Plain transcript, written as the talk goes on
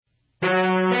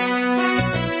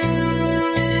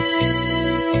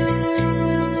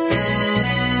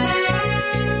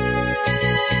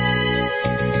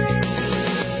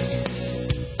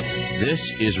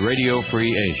is Radio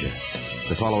Free Asia.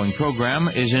 The following program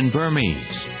is in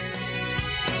Burmese.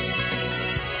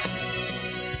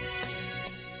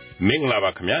 မင်္ဂလာ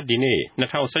ပါခင်ဗျာဒီနေ့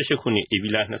2018ခုနှစ်ဧပြီ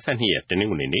လ22ရက်တနင်္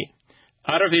ဂနွေနေ့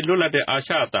RFA လွတ်လပ်တဲ့အာ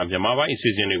ရှအသံမြန်မာပိုင်းအစီ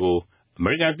အစဉ်တွေကိုအမေ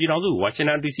ရိကန်ပြည်ထောင်စုဝါရှင်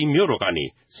တန် DC မြို့တော်ကနေ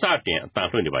စတင်အသံ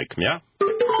လွှင့်နေပါခင်ဗျာ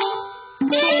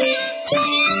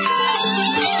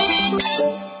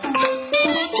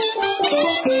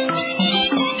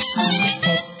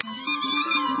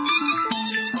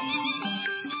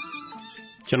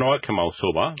ကျွန်တော်ခင်မောင်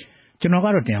ဆိုပါကျွန်တော်က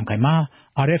တော့တင်အောင်ခိုင်ပါ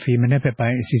RFA မနေ့ဖက်ပို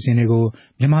င်းအစီအစဉ်တွေကို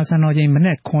မြန်မာစံတော်ချိန်မ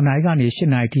နေ့9နာရီကနေ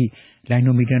10နာရီထိလိုင်း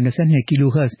နိုမီတာ22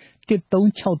 kHz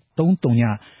 13633ည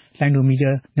လိုင်းနိုမီ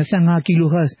တာ25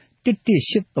 kHz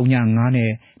 11835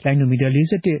နဲ့လိုင်းနိုမီတာ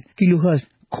41 kHz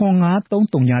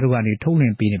 9533ညတို့ကနေထုတ်လွှ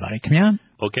င့်ပေးနေပါတယ်ခင်ဗျာ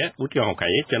ဟုတ်ကဲ့ဦးကျော်အောင်ခို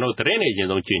င်ရေကျွန်တော်သတင်းတွေအရင်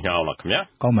ဆုံးချိန်ချအောင်လားခင်ဗျာ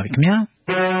ကောင်းပါပြီခင်ဗျာ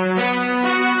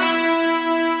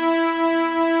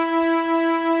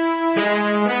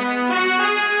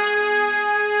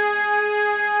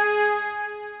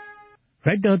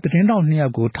ရိုက်တာသတင်းတောက်2ယော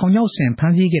က်ကိုထောင်ချောက်ဆင်ဖ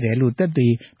မ်းဆီးခဲ့တယ်လို့သက်သေ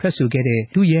ထွက်ဆိုခဲ့တဲ့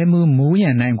ဒုရဲမှူးမိုးရ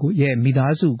န်နိုင်ကိုရဲ့မိ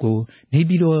သားစုကိုနေ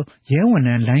ပြည်တော်ရဲဝန်ထ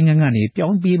မ်းလိုင်းကနေပြော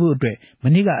င်းပေးဖို့အတွက်မ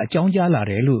နေ့ကအကြောင်းကြားလာ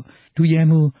တယ်လို့ဒုရဲ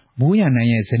မှူးမိုးရန်နိုင်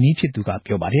ရဲ့ဇနီးဖြစ်သူက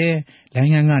ပြောပါတယ်။လို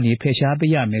င်းကနေဖယ်ရှား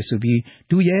ပေးရမယ်ဆိုပြီး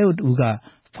ဒုရဲအုပ်တူက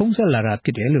ဖုန်းဆက်လာတာဖြ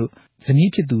စ်တယ်လို့ဇနီး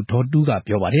ဖြစ်သူဒေါ်တူးက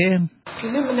ပြောပါတယ်။ဒီ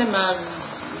နေ့မနေ့မှာ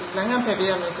လိုင်းကဖယ်ပေး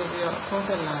ရမယ်ဆိုပြီးတော့ဖုန်းဆ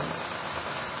က်လာတယ်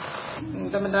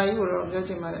။တမန်တော်ကြီးကိုတော့ပြော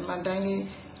ချင်ပါတယ်မန်တိုင်းလေး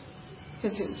ဖြ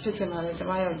စ်ချင်ပါတယ်ကျ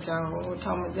မယောက်ျားကို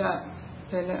ထောင်မကြ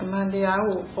ဘယ်နဲ့အမှန်တရား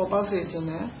ကိုပေါ်ပေါက်စေချင်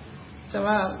တယ်ကျမ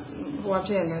ဟို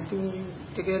ဖြစ်နေသူ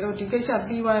တကယ်လို့ဒီကိစ္စ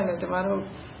ပြီးသွားရင်ကျမတို့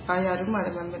ဘာရာတို့မှလ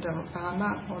ည်းမမြတ်တော့ဘာမှ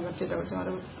ဟောမဖြစ်တော့ကျမ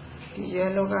တို့ဒီရဲ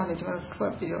လောကနဲ့ကျမတို့ထွ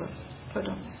က်တော့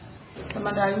တမ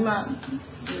န်တော်ကြီးမှ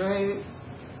လွယ်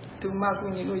သူမကူ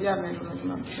ညီလို့ရမယ်လို့ကျ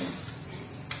မပြော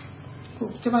ခု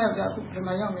ကျမယောက်ျားခုဘယ်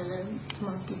မှာရောက်နေလဲကျမ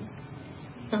သိ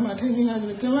ဘယ်မှာထိုင်နေရ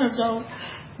လဲကျမယောက်ျား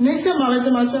နေစမှာလည်းကျ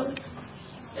မချက်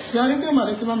ရာရီပြောမှလ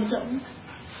ည်းကျွန်မမကြောက်ဘူး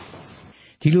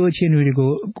ဒီလိုအခြေအနေတွေ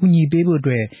ကိုအကူအညီပေးဖို့အ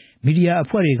တွက်မီဒီယာအ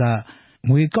ဖွဲ့တွေက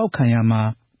ငွေကောက်ခံရမှာ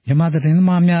မြန်မာသတင်းသ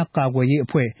မားများကာကွယ်ရေးအ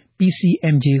ဖွဲ့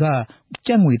PCMJ က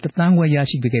ကျပ်ငွေ1သန်းခွဲရ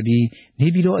ရှိခဲ့ပြီးနေ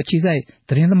ပြည်တော်အခြေစိုက်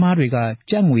သတင်းသမားတွေက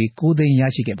ကျပ်ငွေ9သိန်းရ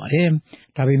ရှိခဲ့ပါတယ်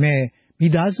။ဒါပေမဲ့မိ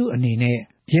သားစုအနေနဲ့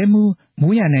ရဲမှု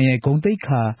မိုးရန်နိုင်ရဲ့ဂုဏ်သိက္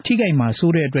ခာထိခိုက်မှာ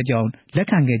စိုးတဲ့အတွက်ကြောင့်လက်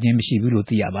ခံခဲ့ခြင်းမရှိဘူးလို့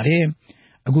သိရပါတယ်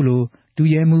။အခုလိုဒု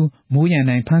ရဲမှူးမိုးရန်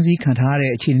နိုင်ဖမ်းဆီးခံထားရ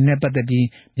တဲ့အခြေအနေနဲ့ပတ်သက်ပြီး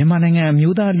မြန်မာနိုင်ငံအ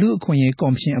မျိုးသားလူ့အခွင့်အရေး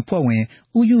ကော်မရှင်အဖွဲ့ဝင်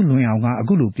ဦးယူလွင်အောင်ကအ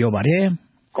ခုလိုပြောပါတယ်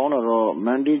ကောင်းတော့မ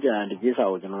န်ဒေးဂျာဒီကိစ္စ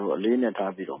ကိုကျွန်တော်တို့အလေးနဲ့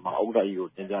ထားပြီးတော့ဥက္ကဋ္ဌကြီးကို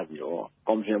တင်ပြပြီးတော့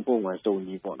ကော်မရှင်အဖွဲ့ဝင်စုံ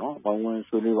ကြီးပေါ့နော်ဘောင်းဝင်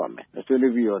ဆွေးနွေးပါမယ်ဆွေး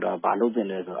နွေးပြီးတော့ဒါဘာလုပ်တင်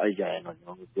လဲဆိုတော့အဲ့ကြရင်တော့ကျွန်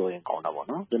တော်တို့ပြောရင်ကောင်းတာပေါ့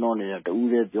နော်ကျွန်တော်အနေနဲ့တူး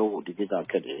တဲ့ပြောဖို့ဒီကိစ္စ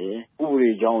ခက်တယ်ဥပဒေ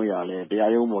ကြောင်းအရာလဲတ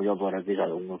ရားရုံးပေါ်ရောက်သွားတဲ့ကိစ္စ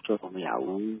ကိုဆွတ်ဖို့မရ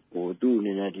ဘူးသူ့အ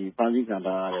နေနဲ့ဒီဖန်ဆီးခံ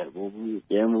ထားရတဲ့ဘိုးဘူး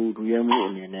ရဲမှုဒူရဲမှု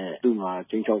အနေနဲ့သူ့မှာ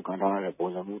ချင်းချောက်ခံထားရတဲ့ပုံ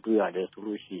စံမျိုးတွေ့ရတယ်ဆို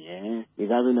လို့ရှိရင်ဒီ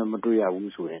ကားစုနဲ့မတွေ့ရ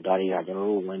ဘူးဆိုရင်ဒါတွေကကျွန်တော်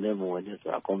တို့ဝင်တဲ့မဝင်တဲ့ဆို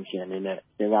တာကော်မရှင်အနေနဲ့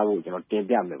စဉ်းစားဖို့ကျွန်တော်တင်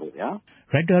ပြမယ်ပေါ့ဗျာ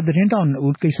ရိုက်တာသတင်းတောက်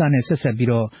2ကိစ္စနဲ့ဆက်ဆက်ပြီး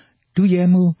တော့ဒုရဲ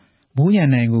မှုမိုးရန်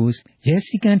နိုင်ကိုရဲစ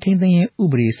ည်းကမ်းထိန်းသိမ်းရေးဥ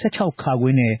ပဒေ16ခါ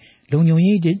ခွဲနဲ့လုံခြုံ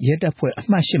ရေးရဲတပ်ဖွဲ့အ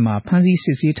မှတ်8မှာဖမ်းဆီးစ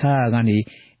စ်ဆေးထားရကနေ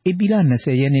ဧပြီလ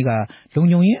20ရက်နေ့ကလုံ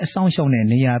ခြုံရေးအစောင့်ရှောက်နဲ့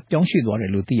နေရာပြောင်းရွှေ့သွားတ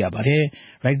ယ်လို့သိရပါတယ်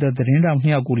။ရိုက်တာသတင်းတောက်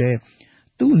2ယောက်ကိုလည်း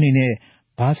သူ့အနေနဲ့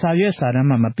ဘာစာရွက်စာတမ်း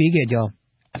မှမပေးခဲ့ကြောင်း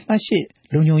အမှတ်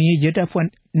8လုံခြုံရေးရဲတပ်ဖွဲ့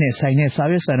နဲ့ဆိုင်တဲ့စာ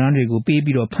ရွက်စာတမ်းတွေကိုပေး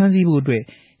ပြီးတော့ဖမ်းဆီးဖို့အတွက်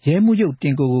ရဲမှုချုပ်တ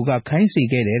င်ကိုကခိုင်းစေ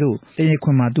ခဲ့တယ်လို့တရားခွ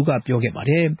င်မှာသူကပြောခဲ့ပါ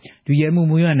တယ်။ဒီရဲမှု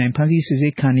မိုးရနိုင်ဖမ်းဆီးစစ်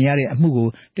ဆေးခံရတဲ့အမှုကို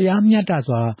တရားမျှတ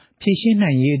စွာဖြေရှင်း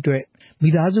နိုင်ရေးအတွက်မိ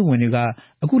သားစုဝင်တွေက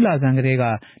အခုလဆန်းကတည်းက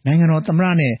နိုင်ငံတော်သမ္မတ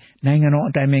နဲ့နိုင်ငံတော်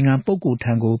အတိုင်ပင်ခံပုဂ္ဂိုလ်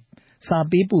ထံကိုစာ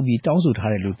ပေးပို့ပြီးတောင်းဆို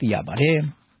ထားတယ်လို့သိရပါတယ်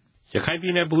။ရခိုင်ပြ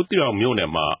ည်နယ်ဘူးတီအောင်မြို့န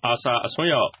ယ်မှာအာဆာအစွန်း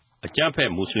ရောက်အကြမ်းဖက်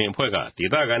မွတ်စလင်အဖွဲ့ကဒေ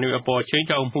သခံတွေအပေါ်ချင်း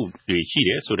ချောက်မှုတွေရှိတ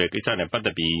ယ်ဆိုတဲ့ကိစ္စနဲ့ပတ်သ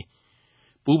က်ပြီး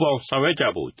ပူးပေါင်းဆောင်ရွက်ကြ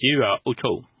ဖို့ကြေးရွာအုပ်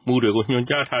ချုပ်မှုတွေကိုညွှန်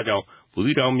ကြားထားကြောင်းဘူး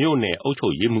တီတောင်မြို့နယ်အုပ်ချု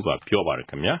ပ်ရေးမှူးကပြောပါတယ်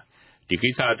ခင်ဗျာဒီကိ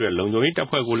စ္စအတွက်လုံခြုံရေးတပ်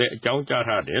ဖွဲ့ကိုလည်းအကြောင်းကြား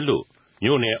ထားတယ်လို့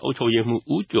မြို့နယ်အုပ်ချုပ်ရေးမှူး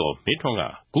ဦးကျော်မင်းထွန်းကအ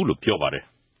ခုလိုပြောပါတယ်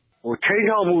ချင်း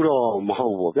ချောက်မှုတော့မဟု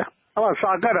တ်ဘူးဗျာ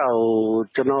စာကတ်တာကို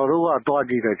ကျွန်တော်တို့ကတွား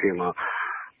ကြည့်တဲ့အချိန်မှာ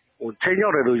ချင်းချော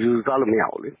က်တယ်လို့ယူဆလို့မရ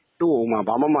ဘူးလေသူ့ဟိုမှာ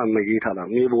ဘာမှမရေးထားတာ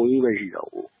မြေပုံကြီးပဲရှိတော့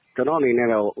ကျွန်တော်အနေနဲ့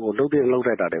တော့လှုပ်တဲ့လှုပ်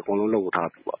တဲ့တာတွေအကုန်လုံးလုပ်ထား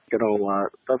ပြီပေါ့ကျွန်တော်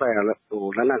သက်ဆိုင်ရာလက်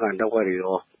နက်ကန်တပ်ဖွဲ့တွေ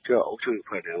ရောကျအုပ်ချုပ်ရေး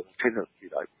ဖွဲ့တယ်ချိတ်ဆက်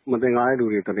ပြီးတော့မတင်ကားတဲ့လူ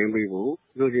တွေသတင်းပေးဖို့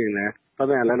လို့ချင်းလည်းသက်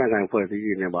ဆိုင်ရာလက်နက်ကန်ဖွဲ့စည်း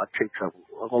ရေးနဲ့ပါချိတ်ဆက်ဖို့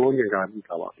အကုန်လုံးညွှန်ကြားပြီး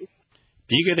သားပါပြီ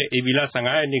ပြီးခဲ့တဲ့ဧပြီလ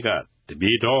15ရက်နေ့ကတ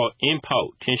ပေတော်အင်းဖောက်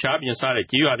ထင်ရှားပြင်စားတဲ့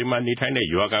ကြေးရွာတွေမှာနေထိုင်တဲ့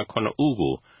ရွာကန်9ဦး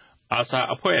ကိုအာဆာ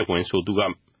အဖွဲ့ဝင်ဆိုသူက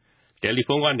တယ်လီ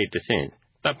ဖုန်းကနေတဆင့်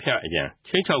တပ်ဖြတ်အရန်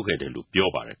ချင်းချောက်ခဲ့တယ်လို့ပြော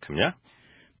ပါတယ်ခင်ဗျာ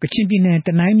ကချင်ပြည်နယ်တ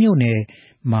နိုင်းမြို့နယ်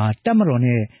မှာတပ်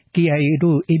မတော်နဲ့ KIA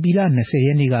တို့ဧပြီလ20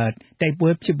ရက်နေ့ကတိုက်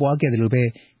ပွဲဖြစ်ပွားခဲ့တယ်လို့ပဲ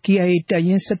KIA တပ်ရ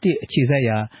င်း17အခြေ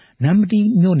စိုက်ရာနမ်မတီး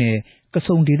မြို့နယ်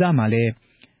ကဆုံဒေသမှာလည်း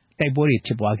တိုက်ပွဲ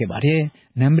တွေဖြစ်ပွားခဲ့ပါတယ်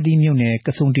။နမ်မတီးမြို့နယ်က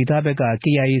ဆုံဒေသဘက်က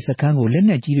KIA စခန်းကို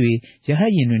လက်နက်ကြီးတွေရ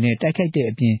ဟတ်ယာဉ်တွေနဲ့တိုက်ခိုက်တဲ့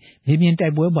အပြင်မြေပြင်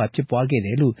တိုက်ပွဲပါဖြစ်ပွားခဲ့တ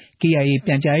ယ်လို့ KIA ပြ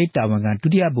န်ကြားရေးတာဝန်ခံဒု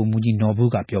တိယဗိုလ်မှူးကြီးနော်ဘူ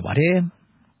ကပြောပါတယ်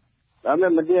။ဒါ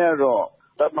မဲ့မနေ့ကတော့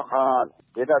တပ်မဟာ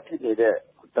ဒေသဖြစ်နေတဲ့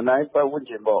တနိုင်းပတ်ဝန်း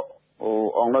ကျင်ပေါ့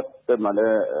အောင်လို့တက်မှ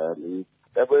လည်း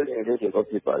တိုက်ပွဲတွေလေး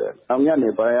တွေဖြစ်ပါတယ်။နောက်ညနေ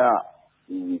ပိုင်း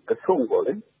ကဆုံပေါ့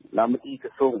လေနမ်မတီးက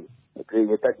ဆုံ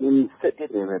KIA တပ်ရင်း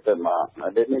17နေမဲ့မှာ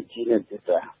လက်နက်ကြီးနဲ့ပစ်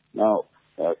တာ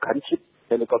နောက်ခန်းချစ်ဟ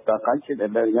ယ်လီကော်ပတာခ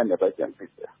န်းချစ်နဲ့ညနေပိုင်းပြန်ပစ်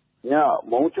တယ်ည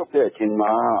မုံချုပ်တဲ့အချိန်မှာ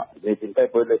ဒီ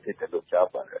တိုက်ပွဲလေးဖြစ်တယ်လို့ကြား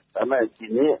ပါတယ်ဒါပေမဲ့ဒီ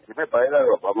နေ့ဒီဘက်ပိုင်းတော့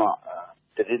ဘာမှ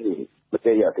တည်နေမ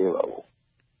တည့်ရသေးပါ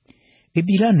ဘူးဧ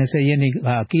ပြီလ20ရက်နေ့က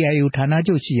KIO ဌာ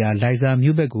နချုပ်ရှိရာလိုင်ဇာ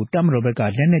မြို့ဘက်ကိုတပ်မတော်ဘက်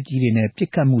ကလက်နက်ကြီးတွေနဲ့ပစ်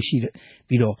ခတ်မှု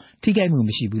ရှိပြီးတော့ထိခိုက်မှုမ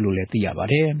ရှိဘူးလို့လည်းသိရပါတ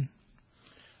ယ်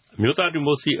အမျိုး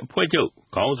သားဒီမိုကရေစီအဖွဲ့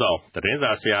ချုပ်ခေါင်းဆောင်သတ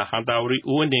င်းစာဆရာဟန်တာဝရီ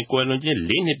ဦးဝင်းတင်ကွယ်လွန်ခြင်း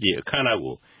4နှစ်ပြည့်အခမ်းအနား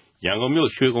ကိုရန်ကုန်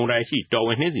မြို့ရွှေဂုံတိုင်ရှိတော်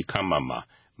ဝင်နှင်းစီခမ်းမမှာ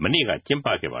မနေ့ကကျင်း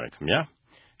ပခဲ့ပါတယ်ခင်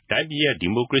ဗျာတိုင်းပြည်ရဲ့ဒီ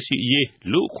မိုကရေစီအရေး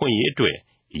လူ့အခွင့်အရေးအတွက်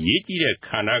အရေးကြီးတဲ့ခ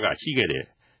န္ဓာကရှိခဲ့တဲ့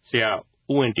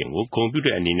ဆရာဦးဝင်းတင်ကိုဂုဏ်ပြု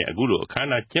တဲ့အနေနဲ့အခုလိုအခမ်း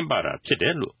အနားကျင်းပတာဖြစ်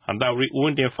တယ်လို့ဟန်တာဝရီဦးဝ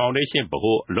င်းတင်ဖောင်ဒေးရှင်းဗ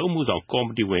ဟိုအလုပ်မှုဆောင်ကော်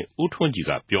မတီဝင်ဦးထွ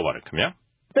န်းကြည်ကပြောပါတယ်ခင်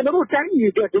ဗျာကျွန်တော်တို့တိုင်းပြည်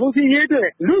အတွက်ဒီမိုကရေစီရေး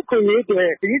အတွက်လူ့ခွင့်ရေး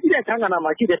အတွက်ဒီကြီးတဲ့အခမ်းအ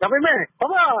နားမှာရှိတယ်ဒါပေ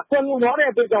မဲ့ဘာမှကွန်လုံသွား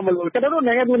တဲ့အတွက်ကြောင့်မလို့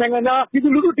ကျွန်တော်တို့နိုင်ငံသူနိုင်ငံသားပြည်သူ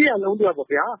လူထုတရားလုံး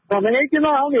အတွက်ပေါ့ဗျာနိုင်ငံကျင်း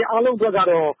သားအောင်တွေအားလုံးအတွက်က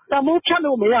တော့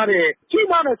တမိုးဖြတ်လို့မရတဲ့ကြီး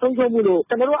မားတဲ့ဆုံးရှုံးမှုလို့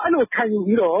ကျွန်တော်တို့အဲ့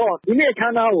လိုခံယူပြီးတော့ဒီနေ့အခ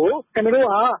မ်းအနားကို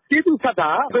ကျွန်တော်တို့ကကျေးဇူးဆက်တာ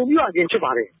ဂုဏ်ပြုရခြ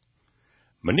င်းဖြစ်ပါတယ်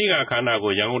မနေ့ကအခမ်းအနား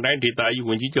ကိုရန်ကုန်တိုင်းဒေသကြီးဝ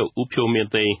န်ကြီးချုပ်ဦးဖြိုးမင်း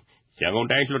သိန်းရန်ကုန်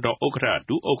တိုင်းလွှတ်တော်ဥက္ကဋ္ဌ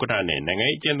ဒုဥက္ကဋ္ဌနဲ့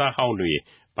နိုင်ငံရေးကျင်းသားဟောင်း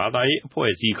တွေဘာသာရေး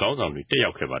အဖွဲ့အစည်းခေါင်းဆောင်တွေ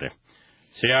တက်ရောက်ခဲ့ပါတယ်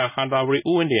ဆရာဟန်တာ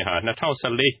ဝရီဦးဝင်းတင်ဟာ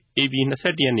2014 AB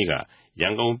 21ရက်နေ့ကရ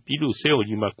န်ကုန်ပြည်သူ့ဆေး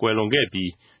ရုံကြီးမှာကွယ်လွန်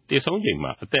ခဲ့ပြီးတည်ဆုံး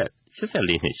ချိန်မှာအသက်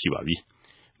84နှစ်ရှိပါပြီ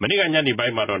။မနေ့ကညနေ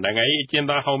ပိုင်းမှာတော့နိုင်ငံရေးအကျ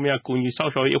ဉ်းသားဟောင်းများကူညီ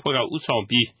ဆောက်ရှောက်ရေးအဖွဲ့ကဦး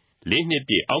ဆောင်ပြီး4နှစ်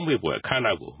ပြည့်အောက်မေ့ပွဲအခမ်းအ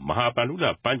နားကိုမဟာဗန္ဓု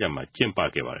လပန်းခြံမှာကျင်း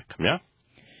ပခဲ့ပါတယ်ခင်ဗျာ။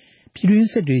ပြည်တွ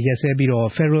င်းစစ်တွေရက်စဲပြီးတော့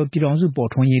Federal ပြည်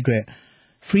ထောင်စုပေါ်ထွန်းရေးအတွက်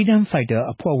Freedom Fighter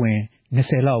အဖွဲ့ဝင်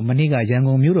20လောက်မနေ့က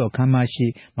ရန်ကုန်မြို့တော်ခမ်း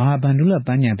မရှိမဟာဗန္ဓုလပ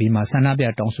န်းခြံဘေးမှာဆန္ဒပြ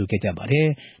တောင်းဆိုခဲ့ကြပါတယ်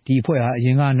။ဒီအဖွဲ့ဟာအ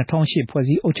ရင်က2008ဖွဲ့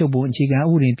စည်းအုပ်ချုပ်ပုံအခြေခံ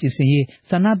ဥပဒေပြင်ဆင်ရေး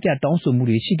ဆန္ဒပြတောင်းဆိုမှု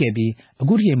တွေရှိခဲ့ပြီးအ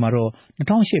ခုဒီမှာတော့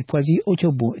2008ဖွဲ့စည်းအုပ်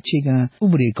ချုပ်ပုံအခြေခံ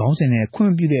ဥပဒေခေါင်းစဉ်နဲ့ခွ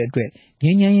င့်ပြုတဲ့အတွက်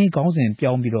ငြိမ်းချမ်းရေးခေါင်း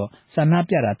စဉ်ပြောင်းပြီးတော့ဆန္ဒ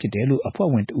ပြတာဖြစ်တယ်လို့အဖွဲ့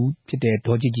ဝင်တဦးဖြစ်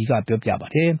တဲ့ဒေါ်ကြီးကြီးကပြောပြပါ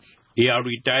တယ်။ AR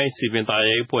တိုင်းစီပင်သား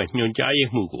ရေးအဖွဲ့ညွှန်ကြားရေး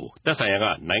မှုကိုသက်ဆိုင်ရာ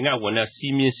ကနိုင်ငံဝန်ထ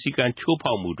မ်းစီမင်းစည်းကမ်းချိုး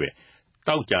ဖောက်မှု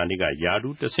တွေတောက်ကြနေ့ကယာ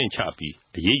ဒူးတဆင့်ချပြီး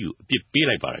အရေးယူအပြစ်ပေး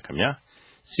လိုက်ပါတယ်ခင်ဗျာ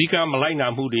စီကံမလိုက်နာ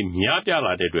မှုတွေများပြား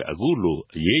လာတဲ့အတွက်အခုလို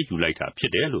အရေးယူ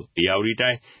လိုက်တာဖြစ်တယ်လို့ AR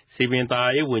တိုင်းစီ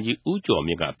ပင်သားရေးဝန်ကြီးဦး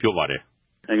ကျော်မြင့်ကပြောပါတယ်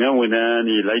နိုင်ငံဝန်ထမ်း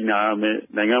တွေလိုက်နာ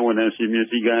မယ်နိုင်ငံဝန်ထမ်းစီမ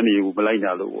င်းစည်းကမ်းတွေကိုမ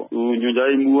လိုက်နာလို့ပေါ့သူညွှန်ကြား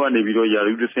ရေးမှူးကနေပြီးတော့ယာ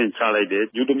ရုတဆင့်ချလိုက်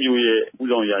တယ်မြို့တစ်မြို့ရဲ့ဥ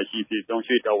ဆောင်ရာရှိဖြစ်တောင်း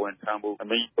ရွှေ့တာဝန်ထမ်းဖို့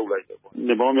အမိန့်ထုတ်လိုက်တယ်ပေါ့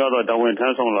ဒီပေါင်းများစွာတာဝန်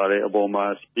ထမ်းဆောင်လာတဲ့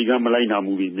အပေါ်မှာစည်းကမ်းမလိုက်နာ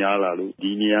မှုတွေများလာလို့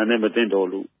ဒီနေရာနဲ့မ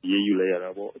တင်တော်လို့ရေးယူလိုက်ရတာ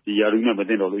ပေါ့ဒီယာရုနဲ့မ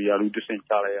တင်တော်လို့ယာရုတဆင့်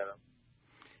ချလိုက်ရတာ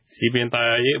စီ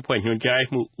ပင်သားရေးအဖွဲ့ညွှန်ကြားရေး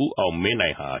မှူးဦးအောင်မင်းနို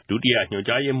င်ဟာဒုတိယညွှန်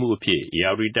ကြားရေးမှူးအဖြစ်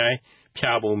AR တိုင်း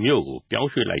ဖြာပုံမြို့ကိုပြော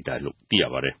င်းရွှေ့လိုက်တာလို့သိရ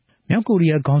ပါတယ်မြောက်ကို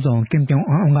ရီးယားခေါင်းဆောင်ကင်ဂျုံ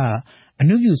အွန်းက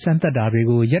အနုပြုစမ်းသပ်တာတွေ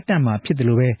ကိုရပ်တန့်မှာဖြစ်တယ်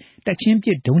လို့ပဲတက်ချင်း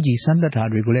ပစ်ဒုံးကျည်စမ်းသပ်တာ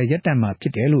တွေကိုလည်းရပ်တန့်မှာဖြ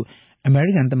စ်တယ်လို့အမေ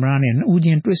ရိကန်သမ္မတ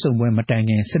နဲ့နှစ်ဦးချင်းတွေ့ဆုံပွဲမတိုင်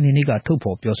ခင်စနေနေ့ကထုတ်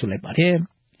ဖော်ပြောဆိုလိုက်ပါတယ်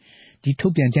။ဒီထု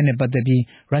တ်ပြန်ချက်နဲ့ပတ်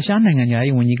သက်ပြီးရုရှားနိုင်ငံ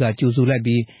သားရေးဝန်ကြီးကကြိုဆိုလိုက်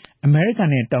ပြီးအမေရိကန်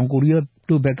နဲ့တောင်ကိုရီး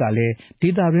ယားတို့ဘက်ကလ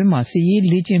ည်းဒေသတွင်းမှာစစ်ရေး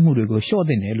လေ့ကျင့်မှုတွေကိုလျှော့သ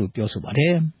င့်တယ်လို့ပြောဆိုပါတ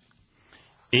ယ်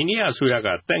။အိန္ဒိယအစိုးရက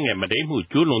တပ်ငယ်မတိန်မှု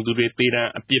ကျူးလွန်သူတွေသေဒဏ်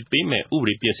အပြစ်ပေးမဲ့ဥ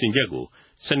ပဒေပြင်ဆင်ချက်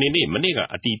ကိုစနေနေ့မနေ့က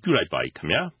အတည်ပြုလိုက်ပါပြီခင်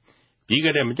ဗျာ။ပြီး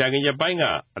ခဲ့တဲ့မကြာခင်ရက်ပိုင်းကအ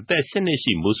သက်8နှစ်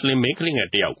ရှိမွတ်စလင်မိန်းကလေး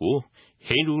ငယ်တစ်ယောက်ကို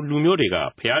ဟိန္ဒူလူမျိုးတွေ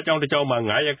ကဖျားကြောင်တစ်ကြောင်မှာ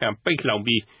9ရက်ခ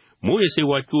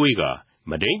န့်ပိတ်လှောင်ပြီးမွေးစေဝါကျွေး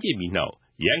ကမတိန်ကြည့်ပြီးနောက်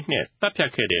ရိုက်နှက်တပ်ဖြ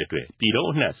တ်ခဲ့တဲ့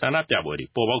အတွက်ပြည်တော်အနှံ့ဆန္ဒပြပွဲတွေ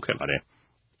ပေါ်ပေါက်ခဲ့ပါတယ်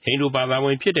။ဟိန္ဒူဘာသာ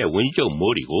ဝင်ဖြစ်တဲ့ဝန်ကြီးချုပ်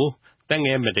မိုဒီကိုတပ်င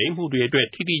ယ်မတိန်မှုတွေအတွက်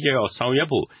ထိထိရောက်ရောက်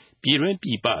ဆောင်ရွက်ဖို့ပြည်တွင်းပြ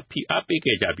ည်ပဖိအား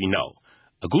ပေးခဲ့ကြပြီး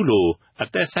နောက်အခုလိုအ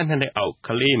သက်12နှစ်အောက်က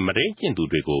လေးမတိန်ကျ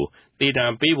င့်သူတွေ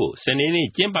ကိုတေတံပေးဖို့စနေနေ့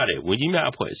ကျင်းပတဲ့ဝန်ကြီးများ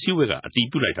အဖွဲ့အစည်းအဝေးကအ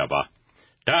တည်ပြုလိုက်တာပါ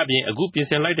။ဒါအပြင်အခုပြင်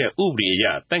ဆင်လိုက်တဲ့ဥပဒေအ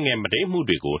ရတပ်ငယ်မတိန်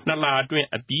မှုတွေကို2လအတွ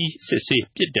င်းအပြီးစစ်ဆေး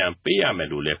ပြစ်ဒဏ်ပေးရမယ်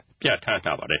လို့လည်းပြဋ္ဌာ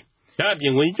န်းထားပါတယ်။ဒါ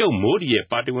အပြင်ဝန်ကြီးချုပ်မိုဒီ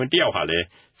ရဲ့ပါတီဝင်တယောက်ဟာလည်း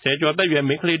ဆယ်ကျော်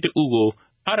သက်ရွယ်မိန်းကလေးတဦးကို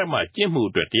အဓမ္မကျင့်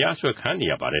မှုအတွက်တရား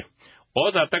စွဲခံနေရပါတယ်။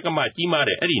ဩဇာတက္ကမကြီး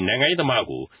မားတဲ့အဲ့ဒီနိုင်ငံရေးသ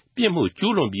မားကိုပြစ်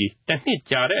မှုကျူးလွန်ပြီးတစ်နှစ်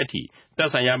ကြာတဲ့အထိသက်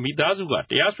ဆိုင်ရာမိသားစု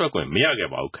ကတရားစွဲခွင့်မရခဲ့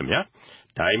ပါဘူးခင်ဗျာ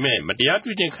။ဒါပေမဲ့မတရား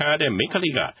ပြုကျင့်ခံရတဲ့မိန်းက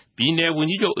လေးကပြည်နယ်ဝန်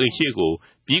ကြီးချုပ်အိမ်ရှိ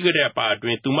ကိုပြ ပြီးခဲ့တဲ့အပတ်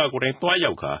အတွင်းသူမကိုယ်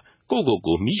တိုင်သွားရောက်ခါ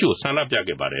ကိုမိရှို့ဆန္ဒပြ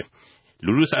ခဲ့ပါတယ်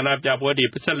လူလူဆန္ဒပြပွဲတွေ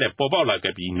ဆက်လက်ပေါ်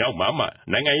ပေါက်လာခဲ့ပြီး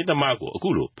နောက်မှနိုင်ငံရေးသမားကို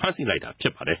အခုလိုဖမ်းဆီးလိုက်တာဖြ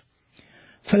စ်ပါ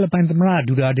တယ်ဖိလစ်ပိုင်သမ္မတ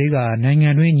ဒူတာတေးက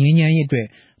နိုင်ငံတွင်းငြိမ်းချမ်းရေး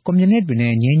အတွက်ကွန်မြူနစ်တွေ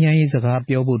နဲ့ငြိမ်းချမ်းရေးစ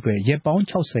ကားပြောဖို့အတွက်ရက်ပေါင်း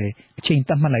60အချိန်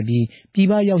သတ်မှတ်လိုက်ပြီးပြည်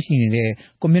ပရောက်ရှိနေတဲ့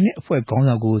ကွန်မြူနစ်အဖွဲ့ခေါ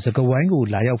င်းဆောင်ကိုစကားဝိုင်းကို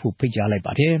လာရောက်ဖို့ဖိတ်ကြားလိုက်ပါ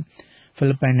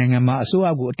တယ်ဖိလစ်ပိုင်နိုင်ငံမှာအစိုး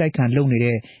ရကိုအတိုက်ခံလုပ်နေ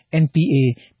တဲ့ NPA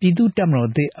ပြည်သူ့တပ်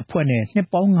မတော်သစ်အဖွဲ့နဲ့နှစ်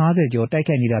ပေါင်း90ကျော်တိုက်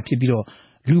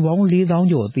ခိုက်နေတာဖြစ်ပြီးတော့လူပေါင်း4000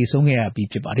ကျော်သေဆုံးခဲ့ရပြီ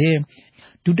ဖြစ်ပါ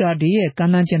တယ်ဒူတာတေးရဲ့က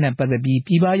မ်းလှမ်းချက်နဲ့ပတ်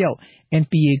သက်ပြီးပြည်ပရောက်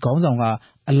NPA ခေါင်းဆောင်က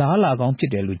အလားအလာကော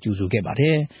င်းဖြစ်တယ်လို့ကြိုဆိုခဲ့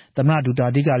ပါတယ်သမ္မတဒူတာ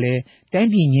တေးကလည်းတိုင်း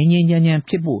ပြည်ငြိမ်းငြိမ်းချမ်းချမ်း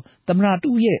ဖြစ်ဖို့သမ္မ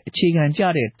တတူရဲ့အခြေခံကျ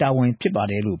တဲ့တာဝန်ဖြစ်ပါ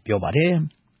တယ်လို့ပြောပါတယ်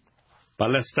ပါ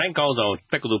လက်စတိုင်းကောင်ဆောင်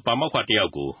တက္ကသိုလ်ပါမောက္ခတ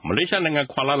ယောက်ကိုမလေးရှား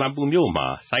နိုင်ငံခွာလာလမ်ပူမြို့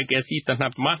မှာစိုက်ကယ်စီးတန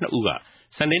တ်သမား2ဦး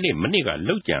ကစနေနေ့မနေ့က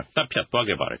လောက်ကျန်တပ်ဖြတ်သွား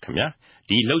ခဲ့ပါတယ်ခင်ဗျာ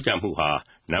ဒီလောက်ကျန်မှုဟာ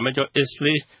နာမည်ကျော်အစ္စ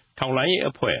ရေးထောင်လိုင်း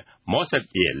အဖွဲ့မော့ဆက်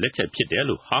ရဲ့လက်ချက်ဖြစ်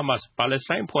တယ်လို့ဟာမတ်ပါလက်စ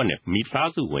တိုင်းအဖွဲ့နဲ့မိ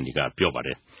သားစုဝင်တွေကပြောပါ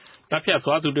တယ်တပ်ဖြတ်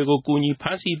သွားသူတွေကိုကူညီ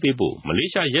ဖမ်းဆီးပေးဖို့မလေး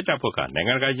ရှားရဲတပ်ဖွဲ့က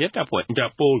နိုင်ငံတကာရဲတပ်ဖွဲ့အင်တာ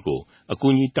ပိုလ်ကို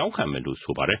အကူအညီတောင်းခံ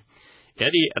မယ်လို့ဆိုပါ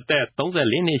တယ်အဲဒီအသက်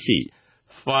34နှစ်ရှိ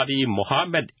Fadi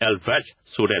Mohammed Al-Vaj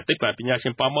ဆိုတဲ့သိပ္ပံ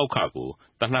ပညာရှင်ပါမောက္ခကို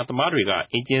တဏှာသမားတွေက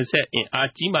အင်ဂျင်ဆက်အင်အား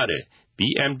ကြီးမားတဲ့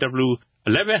BMW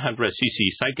 1100cc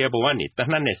စိုက်ကယ်ပေါ်ကနေတ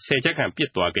ဏှာနဲ့10ချက်ခန့်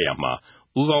ပစ်သွားခဲ့ရမှာ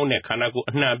ဦးခေါင်းနဲ့ခန္ဓာ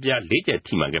ကိုယ်အနှံ့အပြား4ချက်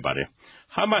ထိမှန်ခဲ့ပါတယ်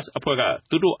။ Hamas အဖွဲ့က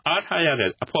သူတို့အားထားရတဲ့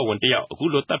အဖွဲ့ဝင်တယောက်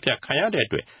အခုလိုတပ်ဖြတ်ခံရတဲ့အ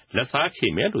တွက်လက်စား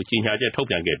ချေမယ်လို့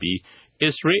ကြေညာချက်ထုတ်ပြန်ခဲ့ပြီး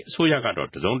အစ္စရေးအစိုးရကတော့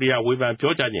တစုံတရာဝေဖန်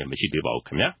ပြောကြားခြင်းမရှိသေးပါဘူးခ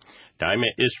င်ဗျာ။ဒါပေ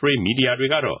မဲ့အစ္စရေးမီဒီယာ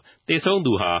တွေကတော့တေဆုံး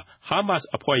သူဟာ Hamas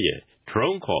အဖွဲ့ရဲ့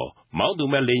drone ခေါ်မောင်းသူ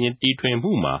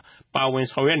မဲ့လေယာဉ်တီထွင်မှုမှာပါဝင်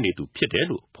ဆောင်ရွက်နေသူဖြစ်တယ်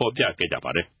လို့ဖော်ပြ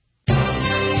ခဲ့ကြပါတယ်။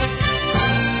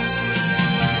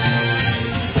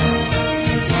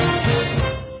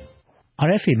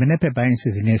 RFA မနေ့ဖက်ပိုင်းအစီ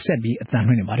အစဉ်နဲ့ဆက်ပြီး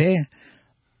အသံလွှင့်နေပါတယ်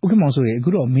။ဥက္ကမောင်ဆိုရင်အခု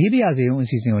တော့မေးပြစေအောင်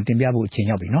အစီအစဉ်ကိုတင်ပြဖို့အ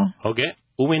ချိန်ရောက်ပြီနော်။ဟုတ်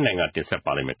ကဲ့ဦးဝင်းနိုင်ကတင်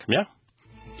ဆက်ပါလိမ့်မယ်ခင်ဗျာ။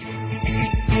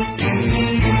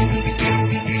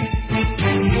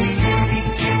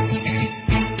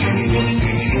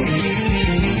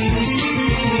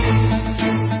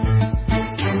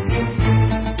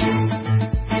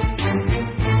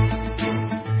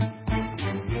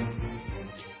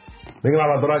မင်္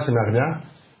ဂလာပါသောရရှင်များခင်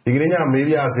ဗျာဒီကနေ့ည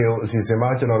မေးပြစေအောင်အစီအစဉ်မှာ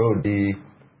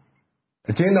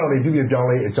ကျွန်တော်တို့ဒီအချင်းတော်တွေပြုပြင်ပြောင်း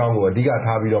လဲအကြောင်းကိုအဓိ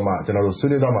ကထားပြီးတော့မှ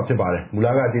ကျွန်တော်တို့ဆွေးနွေးတော့မှာဖြစ်ပါတယ်မူလ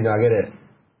ကကြေညာခဲ့တဲ့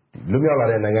လွတ်မြောက်လာ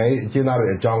တဲ့နိုင်ငံရေးအချင်းသား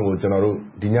တွေအကြောင်းကို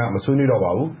ကျွန်တော်တို့ဒီည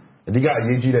မဆွေးနွေးတော့ပါဘူးအဓိက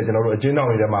အရေးကြီးတဲ့ကျွန်တော်တို့အချင်းတော်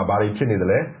တွေထဲမှာဘာတွေဖြစ်နေသ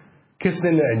လဲခစ်စ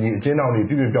နစ်နဲ့အညီအချင်းတော်တွေ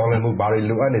ပြုပြင်ပြောင်းလဲမှုဘာတွေ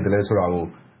လိုအပ်နေသလဲဆိုတာ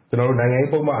ကိုကျွန်တော်တို့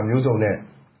နိုင်ငံရေးပုံမှန်အမျိုးစုံ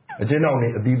နဲ့အချင်းတော်တွေ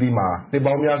အသီးသီးမှာနှစ်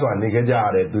ပေါင်းများစွာနေခဲ့ကြ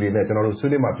ရတဲ့သူတွေနဲ့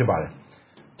ကျွန်တော်တို့ဆွေးနွေးမှာဖြစ်ပါ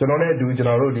တယ်ကျွန်တော်နဲ့အတူ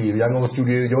ကျွန်တော်တို့ဒီရန်ကုန်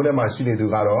စတူဒီယိုရုံးထဲမှာရှိနေသူ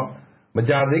ကတော့မ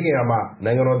ကြာသေးခင်ကမှ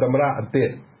နိုင်ငံတော်သမ္မတအသစ်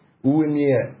ဦးဝင်းမြ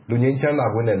င့်ရဲ့လူငင်းချ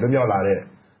မ်းသာခွင့်နဲ့လွတ်မြောက်လာတဲ့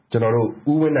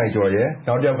ကျွန်တော်တို့ဦးဝင်းနိုင်ကျော်ရဲ့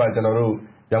နောက်တစ်ယောက်က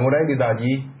ကျွန်တော်တို့ရန်ကုန်တိုင်းဒေ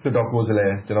သကြီးလွှတ်တော်ကိုယ်စားလှ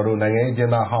ယ်ကျွန်တော်တို့နိုင်ငံရေးအကျ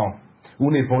ဉ်းသားဟောင်း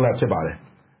ဦးနေဖုံးလက်ဖြစ်ပါတယ်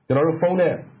ကျွန်တော်တို့ဖုန်း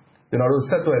နဲ့ကျွန်တော်တို့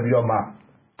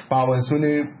ဆက်သွယ်ပြီးတော့မှပါဝင်ဆွေး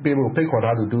နွေး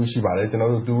ပေးဖို့ဖိတ်ခေါ်ထားသူတူရှိပါတယ်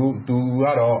ကျွန်တော်တို့သူက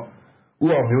တော့ဦး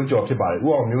အောင်မျိုးကျော်ဖြစ်ပါတယ်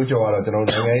ဦးအောင်မျိုးကျော်ကတော့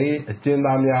ကျွန်တော်တို့နိုင်ငံရေးအကျ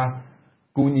ဉ်းသားများ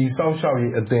ကူညီစောင့်ရှောက်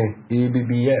ရေးအသင်း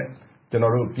AAPP ရဲ့ကျွန်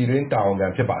တော်တို့ပြည်တွင်းတာဝန်ခံ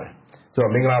ဖြစ်ပါတယ်ဆို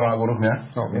တော့မင်္ဂလာပါကိုတို့ခင်ဗျာ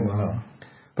ဟုတ်မင်္ဂလာပါပ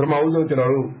ထမဦးဆုံး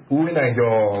ကျွန်တော်တို့ဦးဝင်းနိုင်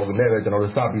ကျော်နဲ့ပဲ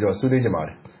ကျွန်တော်တို့စပြီးတော့ဆွေးနွေးကြပါ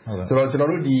တယ်ဆိုတော့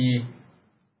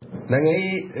ကျွန်တော်တို့ဒီနိုင်ငံ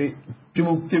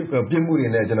ရေးပြမှု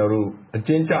တွေနဲ့ကျွန်တော်တို့အ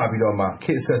ကျ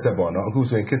ဉ်းချပြီးတော့မှခေတ်ဆက်ပေါ့နော်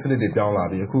အခုဆိုရင်ခေတ်စနစ်တွေပြော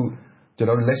င်းလာပြီအခုကျွန်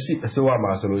တော်တို့လက်ရှိအစိုးရ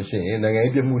မှာဆိုလို့ရှိရင်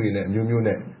နိုင်ငံရေးပြမှုတွေနဲ့အမျိုးမျိုး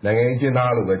နဲ့နိုင်ငံရေးအကျ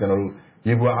ဉ်းသားလို့ပဲ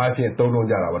ကျွန်တော်တို့ရေပေါ်အားဖြ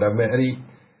င့်သုံးလို့ကြတာပါဒါပေမဲ့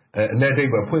အဲ့ဒီအနေအထား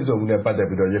ပဲဖွင့်ဆိုမှုနဲ့ပတ်သက်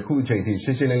ပြီးတော့ယခုအ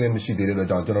ချိန်ထိရှင်းရှင်းလင်းလင်းမရှိသေးတဲ့အတွက်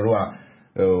ကြောင့်ကျွန်တော်တို့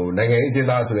ကနိုင်ငံရေးအကျ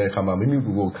ဉ်းသားဆိုတဲ့အခါမှာမိမိ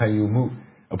ကိုယ်ခံယူမှု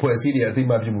အဖွဲ့အစည်းတွေအသိ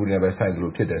မှတ်ပြုမှုတွေနဲ့ပဲ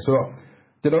ဆိုင်လို့ဖြစ်တယ်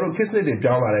ဆိုတော့ကျွန်တော်တို့ case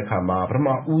တွေပြောင်းလာတဲ့အခါမှာပထမ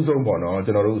ဦးဆုံးပေါ့နော်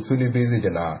ကျွန်တော်တို့ဆွေးနွေးပေးစေချ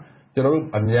င်တာ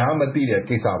ကျွန်တော်တို့အများမသိတဲ့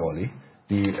ကိစ္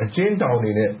စပေါ့လေဒီအကျဉ်းတောင်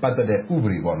တွေနဲ့ပတ်သက်တဲ့ဥ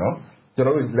ပဒေပေါ့နော်ကျွန်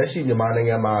တော်တို့လက်ရှိမြန်မာ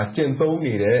နိုင်ငံမှာကျ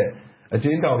င့်သုံးနေတဲ့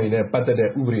အကျဉ်းတောင်တွေနဲ့ပတ်သက်တဲ့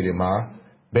ဥပဒေတွေမှာ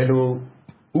ဘယ်လို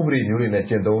ဥပဒေမျိုးတွေ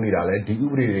နဲ့ကျင့်သုံးနေတာလဲဒီ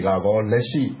ဥပဒေတွေကကောလက်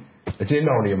ရှိအကျ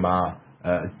ဉ်းတောင်တွေမှာ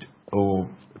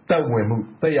တက်ဝင်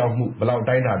မှုတက်ရောက်မှုဘယ်လောက်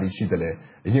တိုင်းတာလေးရှိ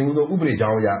တယ်လဲအရင်ကဥပဒေကြော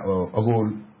င်းအရအခုဦး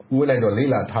ဝင်းနိုင်တော့လေး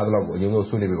လာထားတဲ့လောက်ကိုအရင်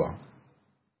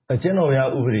ကဆွေးနွေးပြပါအကျ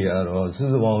ဉ်းတော်များဥပဒေကတော့စု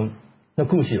စုပေါင်း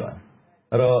2ခုရှိပါတယ်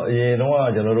အဲ့တော့အ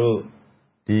ရင်တော့ကျွန်တော်တို့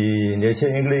ဒီနေချ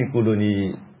င်းအင်္ဂလိပ်ကိုလိုနီ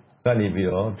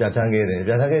ကနေပြီးတော့ပြဋ္ဌာန်းခဲ့တယ်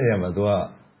ပြဋ္ဌာန်းခဲ့တဲ့နေရာမှာသူက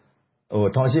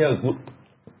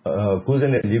1894ခု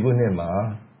နှစ်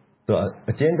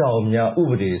မှာသူအကျဉ်းတော်များဥ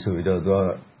ပဒေဆိုပြီးတော့သူက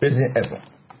Prison Act ပေါ့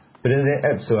Prison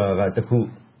Act ဆိုတာက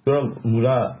တစ်ခုသူကမူ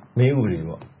လမင်းဥ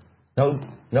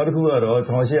ပဒေပေါ့နောက်တစ်ခုကတော့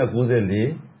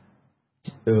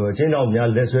1894အကျဉ်းတော်များ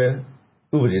လက်ဆွဲ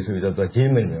ပဒေဆိုပြီးတော့သူ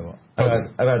ကဂျင်းမိန်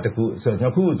တယ်ပေါ့အဲ့ဒါတခုဆိုနှ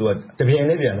စ်ခုသူကတပြိုင်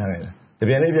လေးပြန်ထားခဲ့တယ်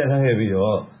တပြိုင်လေးပြန်ထားခဲ့ပြီး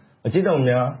တော့အကျဉ်း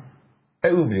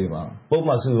ထောင်များအဲ့ဥပဒေမှာပုံ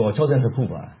မှန်စုပေါင်း62ခု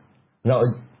ပါ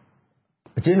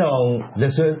နောက်အကျဉ်းထောင်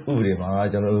လက်ဆွဲဥပဒေ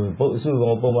မှာကျွန်တော်စု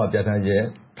ပေါင်းပုံမှန်ပြဋ္ဌာန်းချက်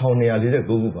1249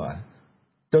ခုပါ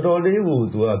တော်တော်လေးကို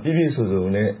သူကပြည့်ပြည့်စုံ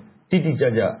စုံနဲ့တိတိကျ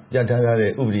ကျပြဋ္ဌာန်းထား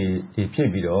တဲ့ဥပဒေတွေဖြစ်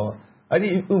ပြီးတော့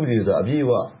အဲ့ဒီဥပဒေဆိုတာအပြည့်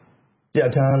အဝပြ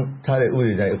ဋ္ဌာန်းထားတဲ့ဥ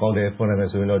ပဒေတိုင်းအကောင့်တွေပေါ်နေမယ်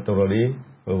ဆိုရင်တော့တော်တော်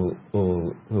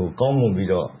လေးကော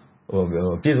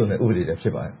င်းမွန်ပြီးတော့ပြည့်စုံတဲ့ဥပဒေ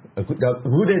တွေဖြစ်ပါတယ်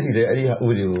အခုတည်းရှိတဲ့အဲ့ဒီ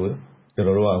ဥပဒေကိုကျွန်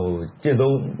တော်တို့ကကျင့်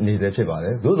သုံးနေတဲ့ဖြစ်ပါတ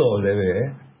ယ်သို့တော်လည်းပဲ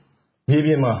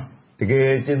မြေပြင်မှာတကယ်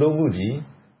ကျင့်သုံးမှုကြီး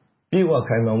ပြည့်ဝ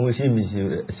ခိုင်မာမှုရှိမ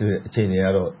ရှိအခြေအနေ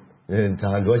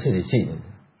ကတော့ဒါလိုအပ်ချက်တွေ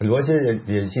ရှိနေတယ်လိုအပ်ချက်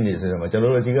တွေရှိနေဆိုတော့ကျွန်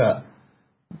တော်တို့အဓိက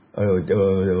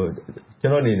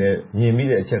ကျွန်တော်အနေ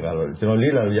နဲ့မြင်မိတဲ့အချက်ကတော့ကျွန်တော်လေး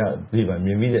လာလို့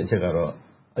ရပြီးပါမြင်မိတဲ့အချက်ကတော့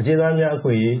အကျဉ်းသားများအခွ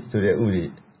င့်အရေးဆိုတဲ့ဥ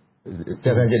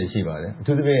ပဒေပြဋ္ဌာန်းချက်တွေရှိပါတယ်အ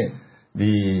ထူးသဖြ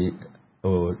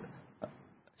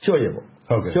င့်ဒီလျှော့ရပေါ့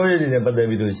ဟုတ်ကဲ့လျှော့ရတဲ့ပတ်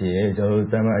သက်ပြီးလို့ရှိရင်ကျွန်တော်တို့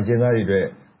တာမန်အကျဉ်းသားတွေအတွက်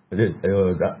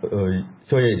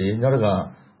လျှော့ရတွေနောက်တစ်ခါ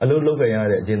အလုပ်လုပ်ကြရ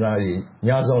တဲ့အကျဉ်းသား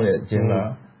တွေညားဆောင်တဲ့အကျဉ်း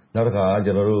သားနောက်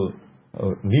တစ်ခါကျွန်တော်တို့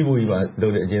မိဖို့ကြီးပါလု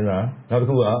ပ်တဲ့အကျဉ်းသားနောက်တစ်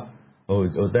ခု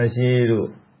ကတန်ရှ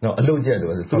င်းတို့နောက်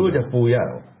အလုပ်ကျက်တို့သူတို့ကပိုရ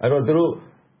တော့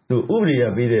အဲ့တော့သူဥပဒေက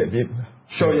ပေးတဲ့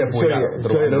အဖြစ်ရှော့ရပို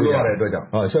ရသူတို့လုပ်ရတဲ့အတွက်ကြော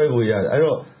င့်ရှော့ရပိုရအဲ့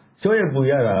တော့ရှော့ရ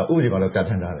ပိုရတာဥပဒေ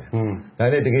မှာတော့ပြဋ္ဌာန်းထားတယ်ဒါ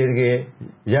နဲ့တ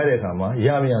ကယ်ရတဲ့အခါမှာရ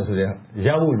မရဆိုတဲ့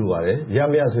ရဖို့လိုပါတယ်ရ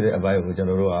မရဆိုတဲ့အပိုင်းကို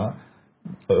ကျွန်တော်တို့က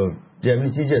ပြန်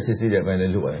ပြီးကြီးကျယ်စစ်ဆေးတဲ့အပိုင်း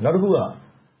လည်းလိုပါတယ်နောက်တစ်ခု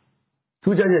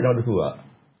ကထူးခြားချက်နောက်တစ်ခု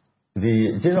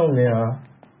ကဒီအကျဉ်းထောင်များ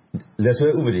လက်ဆွဲ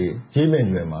ဥပဒေကြီးမင်း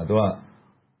တွေမှာသူ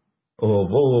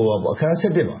ကအခန်း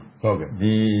7မှာဟုတ်ကဲ့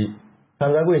ဒီခံ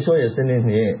စား권ရှော့ရစနစ်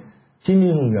နဲ့ချင်းမြ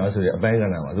င့်မှုများဆိုတဲ့အပိုင်းကဏ္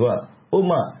ဍမှာသူကဥ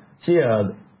ပမာ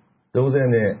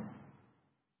830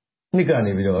နဲ့နှစ်က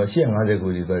နေပြီးတော့850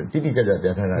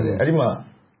ကိုဒီတိတိကျကျပြဋ္ဌာန်းထားတယ်အဲ့ဒီမှာ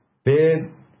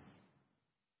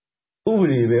ဘယ်ဥ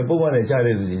ပဒေပဲပုံမှန်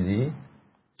နဲ့ကြားတဲ့လူ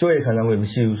တွေစီရှော့ရခံစား권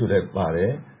မရှိဘူးဆိုတဲ့ပါတယ်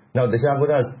နောက်တခြား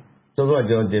ကစော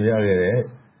စောကျွန်တော်တင်ပြခဲ့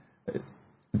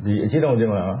တဲ့ဒီအကျဉ်းထောင်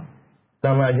တွေမှာ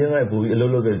တာမန်အကျဉ်းသားပို့ပြီး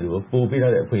အလုပ်လုပ်တဲ့လူကိုပို့ပေး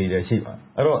ထားတဲ့အခွင့်အရေး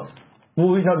ရှိပါအဲ့တော့ပို့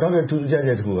ပြီးနောက်ထပ်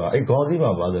ထူးခြားချက်တစ်ခုကအဲ့ခေါင်းစည်း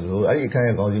မှာပါသလိုအဲ့ဒီအခ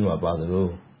န်းရဲ့ခေါင်းစည်းမှာပါသ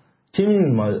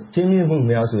လိုချင်းမြင့်မှု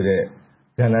များဆိုတဲ့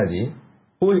ကဏ္ဍကြီး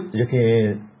ဟိုရ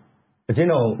ခင်အကျ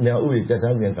ဉ်းထောင်များဥပဒေပြဋ္ဌာ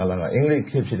န်းစဉ်ကာလကအင်္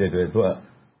ဂလိပ်ခေတ်ဖြစ်တဲ့အတွက်သူက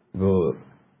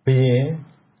ဘီ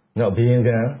ရင်နောက်ဘီရင်က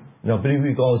န်နောက်ပရိဝီ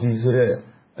ကောင်စီဆို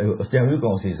တဲ့အကြံပြု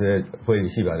ကောင်စီဆိုတဲ့အဖွဲ့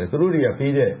တွေရှိပါတယ်သူတို့တွေ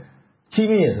ကပေး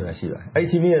တဲ့ချီးမြှင့်ရဆိုတာရှိပါတယ်အဲ့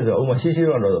ချီးမြှင့်ရဆိုတာဥပမာရှေ့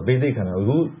တော့ဘေးသိက်ခံတာအ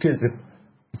ခုခေတ်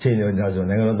အချိန်တွေည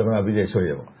ဆိုနိုင်ငံတော်သမ္မတပေးတဲ့ချော့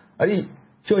ရပေါ့အဲ့ဒီ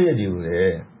ချော့ရတွေကို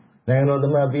လည်းနိုင်ငံတော်သ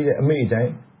မ္မတပေးတဲ့အမိန့်အတို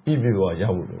င်းပြည့်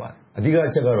ရဖို့လိုပါတယ်အဓိ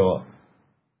ကအချက်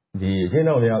ကတော့ဒီအကျ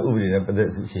ဉ်းထောင်များဥပဒေနဲ့ပတ်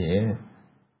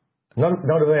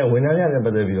သက်ရှင်နောက်တစ်ပိုင်းဝန်ထမ်းများနဲ့ပ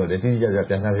တ်သက်ပြီးတော့လ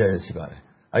ည်းတိတိကျကျပြန်ထားရရှိပါ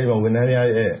တယ်အဲ့ဒီမှာဝန်ထမ်းများ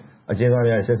ရဲ့အကျဉ်းသား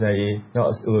များဆက်ဆံရေး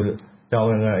နောက်တာဝ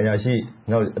န်ခံအရာရှိ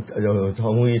နောက်ထော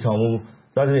င်မှုစ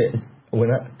သဖြင့်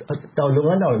ဝန်ထမ်းလုပ်င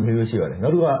န်းတာဝန်မျိုးရှိပါတယ်နော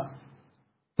က်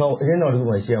တစ်ခုကအကျဉ်းထောင်တစ်ခု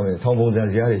မှာရှိရမယ်ထောင်ပုံစံ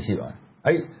ဇယားတွေရှိပါ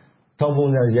တယ်အဲ့ထောင်ပုံ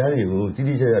စံဇယားတွေကိုတိ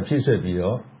တိကျကျဖြ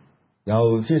ည့်ဆွက်ပြီးတော့နောက်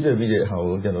ဖြည့်ဆွက်ပြီးတဲ့ဟာ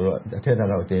ကိုကျွန်တော်တို့အထက်ဌာ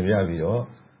နကို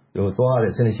တင်ပြပြီးတော့သွားရ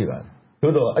တဲ့စနစ်ရှိပါ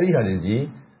တယ်သို့တော့အဲ့ဒီဟာ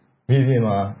တွေကြီးမြေပြင်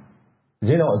မှာအ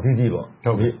ကျဉ်းထောင်အသီး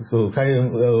သီးပေါ့ဟုတ်ပြီ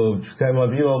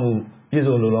ခိုင်မာပြီးတော့မှုပြ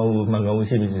ည့်စုံလုံလောက်မှုမှန်ကန်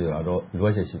မှုရှိမရှိဆိုတာတော့လို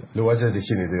အပ်ချက်ရှိတယ်လိုအပ်ချက်တွေ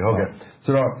ရှိနေတယ်ဟုတ်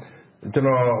ကဲ့ဆိုတော့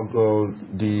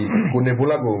ကျွန်တော်ဒီကိုနေ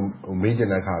ပိုလာကို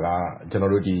မေးချင်တဲ့ခါကကျွန်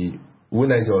တော်တို့ဒီဝင်း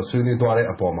နိုင်ကျော်ဆွေးနွေးသွား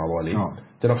တဲ့အပေါ်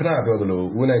မှာပေါ့လေကျွန်တော်ခဏပြောသလို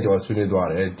ဝင်းနိုင်ကျော်ဆွေးနွေးသွား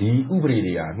တယ်ဒီဥ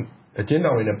ပဒေတွေကအကျ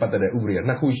ဉ်းထောင်တွေနဲ့ပတ်သက်တဲ့ဥပဒေက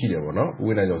2ခုရှိတယ်ပေါ့နော်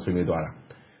ဝင်းနိုင်ကျော်ဆွေးနွေးသွားတာ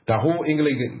ဒါဟိုအင်္ဂ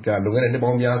လိပ်ကလွန်ခဲ့တဲ့နှစ်ပေါ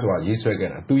င်းများစွာရေးဆွဲ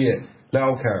ခဲ့တာသူ့ရဲ့လက်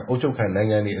အောက်ခံအုပ်ချုပ်ခံ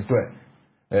နိုင်ငံတွေ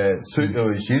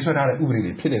အတွက်ရေးဆွဲထားတဲ့ဥ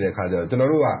ပဒေတွေဖြစ်နေတဲ့ခါကျတော့ကျွန်တော်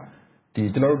တို့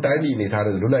ကဒီကျွန်တော်တို့တိုင်းပြည်အနေထား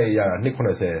တဲ့လွတ်လပ်ရေးရတာ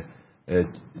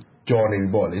290ကျော်နေပြီ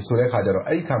ပေါ့လေဆိုတဲ့ခါကျတော့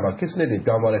အဲ့ဒီခါမှာ kiss net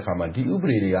တွေပြောင်းသွားတဲ့ခါမှာဒီဥပ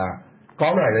ဒေတွေက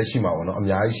ကောင်းတာလည်းရှိမှာပေါ့နော်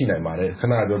အများကြီးရှိနိုင်ပါတယ်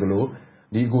ခဏပြောသလို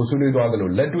ဒီကိုဆွေးနွေးသွားသ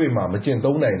လိုလက်တွေ့မှာမကျ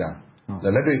င့်သုံးနိုင်တာ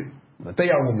လက်တွေ့တက်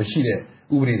ရောက်မှုမရှိ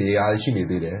တဲ့ဥပဒေတွေအားရှိနေ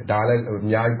သေးတယ်ဒါလည်း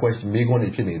အများကြီး question မေးခွန်း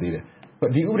တွေဖြစ်နေသေး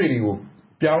တယ်ဒီဥပဒေတွေ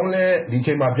ကိုပြောင်းလဲဒီ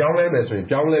ချိန်မှာပြောင်းလဲမယ်ဆိုရင်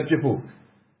ပြော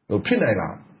င်းလဲပြစ်ဖို့ဖြစ်နိုင်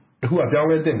လားတခုကပြောင်း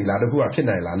လဲတင်ပြီလားတခု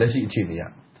ကဖြစ်နိုင်လားလက်ရှိအခြေအနေ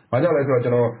ကဘာကြောင့်လဲဆိုတော့ကျွ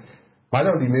န်တော်ဘာ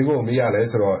ကြောင့်ဒီမေးခွန်းကိုမေးရလဲ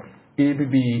ဆိုတော့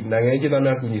AAPP နိုင်ငံရေး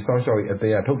သားများကူညီစောင့်ရှောက်ရေးအသ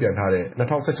င်းကထုတ်ပြန်ထားတဲ့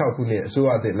2016ခုနှစ်အစိုးရ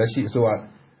အသစ်လက်ရှိအစိုးရ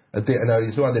အသစ် NLD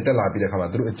အစိုးရအသစ်တက်လာပြီးတဲ့အခါမှာ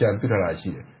သူတို့အကြံပြုထားတာ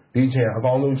ရှိတယ်ဒီအချိန်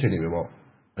အကောင်းဆုံးချိန်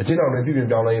တွေပဲပေါ့အချင်းတော်တွေပြည်ပြင်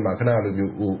ပြောင်းလဲရေးမှာခဏလို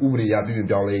မျိုးဥပဒေအ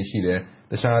ရပြည်ပြင်ပြောင်းလဲရေးရှိ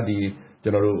တယ်တခြားဒီ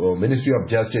ကျွန်တော်တို့ Ministry of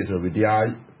Justice ဆိုပြီးတ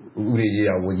ရားဥပဒေရေး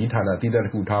ရာဝန်ကြီးဌာနတည်တဲ့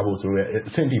တစ်ခုထားဖို့ဆိုရဲအ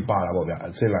ဆင့်ထိပါတာပေါ့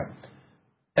ဗျာအဆင့်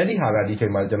လိုက်အဲ့ဒီဟာကဒီချိ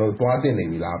န်မှာကျွန်တော်တို့သွား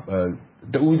တင်နေပြီလား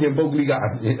တူးချင်းပုတ်ကလေး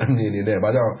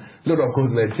ကနေနေဘာကြောင့်လွတ်တော်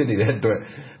ကိုယ်လည်းဖြစ်နေတဲ့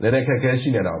အတွက်လည်းခက်ခဲ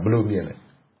ရှိနေတာဘယ်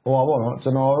လိုမြင်လဲဟိုပါပေါ့နော်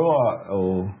ကျွန်တော်တို့က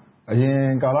အရ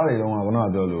င်ကာလတွေတုန်းကခု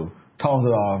နကပြောလို့ထောင်ဆို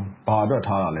တာဘာ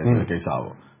အတွက်ထားတာလဲဆိုတဲ့ကိစ္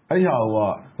စပေါ့အဲ့ဒီဟာ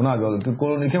ကခုနကပြောလို့ကို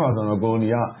လိုနီခေတ်မှာဆိုတော့ကို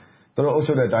လိုနီကသူတို့အုပ်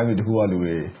ချုပ်တဲ့တိုင်းပြည်တစ်ခုကလူ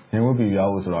တွေငင်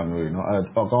ဝတ်ပြည်ပြဖို့ဆိုတာမျိုးတွေเนาะ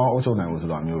အဲ့ကောင်းအုပ်ချုပ်နိုင်ဖို့ဆို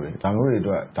တာမျိုးတွေဒါမျိုးတွေ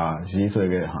အတွက်ဒါရေး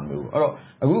ဆွဲခဲ့တဲ့ဟာမျိုးပေါ့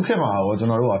အဲ့တော့အခုခေတ်မှာရော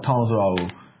ကျွန်တော်တို့ကထောင်ဆိုတာ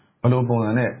ကိုဘယ်လိုပုံ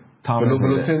စံနဲ့ထားဘယ်လို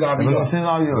စဉ်း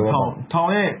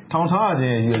စားပြီးတော့ထောင်ထားရခြ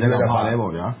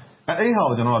င်းရွေးချယ်တာပါလဲပေါ့ဗျာ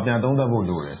အဲ့ဟာကိုကျွန်တော်ကပြန်သုံး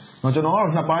သပ်ဖို့လိုတယ်เนาะကျွန်တော်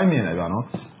ကတော့နှစ်ပိုင်းမြင်တယ်ဗျာเนา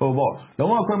ะဟိုပေါ့လုံး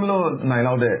ဝခွင့်မလို့နိုင်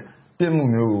တော့တဲ့ပြစ်မှု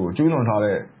မျိုးကိုကျူးလွန်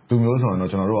ထားတဲ့လူမျိုးဆို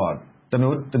ရင်တော့ကျွန်တော်တို့ကတ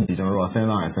မျိုးတည်းကျွန်တော်တို့ကစ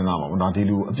ဉ်းစားပါ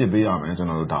ဘူးဒါဒီလူအပြစ်ပေးရမယ်ကျွန်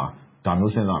တော်တို့ဒါ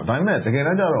မျိုးစဉ်းစားဒါပေမဲ့တကယ်တ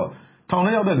မ်းကျတော့ထောင်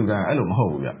ထဲရောက်တဲ့လူတိုင်းအဲ့လို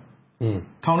မဟုတ်ဘူးဗျ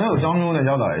ထောင်ထဲကိုအကြောင်းမျိုးနဲ့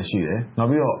ရောက်လာရရှိတယ်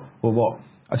နောက်ပြီးတော့ဟိုပေါ့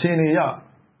အခြေအနေရ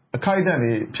အခိုက်အတ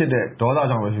န့်တွေဖြစ်တဲ့ဒေါ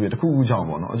သကြောင့်ပဲဖြစ်ဖြစ်တစ်ခုခုကြောင့်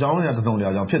ပေါ့နော်အကြောင်းအရာတစ်စုံတစ်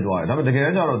ရာကြောင့်ဖြစ်သွားတယ်ဒါပေမဲ့တကယ်တ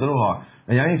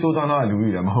မ်းကျတော့သူတို့ဟာအရင်စိုးစားထားတဲ့လူ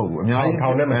တွေလည်းမဟုတ်ဘူးအများကြီး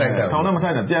ထောင်ထဲမ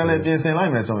ထိုက်တာပြန်လဲပြင်ဆင်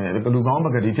လိုက်မယ်ဆိုရင်လူကောင်း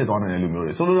ပကတိဖြစ်သွားနိုင်တဲ့လူ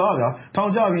မျိုးတွေဆိုလိုတာကဗျာ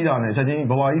ထောင်ကျပြီးတာနဲ့ချက်ချ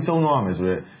င်းဘဝကြီးဆုံးသွားရမယ်ဆို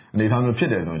တဲ့အနေအထား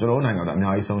မျိုးဖြစ်တယ်ဆိုရင်ကျွန်တော်တို့နိုင်ငံကအ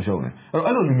များကြီးဆုံးရှုံးတယ်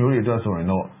အဲ့လိုလူမျိုးတွေအတွက်ဆို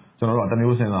ရင်တော့ကျွန်တော်တို့ကတစ်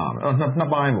မျိုးစဉ်းစားရမယ်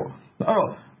အဲ့တော့နှစ်ပိုင်းပေါ့အဲ့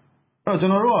တော့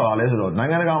ကျွန်တော်တို့ကလည်းဆိုတော့နိုင်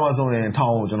ငံတကာမှာဆိုရင်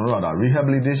ထောင်ကိုကျွန်တော်တို့ကဒါ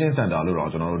rehabilitation center လို့တော့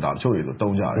ကျွန်တော်တို့ဒါတချို့တွေ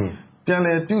ဆိုတုံးကြတယ်ပြန်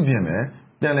လဲပြုပြင်မယ်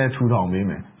ပြန်လဲထူထောင်ပေး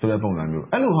မယ်ဆိုတဲ့ပုံစံ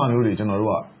မျိုးအဲ့လိုဟာမျိုးတွေကျွန်တော်တို့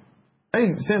ကအဲ့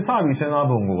စဉ်းစားပြီးစဉ်းစား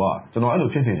ပုံကကျွန်တော်အဲ့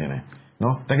လိုဖြစ်စေချင်တယ်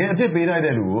နော်တကယ်အပြစ်ပေး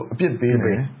လိုက်တဲ့လူကိုအပြစ်ပေးမ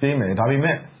ယ်ဒါပေ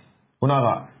မဲ့ခုန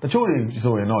ကတချို့တွေ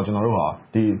ဆိုရင်တော့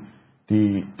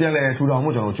ကျွန်တော်တို့ဟာဒီပြန်လဲထူထောင်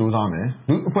မှုကျွန်တော်စူးစမ်းမယ်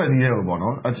လူအဖွဲ့အစည်းတွေကိုပေါ့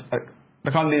နော်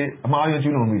တခါလေအမှားယွ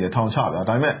င်းကျူးလွန်မိတယ်ထောင်ချဗျာ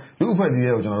ဒါပေမဲ့လူအဖွဲ့အစ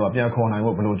ည်းတွေကိုကျွန်တော်တို့ကပြန်ခေါ်နိုင်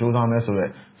ဖို့ဘယ်လိုစူးစမ်းမလဲ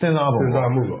ဆိုတော့စဉ်းစား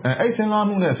မှုပေါ့အဲ့စဉ်း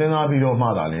စားမှုနဲ့စဉ်းစားပြီးတော့မှ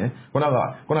သာလဲ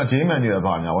ခုနဂျေးမန်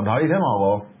တွေပါညာပေါ့ဒါတွေထဲ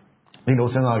မှာရောဒီ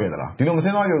လိုစဉ်းစားခဲ့သလားဒီလိုမစ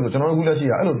ဉ်းစားခဲ့ဘူးဆိုကျွန်တော်တို့အခုလက်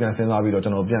ရှိကအဲ့လိုပြန်စဉ်းစားပြီးတော့ကျွ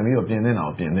န်တော်ပြန်ပြီးတော့ပြင်နေတာ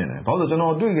ကိုပြင်နေတယ်ဘာလို့ဆိုကျွန်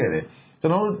တော်တွေ့ခဲ့တယ်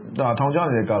ကျွန်တော်တို့ဒါထောင်ချ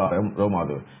နေတဲ့ကာလတော့မှ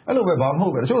ဆိုအဲ့လိုပဲဘာမဟု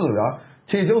တ်ပဲတချို့ဆိုဗျာ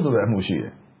ခြေကျုပ်ဆိုတဲ့အမှုရှိတ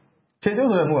ယ်ခြေကျုပ်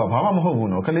ဆိုတဲ့အမှုကဘာမှမဟုတ်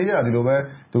ဘူးနော်ကလေးကဒီ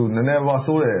လိုပဲသူနည်းန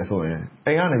ည်းပါဆိုးတယ်ဆိုရင်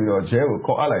အိမ်ကနေပြီးတော့ဂျဲ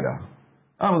ကိုခေါ်အပ်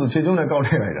လိုက်တာအဲ့လိုဆိုခြေကျုပ်နဲ့ကောက်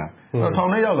ထည့်လိုက်တာထောင်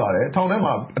ထဲရောက်လာတယ်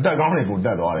ထောင်ထဲမှာအတက်ကောင်းတွေကို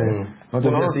တက်သွားတယ်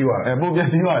ကျွန်တော်တို့စီးသွား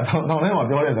ပုံပြန်စီးသွားထောင်ထဲမှာ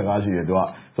ပြောတဲ့စကားရှိတယ်သူက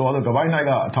ဆိုတော့ကပိုက်နိုင်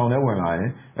ကထောင်ထဲဝင်လာရင်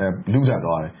လူးတက်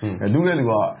သွားတယ်လူး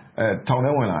တဲ့လူက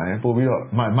ထောင်ထဲဝင်လာ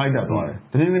ရင်ပို့ပြီးတော့မိုက်တက်သွားတယ်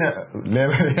တဖြည်းဖြည်းနဲ့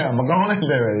level တွေကမကောင်းတဲ့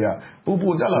level တွေက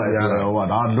ပိုတက်လာတယ်ဆိုတော့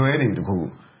ဒါလွဲနေတခု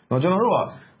တော့ကျွန်တော်တို့က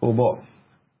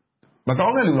ဟိုပေါ့မ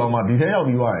ကောင်းတဲ့လူတော်မှဒီထဲရောက်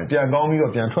ပြီးသွားရင်ပြန်ကော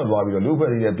င်းပြီးတော့ပြန်ထွက်သွားပြီးတော့လူ့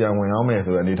အဖွဲ့အစည်းပြန်ဝင်အောင်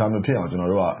မယ်ဆိုတဲ့အနေအထားမျိုးဖြစ်အောင်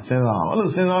ကျွန်တော်တို့ကစဉ်းစားအောင်အဲ့လို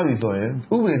စဉ်းစားပြီးဆို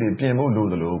ရင်ဥပဒေတွေပြင်ဖို့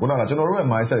လိုသလိုခုနကကျွန်တော်တို့ရဲ့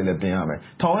mindset တွေလည်းပြင်ရ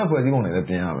မယ်ထောင်ရဲ့ဖွဲ့စည်းပုံတွေလ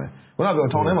ည်းပြင်ရမယ်ခုန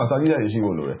ကပြောထောင်ထဲမှာစာကြည့်ရရှိ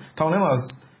ဖို့လိုတယ်ထောင်ထဲမှာ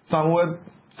စာမွေး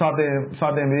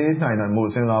စာတင်ပေးနိုင်တယ်မို့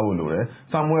စဉ်းစားဖို့လို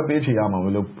တယ်စာမွေးပေးဖြေရမှာမ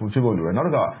လို့ဖြစ်ဖို့လိုတယ်နောက်တ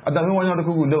စ်ခါအတန်ဝမ်းကြောင်းတစ်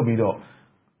ခုခုလုပ်ပြီးတော့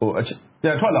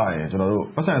ဟိုပြန်ထွက်လာရင်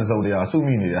ကျွန်တော်တို့ပတ်စံစုံတ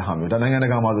ရားစုမိနေတဲ့ဟာမျိုးဒါနိုင်ငံ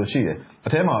တကာမှာဆိုရှိတယ်အ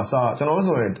ထဲမှာစာကျွန်တော်တို့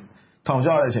ဆိုရင်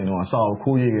ထောင်ကြတဲ့အချိန်တုန်းကစာ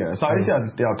ကိုခိုးရေးခဲ့စာရေး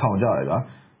ဆရာတယောက်ထောင်ကြတယ်ဗျာ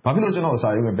ဘာဖြစ်လို့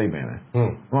ကျွန်တော်စာရေးဝင်ပိတ်ပင်လဲ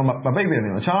မပိတ်ပင်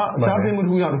ဘူးအခြားပြမှုတစ်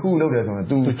ခုတစ်ခုလုပ်တယ်ဆိုရင်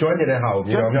तू join နေတဲ့ဟာကို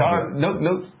ပြောပြ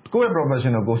လို့ကိုယ့်ရဲ့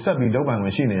professional ကိုဆက်ပြီးလုပ်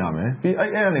ပိုင်ခွင့်ရှိနေရမယ်ပြီးအဲ့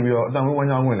ကနေပြီးတော့အတန်ဝ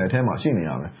မ်းကြောင်းဝင်လည်းအထဲမှာရှိနေ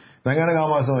ရမယ်နိုင်ငံတကာ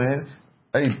မှာဆို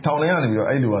ရင်အဲ့ထောင်ထဲကနေပြီးတော့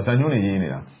အဲ့လူကဇန်ညွှန်းတွေ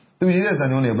ရေးနေတာသူရေးတဲ့ဇန်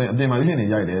ညွှန်းတွေအပြင်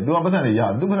မှာဖြစ်နေရိုက်တယ် तू ကပတ်စံတွေရ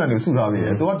သူပတ်စံတွေစုထားပြီးတ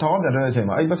ယ် तू ကထောင်ပြန်ထွက်တဲ့အ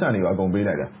ချိန်မှာအဲ့ပတ်စံတွေကအကုန်ပေး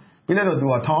လိုက်တာပြီးလိုက်တော့ तू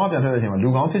ကထောင်ပြန်ထွက်တဲ့အချိန်မှာ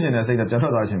လူကောင်းဖြစ်နေတဲ့စိတ်နဲ့ပြန်ထွ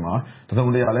က်သွားတဲ့အချိန်မှာ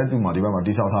တစုံတရာလဲ तू မှာဒီဘက်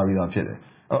မှာတိဆောက်ထားပြီးသားဖြစ်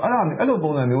တယ်အဲ့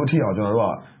လိုပုံစံမျိုးအထိအောင်ကျွန်တော်တို့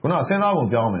ကခုနစဉ်းစားပုံ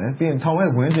ပြောင်းမယ်ပြီးရင်ထောင်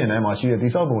ရဲ့ဝင်းကျင်ထဲမှာရှိတဲ့တိ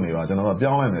ဆောက်ပုံတွေပါကျွန်တော်တို့ပြော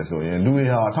င်းလိုက်မယ်ဆိုရင်လူတွေ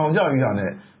ဟာထောင်ကြပြီးတာနဲ့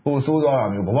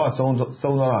ပိုဆိုးသွားတာမျိုးဘဝဆုံး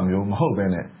သွားတာမျိုးမဟုတ်ဘဲ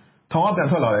နဲ့ထောင်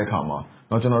ကပြန်ထွက်လာတဲ့အခါမှာ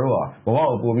တော့ကျွန်တော်တို့ကဘဝ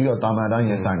ကိုပို့ပြီးတော့တာမန်တိုင်း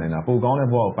ရင်ဆိုင်နေတာပိုကောင်းတဲ့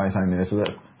ဘဝကိုပိုင်ဆိုင်နေဆို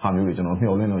တဲ့ဟာမျိုးတွေကျွန်တော်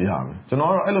မျှော်လင့်လို့ရမယ်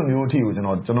ကျွန်တော်ကတော့အဲ့လိုမျိုးအထိကိုကျွန်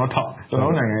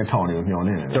တော်နိုင်ငံရဲ့ထောင်တွေကိုမျှော်လ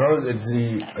င့်နေတယ်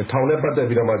ကျွန်တော်တို့ဒီထောင်နဲ့ပတ်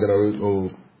သက်ပြီးတော့မှကျွန်တော်တို့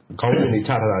ဟိုခေါင်းစဉ်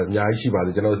တွေချထားတာအများကြီးရှိပါ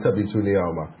တယ်ကျွန်တော်တို့ဆက်ပြီးဆွေးနွေးအော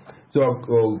င်ပါ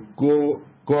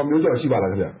ဆိုတော့ကိုမျိုးကျော်ရှိပါလား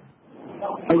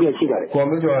ခင်ဗျဟုတ်ကဲ့ရှိပါတယ်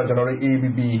ကိုမျိုးကျော်ကကျွန်တော်တို့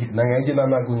AAPP နိုင်ငံရေးကျင်းပ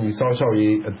များကူညီစောင့်ရှောက်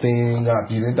ရေးအသင်း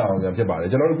ကပြည်တွင်းတာဝန်ခံဖြစ်ပါတယ်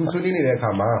ကျွန်တော်တို့အခုဆွေးနွေးနေတဲ့အ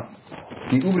ခါ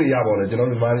မှာဒီဥပဒေရပေါ့လေ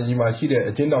ကျွန်တော်တို့မြန်မာပြည်မှာရှိတဲ့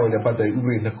အကျဉ်းတော်တွေနဲ့ပတ်သက်ဥပ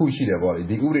ဒေနှစ်ခုရှိတယ်ပေါ့လေ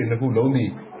ဒီဥပဒေနှစ်ခုလုံးဒီ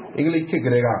အင်္ဂလိပ်ခေတ်က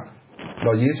လေးက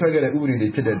တော့ရေးဆွဲခဲ့တဲ့ဥပဒေ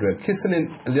တွေဖြစ်တဲ့အတွက်ခေတ်စ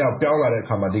နစ်အလျောက်ပြောင်းလာတဲ့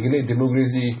အခါမှာဒီကနေ့ဒီမိုကရေ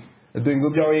စီအသွင်ကူး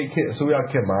ပြောင်းရေးခေတ်အစိုးရ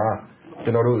ခေတ်မှာကျွ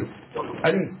န်တော်တို့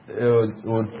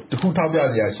အဲ့ဒီဟိုတခုထောက်ပြ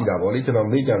စရာရှိတာပေါ့လေ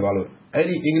ကျွန်တော်မေ့ကြံသွားလို့အဲ့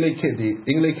ဒီအင်္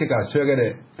ဂလိပ်ခေတ်ကဆွဲခဲ့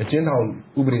တဲ့အကျဉ်းထောင်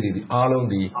ဥပဒေတွေဒီအားလုံး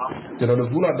ဒီ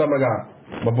ကျွန်တော်တို့ကုလသမဂ္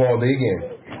ဂမပေါ်သေးခင်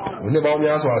နှစ်ပေါင်း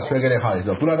များစွာဆွဲခဲ့တဲ့ဟာတွေဆို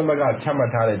တော့ကုလသမဂ္ဂချမှ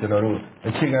တ်ထားတဲ့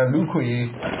ကျွန်တော်တို့အခြေခံလူ့ခွင့်ရေး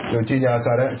ကြီးညာစာ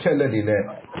တဲ့အချက်လက်တွေ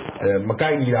နဲ့မ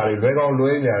ကိုက်ညီတာတွေလွဲကော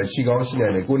င်းလွဲနေတာရှိကောင်းရှိ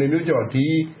နိုင်တယ်ကိုနေမျိုး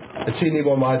ကျော်ဒီအခြေအနေ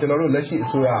ပေါ်မှာကျွန်တော်တို့လက်ရှိ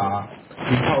အစိုးရဟာ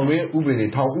ဒီထောင်တွင်းဥပဒေ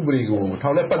တွေထောင်ဥပဒေကိုထော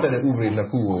င်နဲ့ပတ်သက်တဲ့ဥပဒေနှစ်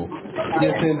ခု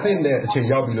ကိုပြင်ဆင်သင့်တဲ့အ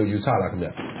ချိန်ရောက်ပြီလို့ယူဆတာ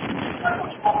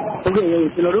ခင်ဗျဟုတ်ကဲ့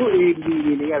ကျွန်တော်တို့ AAPP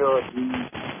အနေနဲ့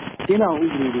ကတော့ဒီအကျဉ်းထောင်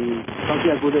ဥပဒေတွေ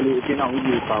1994အကျဉ်းထောင်ဥ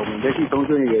ပဒေပါဝင်လက်ရှိသုံး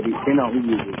စွဲနေတဲ့ဒီအကျဉ်းထောင်ဥ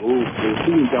ပဒေကိုပြ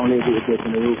ည်ရင်ကြောင်းလဲဖို့အတွက်ကျွ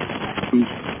န်တော်တို့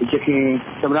ဒီရခိုင်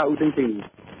သမ္မတဦးသိန်းစိန်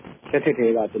ဆက်ထက်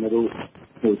တွေက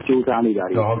ကျွန်တော်တို့စူးစမ်းနေတာ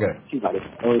တွေရှိပါ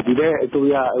တယ်ဒီတဲ့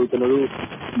အစိုးရ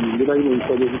ကျွန်တော်တို့ဒီလူတိုင်းတွေ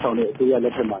ဆက်ပြီးဆောင်တဲ့အစိုးရလ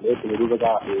က်ထက်မှာလည်းကျွန်တော်တို့က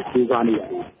စူးစ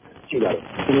မ်းနေတာရှိပါ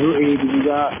တယ်ကျွန်တော်တို့ AAPP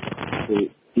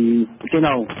ကဒီအကျ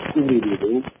ဉ်းထောင်ဥပဒေ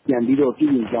တွေကိုပြန်ပြီးတော့ပြည်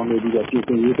ရင်ကြောင်းလဲပြီးတော့ပြင်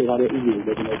ဆင်ရေးထားတဲ့ဥပဒေ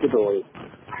တွေကို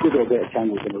ကျွန်တော်တို့တော်တဲ့အချမ်း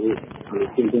ကိုကျွန်တော်တို့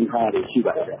ပြင်ဆင်ထားရရှိ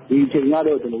ပါတယ်ဒီအချိန်က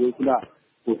တော့ကျွန်တော်တို့ခုန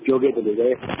ပြောခဲ့တယ်လို့ပဲ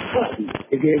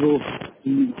တကယ်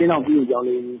ကိုဒီကျင်းအောင်ပြည်ကြောင်း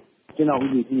လေးကျင်း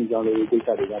အောင်ပြည်ကြောင်းလေးကိစ္စ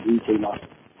တွေကဒီအချိန်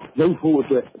မှာလုံးဖို့အ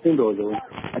တွက်အသ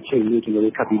င့်တော်ဆုံးအချိန်လေး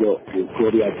ကျွန်တော်တို့ထပ်ပြီးတော့ပြော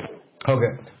ရရ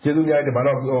တယ်ဟုတ်ကဲ့ကျေးဇူးများတယ်ဘာ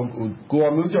လို့ကိုအော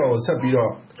င်မျိုးကျော်ကိုဆက်ပြီးတော့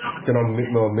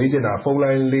ကျွန်တော်မေးချင်တာဖု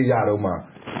န်းလိုင်းလေး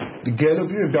ရတော့မှတ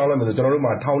ကယ်လို့ပြည်ပြောင်းလဲမယ်ဆို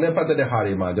ကျွန်တော်တို့မှာထောင်နဲ့ပတ်သက်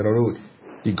တဲ့ဟာတွေမှာကျွန်တော်တို့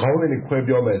ဒီခေါင်းစဉ်တွေ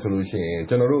ခွဲပြောမယ်ဆိုလို့ရှိ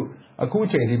ရင်ကျွန်တော်တို့အခုအ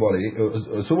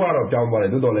ချိန်ထိပေါ့လေအစိုးရတော့ပြောင်းသွား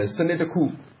တယ်သို့တော်လည်းစနစ်တစ်ခု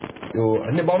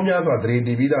အနှစ်ပေါင်းများစွာသတိတ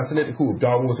ည်ပြီးသားစနစ်တစ်ခု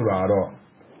ကိုပြောင်းဖို့ဆိုတာကတော့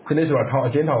စနစ်ဆိုတာထောင်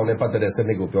အကျဉ်းထောင်နဲ့ပတ်သက်တဲ့စ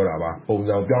နစ်ကိုပြောတာပါ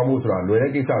ပုံစံပြောင်းဖို့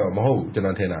ဆိုတာလွယ်တဲ့ကိစ္စတော့မဟုတ်ဘူးကျွန်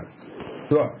တော်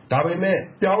ထင်တာဆိုတော့ဒါပေ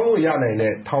မဲ့ပြောင်းလို့ရနိုင်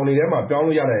တဲ့ထောင်တွေထဲမှာပြော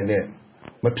င်းလို့ရနိုင်တဲ့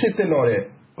မဖြစ်သင့်တော့တဲ့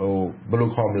ဘယ်လို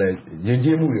ခေါ်မလဲယဉ်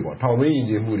ကျေးမှုတွေပေါ့ထောင်တွင်း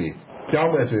ယဉ်ကျေးမှု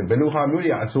တွေပြောင်းမယ်ဆိုရင်ဘယ်လိုဟာမျိုး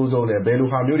တွေကအဆိုးဆုံးလဲဘယ်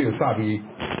လိုဟာမျိုးတွေကို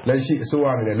စပြီးလက်ရှိအစိုး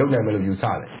ရအနေနဲ့လုပ်နိုင်မယ်လို့ယူဆ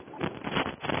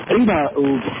တယ်အဲ့ဒါ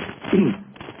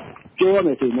ပြောရမ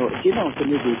ယ်ဆိုရင်တော့အကျဉ်းထောင်စ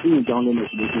နစ်ကိုပြည်ရင်ကြောင်းလဲ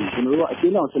မယ်ဆိုလို့ရှိရင်ကျွန်တော်တို့က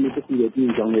အကျဉ်းထောင်စနစ်တစ်ခုရဲ့ပြည်ရ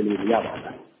င်ကြောင်းလဲလို့ရပါ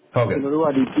ဘူးဟုတ်ကဲ့ကျွန်တော်တို့က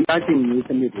ဒီတရားစီရင်ရေး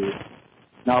စနစ်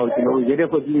တွေနောက်ကျွန်တော်တို့ရဲတပ်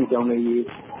ဖွဲ့ပြည်ရင်ကြောင်းလဲ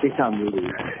ရေးကိစ္စမျိုးတွေ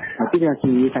ပြည်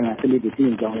ရင်စီရင်ရေးဆိုင်ရာစနစ်တွေပြည်ရ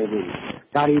င်ကြော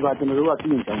င်းလဲဖို့ဒါတွေပါကျွန်တော်တို့ကပြည်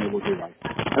ရင်ကြောင်းလဲဖို့တွေ့ပါ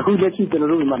တယ်အခုလက်ရှိ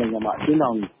ကျွန်တော်တို့မြန်မာနိုင်ငံမှာအကျဉ်းထော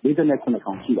င်49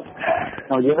ထောင်ရှိပါ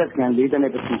တယ်နောက်ရဲတပ်စခန်း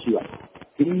42ခုရှိပါတယ်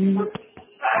ဒီ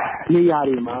နေရာ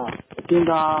တွေမှာအကျဉ်း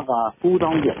သားက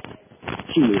9000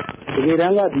ကျော်ရှိတယ်တကယ်တ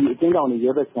မ်းကဒီအကျဉ်းထောင်တွေရဲ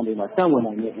ဘက်စခန်းတွေမှာစံ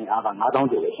ဝင်နိုင်တဲ့အင်အားက9000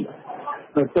ကျော်ပဲရှိ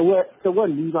တယ်တ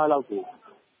ဝက်၄ပါးလောက်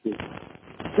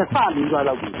ကိုနှစ်ဆ၄ပါး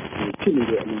လောက်ကိုဖြစ်နေ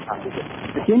တဲ့အနေအထား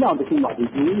တွေအကျဉ်းထောင်တစ်ခုမှာဒီလူ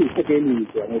ကြီးတွေစက်တဲနေ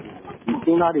ကြတယ်ဒီအကျ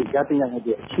ဉ်းသားတွေကြားသိရ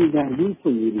တဲ့အခြေခံလူ့ခွ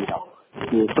င့်ရေး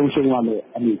တွေတော့ဆုံးရှုံးရမ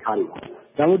ယ့်အနေအထား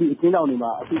တွေဒါမှမဟုတ်ဒီအကျဉ်းထောင်တွေ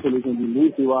မှာအခုဆိုလို့ရှိရင်ဒီလူ့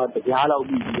စေဝါတရား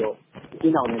လောက်ပြီးတော့အကျ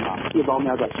ဉ်းထောင်တွေမှာပြည်ပေါင်း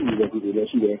များစွာရှိနေတဲ့ဒီတွေလည်း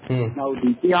ရှိတယ်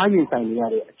နောက်ဒီတရားရင်ဆိုင်နေရ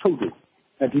တဲ့အချုပ်တွေ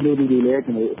ဒီလိုတွေလည်း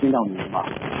ကျွန်တော်အကျဉ်းထောင်တွေမှာ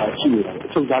ရှိနေတယ်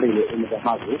အချုပ်သားတွေလည်းအင်မ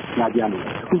တန်မှကိုညာပြနေ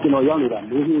တယ်အခုကျွန်တော်ရောက်နေတာ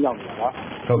မျိုးကြီးရောက်နေတာ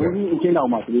ကမျိုးကြီးအကျဉ်း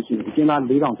ထောင်မှာဆိုလို့ရှိရင်အကျဉ်းသား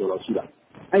4000ကျော်လောက်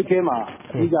ရှိတာအဲ့ထဲ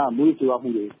မှာအဓိကမွေးစေဝါမှု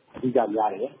တွေအဓိ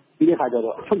ကများတယ်ပြီး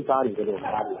တဲ့ခါကျတော့အချုပ်သား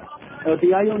တွေတော့များတယ်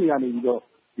တရားရုံးတွေကနေပြီးတော့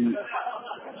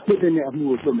ဒီစစ်တဲ့အမှု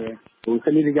ကိုလွှတ်မယ်စ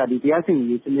နစ်တကျဒီတရားစီ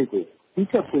ရင်ရေးစနစ်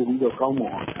ကိုဒီချက်ပို့ပြီးတော့ကော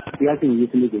င်းမွန်တရားစီရင်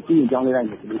ရေးစနစ်ကိုပြည်ရင်ကြောင်းလဲ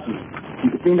လိုက်မယ်ဆိုလို့ရှိ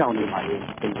ရင်ဒီအကျဉ်းထောင်တွေမှာလည်း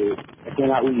အကျဉ်း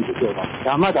သားဥပဒေတွေပြောတာ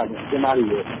ဒါမှသာအကျဉ်းသားတွေ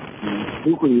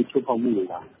ရဲ့လူ့ခွင့်ရေးချိုးဖောက်မှုတွေ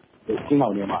ကအကျဉ်းထော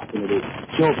င်ထဲမှာကျွန်တော်တို့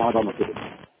ကြောက်ပါတော့မှာဖြစ်တယ်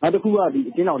နောက်တစ်ခု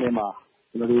ကဒီအကျဉ်းထောင်ထဲ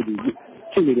မှာကျွန်တော်တို့ဒီ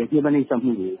ဖြစ်နေတဲ့ပြည်ပနှိပ်စက်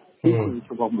မှုတွေလူ့ခွင့်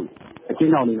ရေးချိုးဖောက်မှု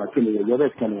အကျဉ်းထောင်တွေမှာဖြစ်နေတဲ့ရဲ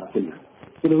ဘက်စကန်တွေ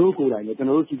မှာဖြစ်နေကျွန်တော်တို့ကိုယ်တိုင်လည်း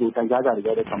ကျွန်တော်တို့ဒီကိုတိုင်ကြားကြရ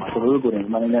တဲ့အခါမှာကျွန်တော်တို့ကိုယ်တိုင်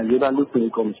မြန်မာနိုင်ငံရေးသားလူ့ခွ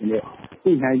င့်ရေးကော်မရှင်နဲ့ပြ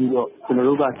ည်နိုင်ပြီးတော့ကျွန်တော်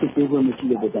တို့ကစစ်ဆေးခွင့်မရှိ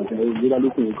တဲ့အတွက်ကြောင့်ကျွန်တော်တို့ရေးသား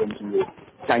လူ့ခွင့်ရေးကော်မရှင်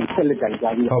ကိုတိုင်ဆက်လက်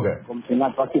တိုင်ကြားပြီးတော့ကော်မရှင်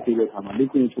ကပတ်သက်တဲ့အခါမှာ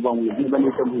လူ့ခွင့်ရေးချိုးဖောက်မှုတွေပြည်ပ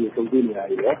နှိပ်စက်မှုတွေတုံ့ပြန်နေတာ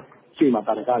တွေလည်းရှေ့မှာ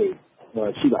တာရက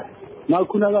တွေရှိပါတယ်နောက်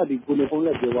ခုနကဒီကိုနေဖုန်း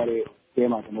နဲ့ပြောရ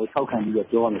တဲ့အဲမှာကျွန်တော်ထောက်ခံပြီးတော့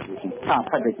ပြောရမယ်ဆိုရင်စာ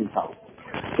ဖတ်တဲ့ကိစ္စကို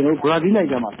ကျွန်တော်ဘရာဇီးနိုင်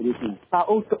ငံမှာဆိုလို့ရှိရင်စာ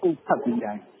အုပ်တအုပ်ဖတ်ပြီး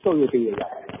တိုင်းဆော့ရတဲ့ရရ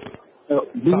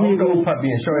တယ်လူမျိုး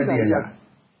ဖတ်ပြီးဆော့ရတဲ့ရ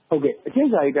ဟုတ်ကဲ့အကျ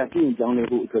ဉ်းစာရိတ္တပြည်ရင်ကြောင်းလဲ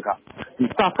ဖို့အတွက်ကဒီ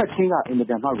စာဖတ်ခြင်းကအင်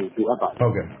မတန်မှကိုလိုအပ်ပါတယ်ဟု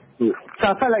တ်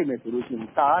ကဲ့စာဖတ်လိုက်မယ်ဆိုလို့ရှိ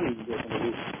ရင်စာကနေပြီးတော့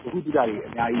ကျွန်တော်တို့ဘုဟုတုတတွေအ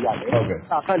များကြီးရတယ်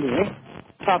စာ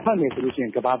ဖတ်မယ်ဆိုလို့ရှိ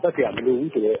ရင်ကဘာပတ်เสียမ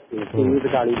လိုဘူးဆိုတော့ဒီလို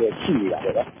စကားလေးတွေ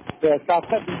ရှိနေတာပဲစာဖ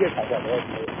တ်ပြီး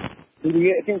တဲ့ခါကျတော့လူတွေ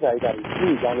ရဲ့အကျဉ်းစာရိတ္တ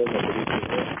တွေပြည်ရင်ကြောင်းလဲမယ်ဆိုလို့ရှိ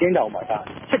ရင်အကျဉ်းတောင်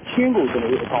မှာဒါချက်ချင်းကိုကျွန်တော်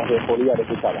တို့အကောင်အထည်ပေါ်လို့ရတဲ့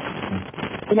ကိစ္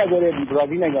စပါခုနကပြောတဲ့ဒီ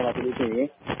ဘရာဇီးနိုင်ငံမှာဆိုလို့ရှိ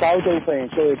ရင်စာအုပ်တုပ်ဖတ်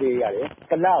ရင်ဆော့ရတဲ့ရ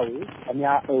တယ်ကလကို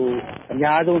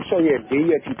အများဆုံးဆော့ရ4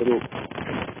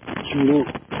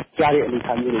ရက်ထိတို့ယူလို့ကြားတဲ့အနေအ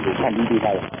ထားမျိုးတွေကိုဖန်တီး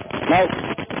ပေးထားတယ်နောက်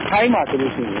ထိုင်းမှာဆို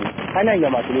လို့ရှိရင်ထိုင်း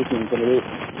နိုင်ငံမှာဆိုလို့ရှိရင်ကျွန်တော်တို့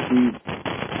ဒီ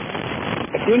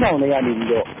အကျဉ်းထောင်တွေ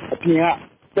ကနေပြီးတော့အပြင်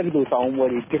ကတက္ကသိုလ်ဆောင်ပွဲ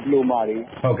တွေဒီပလိုမာတွေ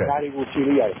ဒါတွေကို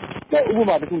ဖြေလို့ရတယ်ဥ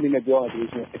ပမာတစ်ခုလေးနဲ့ပြောရအောင်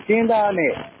ဆိုလို့ရှိရင်အကျ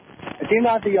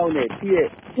ဉ်းသားတစ်ယောက်နဲ့သူ့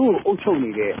ကိုအုပ်ချုပ်နေ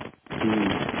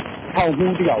တဲ့ဒီထောင်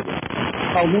မှုတစ်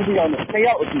ယောက်နဲ့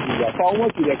တစ်ယောက်အတူတူကဆောင်းဝဲ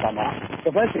ကြည့်တဲ့အခါမှာ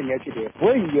တပတ်စင်နဲ့ဖြစ်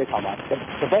တယ်ဘွဲယူတဲ့အခါ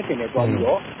မှာတပတ်စင်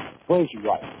နဲ့တွားပြီးတော့ဘွဲယူရတ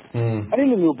ယ်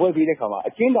အဲ့ဒီလိုမျိုးဘွဲပြီးတဲ့အခါ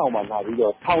မှာအကျဉ်းထောင်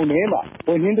မှာလာပြီးတော့ထောင်ထဲ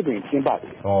မှာဘွဲနှင်းတွင်ကျင်းပါ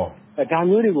တယ် ဒါ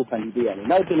မျိုးတွေကိုဖန်တီးပေးရတယ်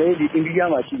နောက်ကျွန်တော်တို့ဒီအိန္ဒိ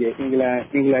ယမှာရှိတယ်အင်္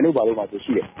ဂလန်တို့ဘာလို့ပါ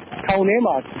ဆိုရှိတယ်ထောင်ထဲ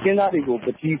မှာကျင်းသားတွေကိုပ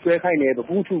တိဆွဲခိုင်းတယ်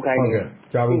ပပူးထုခိုင်း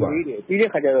တယ်ကြားဘူးပါပြီး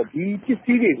တဲ့ခါကျတော့ဒီပစ္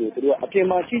စည်းတွေကိုသူတို့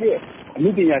အပြင်မှာရှိတဲ့အမှု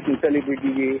ပညာရှင် celebrity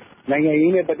တွေနိုင်ငံ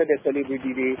ရေးနဲ့ပတ်သက်တဲ့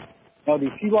celebrity တွေနောက်ဒီ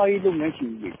စီးပွားရေးလုပ်ငန်းရှင်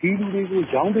တွေဒီလူတွေ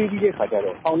ကိုရောင်းပေးပြီး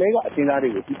တဲ့ခါကျတော့ထောင်ထဲကအကျဉ်းသား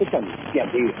တွေကိုဒီပတ်စံကိုပြန်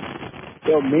ပေးတယ်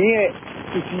ဆိုတော့မင်းရဲ့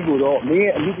ပစ္စည်းကိုတော့မင်း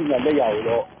ရဲ့အမှုပညာလက်ရာကို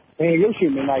တော့ရုပ်ရှ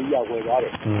င်မင်းသားကြီးကဝယ်သွားတယ်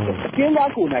အကျဉ်း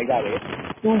သားကိုနိုင်ကြတယ်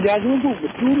သူရာဇဝတ်မှုမ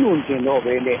ကျူးလွန်ခြ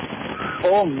င်းတော့ပဲနဲ့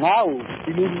ငါ့ကို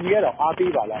ဒီလူတွေကတော့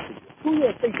အားပေးပါလားသူ့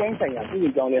ရဲ့စိတ်တိုင်းဆိုင်ရာ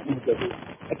သူ့ရဲ့ကြောင်းလဲမှု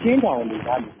တွေအကျဉ်းထောင်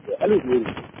တွေသားလို့အဲ့လို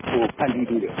မျိုးဖန်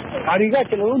တီးပြီးတယ်ဒါတွေက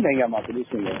ကျွန်တော်တို့နိုင်ငံမှာဆိုလို့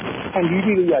ရှိရင်ဖန်တီး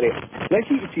ပြီးလို့ရတဲ့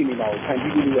လက်ရှိအခြေအနေမှာ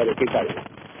ဖန်တီးပြီးလို့ရတဲ့ကိစ္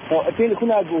စတွေအတ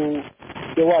င်းခုနကကို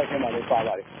ပြောရတဲ့မှာလ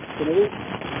ည်းပါပါတယ်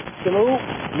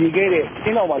ကျွန်တော်တို့နေခဲ့တဲ့အ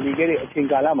င်းတော်မှာနေခဲ့တဲ့အချိန်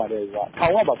ကာလမှာလည်း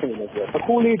ထောင်ကပါဖြစ်နေလို့ဆိုတော့တ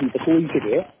ခိုးလေးဒီတခိုးကြီးဖြစ်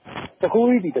တယ်တခိုး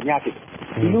ကြီးဒီတ냐ဖြစ်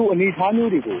တယ်ဒီလိုအနေအ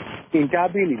ထားမျိုးတွေကိုတင် जा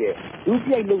ပေးနေတဲ့လူ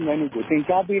ပြိုက်လုပ်ငန်းတွေကိုတင်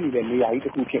जा ပေးနေတဲ့နေရာကြီး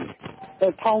တစ်ခုဖြစ်နေတ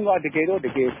ယ်ထောင်ကတကယ်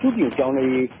သူ့ပြင်ကြောင်း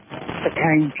လေးစ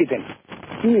ကန်ဖြစ်တယ်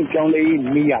သူ့ပြင်ကြောင်း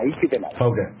လေးနေရာကြီးဖြစ်တယ်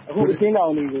လားဟုတ်ကဲ့အခုအ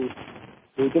င်းတော်လေး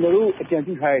ကိုကျွန်တော်တို့အကြံ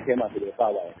ပြုထားတဲ့အထဲမှာဆိုတော့ပါ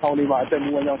ပါတယ်ထောင်တွေမှာအသက်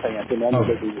မွေးဝမ်းကြောင်းဆိုင်ရာ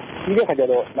တင်ပြလုပ်ပြီးပြီးတဲ့ခါကျ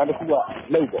တော့နောက်တစ်ခု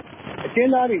ကလုပ်ပေါ့အကျ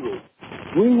ဉ်းသားတွေကို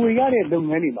ဝင်ငွေရတဲ့လုပ်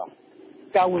ငန်းတွေမှာ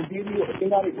တာဝန်ပေးပြီးတော့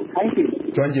အကျဉ်းသားတွေကိုခို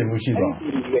င်းစေကျွမ်းကျင်မှု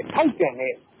ရှိပါထိုက်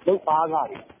တန်တဲ့လုပ်အားက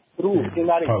တွေသူတို့အကျ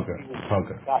ဉ်းသားတွေဟုတ်ကဲ့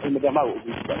ဒါအင်မတန်မှကို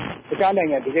အရေးကြီးတယ်တခြား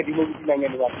နိုင်ငံတကယ်ဒီမိုကရေစီနိုင်ငံ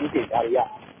တွေကပြည်ပြည်သားတွေ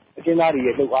ကအကျဉ်းသား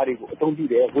တွေရဲ့လုပ်အားတွေကိုအသုံး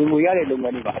ပြုတယ်ဝင်ငွေရတဲ့လုပ်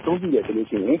ငန်းတွေမှာအသုံးပြုတယ်ဆိုလို့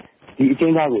ရှိရင်ဒီ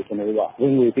အကျဉ်းသားကိုကျွန်တော်တို့က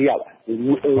ဝင်ငွေပေးရပါ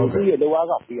တယ်သူ့ရဲ့လုပ်အား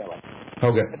ကပေးရပါတယ်ဟု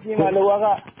တ်ကဲ့အပြင်မှာလုပ်အား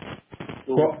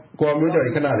ကကိုမျိုးကျော်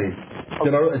ခဏလေးကျွ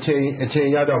န်တော်တို့အချိန်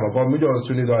ရကြပါကိုမျိုးကျော်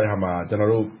ဆွေးနွေးသွားတဲ့ဟာမှာ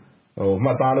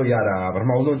ကျွန်တော်တို့မှတ်သားလို့ရတာပ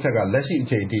ထမဆုံးချက်ကလက်ရှိအ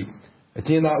ချိန်အထိ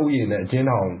အကျဉ်းသားဥယျာဉ်နဲ့အကျဉ်း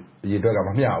ထောင်အရေအတွက်က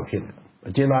မမျှဘူးဖြစ်တယ်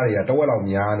အကျဉ်းသားတွေကတဝက်လောက်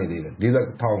များနေသေးတယ်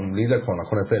40,000 44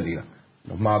 84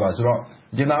လားမှားပါဆိုတော့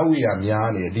အကျဉ်းသားဥ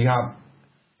ယျာဉ်များနေတယ်ဒီဟာ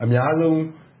အများဆုံး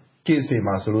case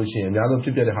တွေမှာဆိုလို့ရှိရင်အများဆုံးဖြ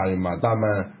စ်ပျက်တဲ့ဟာတွေမှာတာမ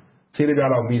န်ဆေးလေးပြား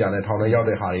လောက်မိတာနဲ့ထောင်ထဲရောက်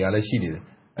တဲ့ဟာတွေကလည်းရှိနေ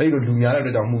တယ်အဲ့ဒီလိုလူများတဲ့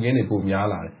အတွက်ကြောင့်မှုခင်းတွေ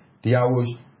ပိုများလာတယ်ဒီဟာ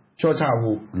ကိုချော့ချ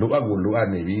ဖို့လိုအပ်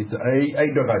နေပြီအဲ့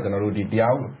အတွက်ကကျွန်တော်တို့ဒီတ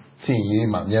ရားစင်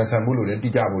ရေးမှာမြန်ဆန်ဖို့လို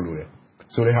တယ်တိကျဖို့လို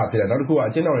တယ်ဆိုတဲ့ဟာဖြစ်တယ်နောက်တစ်ခုကအ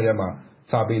ကျဉ်းထောင်တွေထဲမှာ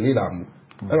စာပေလေ့လာမှု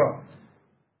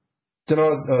အဲ့တော့ကျွန်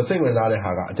တော်စိတ်ဝင်စား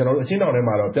တဲ့ဟာကကျွန်တော်တို့အကျဉ်းထောင်ထဲ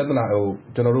မှာတော့ပြဿနာ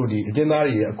ကျွန်တော်တို့ဒီအကျဉ်းသား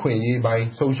တွေရဲ့အခွင့်အရေးပိုင်း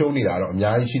ဆုံးရှုံးနေတာတော့အ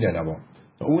များကြီး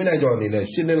ရှိနေတာပေါ့ဦးဝင်းနိုင်ကျော်အနေနဲ့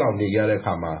10နှစ်လောက်နေရတဲ့အ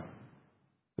ခါ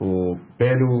မှာဘ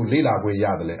ယ်လိုလေ့လာခွင့်ရ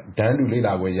တယ်လဲဒန်းတူလေ့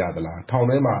လာခွင့်ရသလား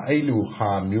ထောင်ထဲမှာအဲ့လိုဟာ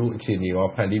မျိုးအခြေအနေ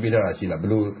ရောဖန်တီးပေးထားတာရှိလားဘယ်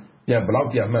လိုဘယ်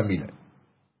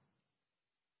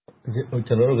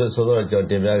လောက်ပြန်မှတ်မိလဲကျွန်တော်တို့စောစောကကြော်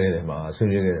တင်ပြခဲ့တယ်မှာဆွေး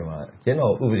နွေးခဲ့တယ်မှာအကျ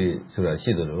ဉ်းတော်ဥပဒေဆိုတာ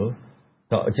ရှိသ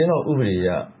လိုတော့အကျဉ်းတော်ဥ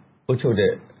ပဒေကအုပ်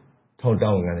ချုပ်တဲ့ထောင်တော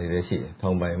င်းခံတွေလည်းရှိတယ်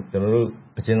ထောင်ပိုင်းကျွန်တော်တို့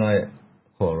အကျဉ်းသားရဲ့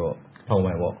ခေါ်တော့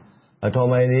ထောင်ပိုင်းပေါ့ထောင်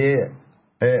ပိုင်း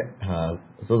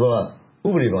တွေဟာစောစောက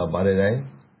ဥပဒေမှာပါတယ်တိုင်း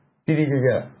တိတိကျကျ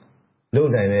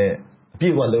လုံနိုင်တဲ့အပြ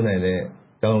ည့်အဝလုံနိုင်တဲ့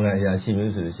တောင်းခံအရာရှိ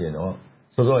မျိုးဆိုလို့ရှိရင်တော့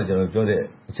စောစောကကျွန်တော်ပြော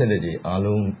တဲ့အချက်လက်တွေ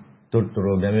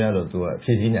အားလုံးတော်တော်များများတော့သူကဖြ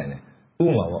ည့်ဆည်းနိုင်တယ်ဥ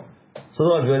ပမာပေါ့စော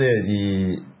စောပြောတဲ့ဒီ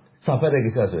စာဖတ်တဲ့ကိ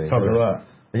စ္စဆိုရင်ကျွန်တော်တို့ကအ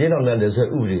ကျဉ်းတော်များလက်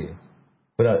ဆွဲဥ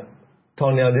ပဒေဟို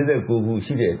1949ခု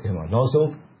ရှိတဲ့အချိန်မှာနောက်ဆုံး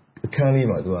အခန်းလေး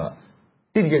မှာသူက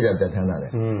တိတိကျကျပြဋ္ဌာန်းလာတယ်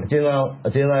အကျဉ်း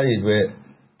သားတွေ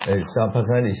အတွက်စာဖတ်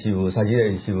ခန်းတွေရှိဖို့စာကြ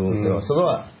ည့်တွေရှိဖို့ဆိုတော့စောစော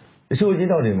ကတချို့အကျ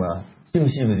ဉ်းတော်တွေမှာရှိ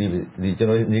မရှိမသိဘူးဒီ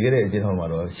ကျွန်တော်နေခဲ့တဲ့အကျဉ်းထောင်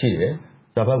မှာတော့ရှိ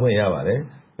တယ်စာဖတ်ခွင့်ရပါ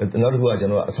တယ်နောက်တစ်ခုက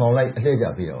ကျွန်တော်အဆောင်လိုက်အလှည့်ကြ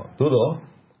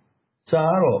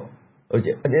ပေးတော့သို့တော့စာကတော့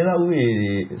အကျဉ်းသားဥ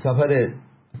ပဒေစာဖတ်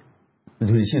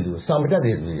တဲ့လူတွေရှိသူစာမ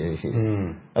တတ်တဲ့လူတွေရှိ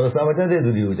တယ်အဲ့တော့စာမတတ်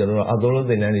တဲ့လူတွေကိုကျွန်တော်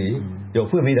အသုံးလုံးသင်တန်းတွေရော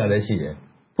ဖွင့်ပေးတာလည်းရှိတယ်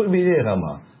ဖွင့်ပေးတဲ့အခါ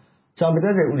မှာစာမ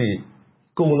တတ်တဲ့ဥပဒေ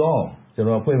ကုံတော့ကျွန်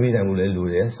တော်ဖွင့်ပေးနိုင်မှုလည်း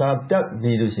လိုတယ်စာ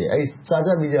တတ်ပြီးလို့ရှိရင်အဲ့စာ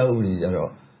တတ်ပြီးတဲ့ဥပဒေကျတော့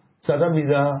စာ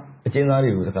တတ်ပြီးသားအကျဉ်း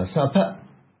သားတွေကိုတခါစာ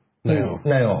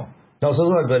ဖတ်နိုင်အောင်နောက်ဆုံး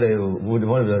တော့ပြောတယ်ဟိုဒီ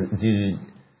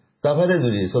ဘောဒီစာဖတ်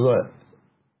တဲ့သူတွေစောစော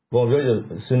ပေါ်ပြော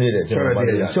ဆွေးနွေးတယ်ကျွန်တော်ပါ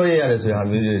တယ်ရှော့ရရတယ်ဆိုတာ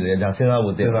မျိုးတွေလည်းဒါစဉ်း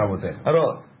စားဖို့တင်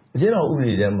အဲ့တော့အကျဉ်းတော်ဥ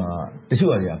ပဒေထဲမှာ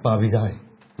တချို့အရာပါပြီးသား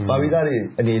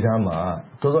တွေအနေအထား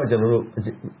မှာစောစောကျွန်တော်တို့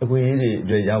အခွင့်အရေးတွေအ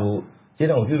တွက်ရဖို့ကျဉ်း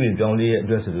တော်ပြုပြင်ပြောင်းလဲရဲ့အ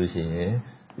တွက်ဆိုလို့ရှိ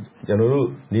ရင်ကျွန်တော်တို့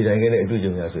နေတိုင်းခဲ့တဲ့အတွေ့အ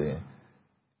ကြုံရဆို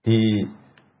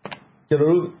ရင်ဒီကျွန်တော်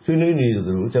တို့ဆွေးနွေးနေ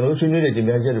သလိုကျွန်တော်တို့ဆွေးနွေးတဲ့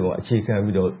တင်ပြချက်တွေပေါ်အခြေခံ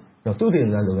ပြီးတော့သူ့တင်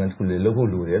စားလုပ်ငန်းတစ်ခု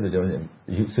လေးလုပ်ဖို့လိုတယ်ဆို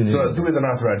ကျွန်တော်ဆွေးနွေးဆိုတော့သူ့ဝေဒ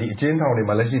နာဆိုတာဒီအကျဉ်းထောင်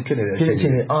တွေမှာလက်ရှိဖြစ်နေတဲ့အ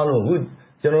ခြေအနေအားလုံးအခု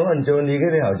ကျွန်တော်နေခဲ့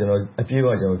တဲ့ဟာကျွန်တော်အပြည့်အဝ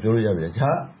ကျွန်တော်ပြောလို့ရပြီ။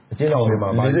အကျဉ်းထောင်တွေ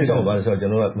မှာမလေးတော့ပါဆိုတော့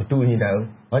ကျွန်တော်ကမတူညီနိုင်ဘူး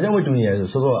။ဘာကြောင့်မတူညီလဲ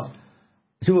ဆိုစောစောက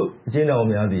အချို့အကျဉ်း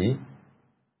ထောင်များသည်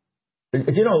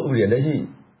အကျဉ်းထောင်ဥပဒေလက်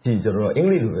ရှိဒီကျွန်တော်အင်္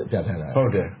ဂလိပ်လိုပဲပြဋ္ဌာ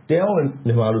န်းတာဟုတ်တယ်တရား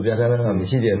ဝင်မြန်မာလိုပြဋ္ဌာန်းတာမ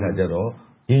ရှိတဲ့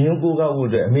အခါကျတော့ရင်းညွှန်းကိုးကားဖို့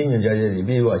အတွက်အမိန့်ညွှန်ကြားချက်တွေအ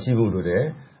ပြည့်အဝရှိဖို့လိုတယ်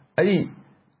အဲ့ဒီ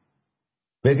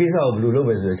ဘယ်ကိစ္စကိုဘယ်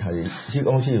လိုလုပ်ပဲဆိုတဲ့ခြားကြီးရှိ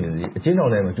ကောင်းရှိနေစီအချ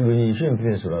င်းတော်နဲ့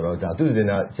မတူညီဖြစ်ဖြစ်ဆိုတော့ဒါသူ့တင်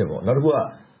တာချက်ပေါ့နောက်တစ်ခု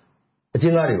ကအချ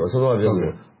င်းသားတွေပေါ့စော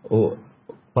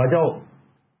စောပြောလို့ဘာကြောင့်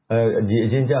ဒီ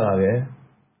အချင်းကြလာ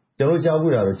တယ်ကျွန်တော်ကြား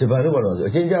ဘူးတာတော့ဂျပန်တို့ဘာလို့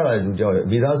ဆိုအချင်းကြလာတဲ့လူကြောက်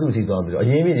မိသားစုစီသွားပြီးတော့အ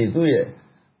ရင်မိတွေသူ့ရဲ့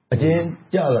အချင်း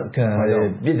ကြလာခံ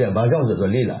ပြစ်တယ်ဘာကြောင့်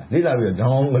ဆိုတော့လေ့လာပြီးတော့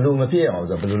ဒေါင်းမလို့မဖြစ်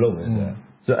အောင်ဆိုတော့ဘယ်လိုလုပ်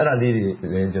မလဲဆိုတော့အဲ့ဒါလေး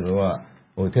တွေလည်းကျွန်တော်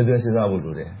ကထည့်သွင်းစဉ်း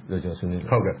စားဖို့လိုတယ်လို့ကျွန်တော်ဆွေးနွေး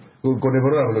ဟုတ်ကဲ့ကိုနေ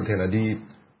ဘရိုကဘယ်လိုထင်လဲဒီ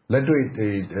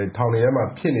လက်တွေ့ထောင်ထဲ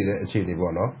မှာဖြစ်နေတဲ့အခြေ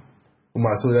အနေပေါ့နော်ဥ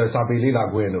ပမာဆိုတဲ့စာပေလေးလာ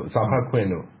ခွင့်တို့စာဖတ်ခွ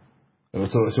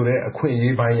င့်တို့ဆိုတဲ့အခွင့်အ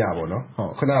ရေးပိုင်းရပေါ့နော်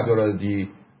ခဏပြောတော့ဒီ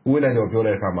ဦးဝင်း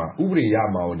နိုင်တော်ပြောတဲ့အခါမှာဥပဒေ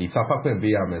ရမှာကိုဒီစာဖတ်ခွ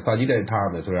င့်ပေးရမယ်စာကြည့်တိုင်ထားရ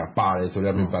မယ်ဆိုတာပါတယ်ဆို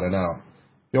တော့ပါရဏတော့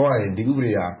ပြောရရင်ဒီဥပ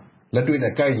ဒေကလက်တွေ့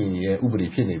နဲ့ကိုက်ညီရဲ့ဥ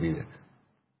ပဒေဖြစ်နေပြီလေ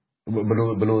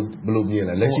ဘယ်လိုမြင်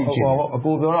လဲလက်ရှိချင်းအ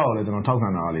ကိုပြောတာကိုလည်းကျွန်တော်ထောက်ခံ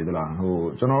တာလေသလား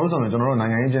ကျွန်တော်တို့ဆိုရင်ကျွန်တော်တို့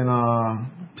နိုင်ငံရေးကျင်းသား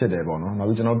ဖြစ်တယ်ပေါ့နော်နောက်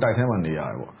ပြီးကျွန်တော်တိုက်ထဲ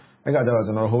မှာနေရတယ်ပေါ့အဲ့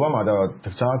ကကြတော့ကျွန်တော်ဟိုဘက်မှာကျတော့တ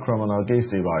ခြား criminal case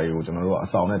တွေပါတွေကိုကျွန်တော်တို့ကအ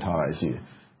ဆောင်နဲ့ထားရရှိတယ်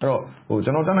အဲ့တော့ကျွ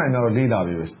န်တော်တက်နိုင်တော့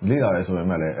လေ့လာရဲဆိုပေ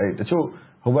မဲ့လည်းအဲ့တချို့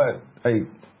ဟိုဘက်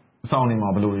အဲ့အဆောင်တွေ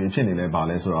မှာဘယ်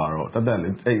လိုဖြစ်နေလဲပါလဲဆိုတာတော့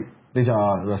တက်လေအဲ့တေချာ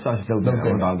research လုပ်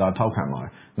တယ်ဒါထောက်ခံပါ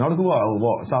တယ်နောက်တစ်ခုက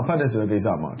စာဖတ်တဲ့ဆိုတဲ့ကိစ္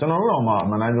စမှာကျွန်တော်တို့တော့မှအ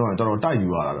မှန်တိုင်းပြောရင်တော်တော်တိုက်ယူ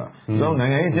ရတာကကျွန်တော်နို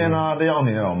င်ငံရေးကျင်းသားတယောက်အ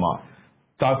နေ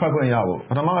နဲ့တော့မှစာဖတ်ခွင့်ရဖို့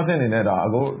ပထမအဆင့်အနေနဲ့ဒါ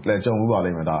အခုလည်းကြုံမှုပါလိ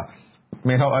မ့်မယ်ဒါ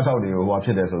မင်းထောက်အထောက်တွေ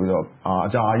ကိုဖြစ်တယ်ဆိုပြီးတော့အ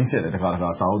ကြာကြီးစစ်တယ်တခါ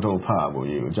စာအုပ်ထုတ်ဖတ်ရဖို့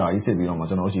ရေးအကြာကြီးစစ်ပြီးတော့မှ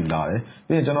ကျွန်တော်ရှိလာ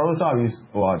တယ်ပြီးရင်ကျွန်တော်တို့စပြီး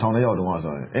ထောင်ထဲရောက်တော့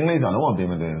ဆိုရင်အင်္ဂလိပ်စာလုံးဝ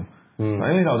ပေးမသွင်းဘူး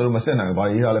အင်္ဂလိပ်စာတို့မစစ်နိုင်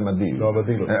ဘူးဘာရေးရလဲမသိဘူးတော့မ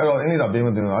သိလို့အဲ့တော့အင်္ဂလိပ်စာပေးမ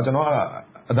သွင်းဘူး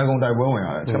ကျွန်တော်ကအတကုံတိုက်ပွဲဝင်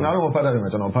ရတယ်ခင်ဗျားတို့မဖတ်တတ်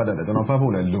တယ်ကျွန်တော်ဖတ်တတ်တယ်ကျွန်တော်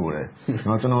ဖတ်ဖို့လည်းလို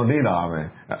တယ်ကျွန်တော်လေ့လာရ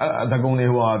မယ်အတကုံ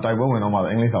တွေတိုက်ပွဲဝင်တော့မှ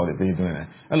အင်္ဂလိပ်စာတွေပေးသွင်း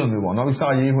တယ်အဲ့လိုမျိုးပေါ့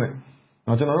နောက်ပြီးစာရေးခွ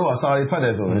င့်ကျွန်တော်တို့ကစာတွေဖတ်တ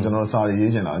ယ်ဆိုရင်ကျွန်တော်စာတွေ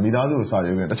ရေးချင်တာမိသားစုကိုစာတွေ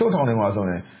ရေးတချို့ထောင်တွေမှာ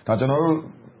ဆိုရင်ဒါ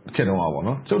ကျွန်တော်တို့ခေတ္တ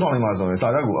မှာပေါ့နော်ချုပ်ထောင်နေမှာဆိုရင်စာ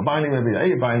ရွက်ကိုအပိုင်းလေးပဲပေး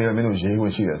အဲ့ဒီအပိုင်းလေးပဲမင်းတို့ရေးခွ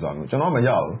င့်ရှိတယ်ဆိုတာမျိုးကျွန်တော်မရ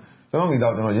ဘူးကျွန်တော်မိ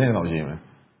သားကျွန်တော်ရေးရင်တော့ရေးမယ်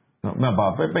နော်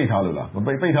မပါပိတ်ထားလို့လားမ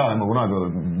ပိတ်ထားတယ်မဟုတ်ခုနပြော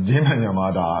ရေးမှည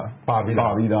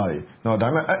မှာဒါပါပြီးသား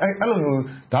တွေနော်ဒါပေမဲ့အဲ့လို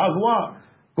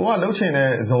မျိုးဒါကိုကလှုပ်ချင်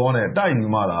တဲ့ဇောနဲ့တိုက်ယူ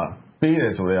မှလားပေး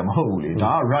တယ်ဆိုတော့မဟုတ်ဘူးလေဒါ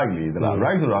က right လေသလား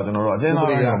right ဆိုတာကျွန်တော်တို့အကျဉ်း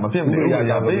သားတွေမဖြစ်မနေ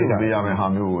ပေးရ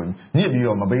မယ်ဟာမျိုးကိုညစ်ပြီး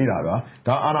တော့မပေးတာ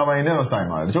ဗျာဒါအာဏာပိုင်နဲ့တော့ဆိုင်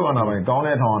ပါတယ်တချို့အာဏာပိုင်ကောင်း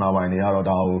တဲ့ထောင်အာဏာပိုင်တွေ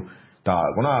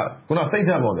ကတော့ဒါခုနစိတ်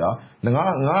ဓာတ်ပေါ့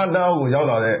ဗျာငါတောက်ကိုရောက်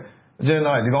လာတဲ့အကျ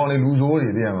ဉ်းသားတွေဒီကောင်တွေလူဆိုးတွေ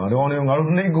သိရမှာဒီကောင်တွေ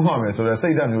ကိုငါတို့နှိပ်ကူးရမယ်ဆိုတော့စိ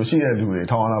တ်ဓာတ်မျိုးရှိတဲ့လူတွေ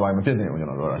ထောင်အာဏာပိုင်မဖြစ်တင်ဘူးကျွန်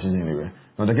တော်ပြောတာရှင်းရှင်း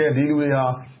လေးပဲတကယ်ဒီလူတွေဟာ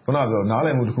ခုနပြောနား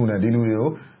လည်မှုတစ်ခုနဲ့ဒီလူတွေကို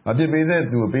အပြစ်ပေး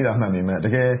တဲ့သူကိုပေးတာမှန်ပေမဲ့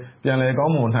တကယ်ပြန်လဲ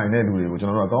ကောင်းမွန်နိုင်တဲ့လူတွေကို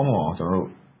ကျွန်တော်တို့ကကောင်းမွန်အောင်ကျွန်တော်တို့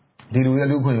ဒီလူ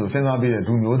ရဲ့လူခွင့်ကိုစဉ်းစားပေးတဲ့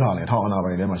လူမျိုးသားနဲ့ထောင်အာဏာ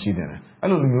ပိုင်တွေမှာရှိတယ်အဲ့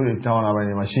လိုလူမျိုးတွေထောင်အာဏာ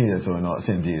ပိုင်တွေမှာရှိရဆိုရင်တော့အ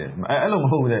ဆင်ပြေတယ်အဲ့လိုမ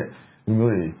ဟုတ်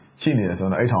တဲ့လူမျိုးတွေရှိနေတယ်ဆို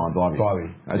တော့အဲ့ထောင်ကသွားပြီ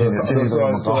အချင်း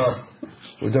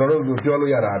ဆိုတော့ကျွန်တော်တို့ပြောလို့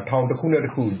ရတာထောင်တစ်ခုနဲ့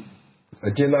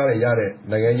တစ်ခုအကျဉ်းသားတွေရ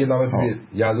တဲ့နိုင်ငံရေးသားပဲဖြစ်ဖြစ်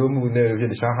ရာဇဝမှုနဲ့ဖြစ်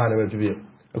တခြားဟာနဲ့ပဲဖြစ်ဖြစ်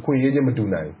အခွင့်အရေးချင်းမတူ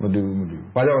နိုင်ဘူး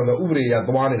ဘာကြောင့်လဲဥပဒေက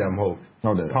သွားနေတာ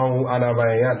မဟုတ်ထောင်အာဏာ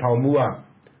ပိုင်ကထောင်မှု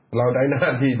ကဘလောက်တို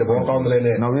င်းအထိသဘောကောင်း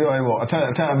တယ်နဲ့နောက်ပြီးတော့အ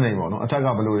ထက်အမိန်ပေါ့နော်အထက်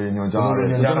ကဘယ်လိုညွှန်ကြားလဲ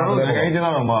ကျွန်တော်တို့နိုင်ငံရေးကျင်း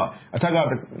သားတော်မှာအထက်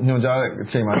ကညွှန်ကြားတဲ့အ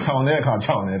ချိန်မှာခြောင်တဲ့အခါ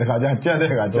ခြောင်တယ်တခါကျကြက်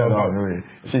တဲ့အခါကြက်တော့မျိုးတွေ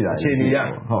ရှိတာအခြေအနေ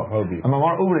ရဟုတ်ပြီအမှန်က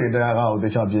တော့ဥပဒေတရားကတ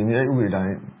ခြားပြင်ပြီးအဲ့ဥပဒေတို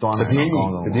င်းသွားနေတယ်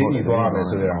ကောင်းဆုံးတည်ပြီးသွားမယ်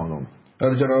ဆိုရအောင်ဆုံးအဲ့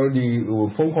တော့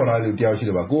ကျွန်တော်တို့ဒီဖုန်းခေါ်လာလူတယောက်ရှိတ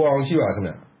ယ်ပါကိုအောင်ရှိပါခင်ဗျ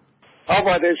ဟုတ်ပါ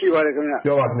တယ်ရှိပါတယ်ခင်ဗျ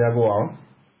ပြောပါခင်ဗျကို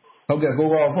အောင်ဟုတ်ကဲ့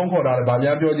ကိုကဖုန်းခေါ်တာလ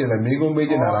ည်းဗာများပြောချင်တယ်မေးခွန်း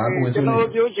မေးချင်တာလားကိုဆွေးနွေးကျွန်တော်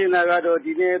ပြောချင်တာ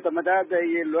ကတော့ဒီနေ့သမတတဲ့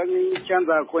ရေလွှမ်းငင်းချ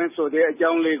မ်းသာခွင့်ဆိုတဲ့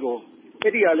အကြောင်းလေးကို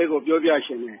အဲ့ဒီအလေးကိုပြောပြရှ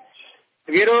င်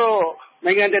တယ်တ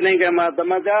ကယ်တော့နိုင်ငံတနိုင်ငံမှာသ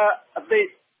မတ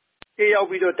အသိတေး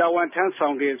ရောက်ပြီးတော့တာဝန်ထမ်း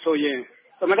ဆောင်တယ်ဆိုရင်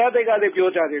သမတတဲ့ကလ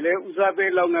ည်းပြောထားတယ်လေဦးစား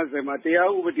ပေးလောက်ငန်းစင်မှာတရား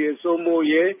ဥပဒေစိုးမိုး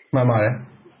ရေးမှန်ပါတယ်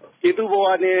ဒီသူ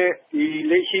ဘဝ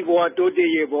နဲ့ဒီလက်ရှိဘဝတိုးတက်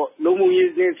ရေးပေါ့လုံမှုရေး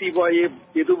စစီးပွား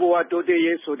ရေးဒီသူဘဝတိုးတက်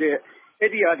ရေးဆိုတဲ့အဲ့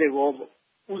ဒီအတဲ့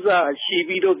ကိုဦးစား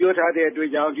ရှိပြီးတော့ပြောထားတဲ့အတွက်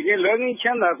ကြောင့်ဒီနေ့လွှမ်းငင်းချ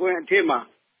မ်းသာခွင့်အထက်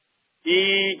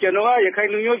မှာဒီကျွန်တော်ကရ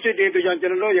ခိုင်လူမျိုးဖြစ်တဲ့အတွက်ကြောင့်ကျွ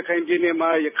န်တော်တို့ရခိုင်ပြည်နယ်မှာ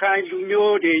ရခိုင်လူ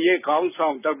မျိုးတွေရဲ့ခေါင်းဆော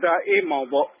င်ဒေါက်တာအေး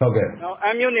မောင်ပေါ့ဟုတ်ကဲ့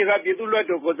နောက်အမျိုးတွေကပြည်သူ့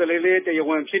လွှတ်တော်ကိုယ်စားလှယ်လေးတရား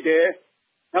ဝင်ဖြစ်တယ်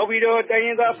နောက်ပြီးတော့တိုင်းရ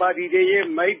င်းသားပါတီတွေရဲ့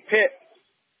မိတ်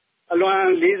ဖက်အလွန်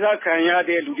လေးစားခံ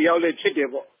ရတဲ့လူတယောက်လည်းဖြစ်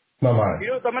တယ်ပေါ့မှန်ပါတယ်ဒီ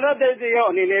လိုသမရတဲ့တ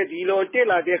ယောက်အနေနဲ့ဒီလို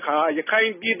တက်လာတဲ့အခါရ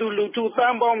ခိုင်ပြည်သူလူထုသ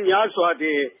န်းပေါင်းများစွာ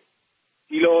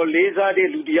တဲ့ဒီလိုလေးစား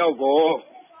တဲ့လူတ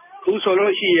ယောက်ကိုသူ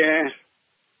ဆိုလို့ရှိ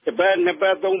ရင်တစ်ပတ်နှစ်ပ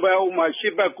တ်သုံးပတ်ဥမာရှစ်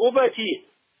ပတ်ကိုးပတ်ကြီး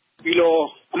ဒီ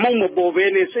လိုအမုံမပေါ်ဘဲ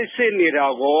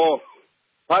နဲ့စိတ်နေတာကို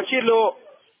ဘာဖြစ်လို့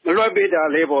မလွှတ်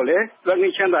ပေးတာလဲပေါ့လေလွှတ်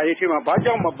ငင်းချမ်းသာရေးထဲ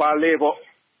မှာဘာကြောင့်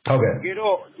မပါလဲပေါ့ဟုတ်ကဲ့ဒီ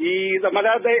တော့ဒီသမ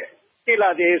ရတဲ့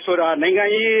တက်လာတဲ့ဆိုတာနိုင်ငံ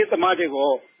ရေးသမားတွေ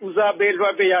ကိုဦးစားပေးလွှ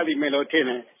တ်ပေးရလိမ့်မယ်လို့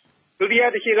ထင်တယ်ဒုတိ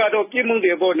ယတစ်ချက်ကတော့ပြည်မှု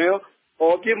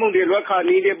တွေပေါ့နော်ပြည်မှုတွေလွှတ်ခါ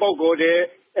နေတဲ့ပုံကိုယ်တွေ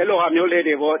အဲ့လိုဟာမျိုးလေး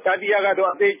တွေပေါ့တတိယကတော့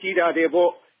အသေးကြီးတာ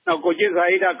တွေပေါ့ နောက်ကိုကျစ်စာ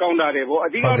ရေးတာကောင်းတာတွေပေါ့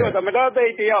အဓိကတော့သမ္မ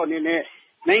တသိတယောက်အနေ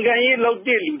နဲ့နိုင်ငံရေးလောက်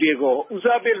တဲ့လူတွေ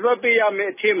ကိုဦးစားပေးလွှတ်ပေးရမယ့်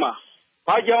အထက်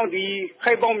မှာဘာကြောင့်ဒီ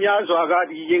ခိုက်ပေါင်းများစွာ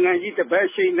ကဒီရင်ငံကြီးတစ်ပတ်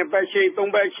ရှိနှစ်ပတ်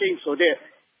ရှိသုံးပတ်ရှိဆို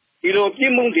တဲ့ဒီလိုပြ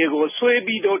စ်မှုတွေ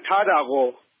ကိုဆွေးပြီးတော့ထားတာ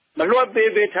ကိုမ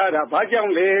လွှတ်ပေးပေးထားတာဘာကြော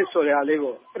င့်လဲဆိုရလေး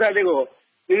ကိုအဲ့ဒါလေးကို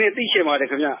နည်းနည်းသိချင်ပါ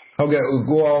တယ်ခင်ဗျဟုတ်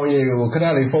ကဲ့ကိုအောင်ရေခ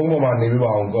ဏလေးဖုန်းပေါ်မှာနေပြပါ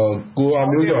အောင်ကို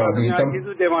အောင်မျိုး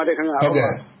ကျော်ဒီကျေးဇူးတင်ပါတယ်ခင်ဗျဟုတ်ကဲ့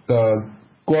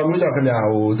ကိုအောင်မျိုးကျော်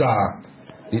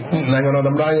ခင်ဗျဒီနိုင်ငံတော်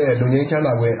သမ္မတရဲ့လူငင်းချ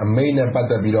မ်းသာခွင့်အမိန့်နဲ့ပတ်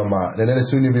သက်ပြီးတော့မှနည်းန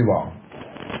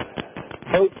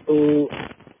ည်းဆွေးနွေးပြပါအောင်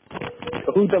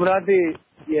အခုသမ္မတ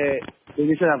ရဲ့လူင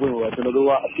င်းချမ်းသာခွင့်ကို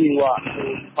ကျွန်တော်တို့ကအပြည့်အဝ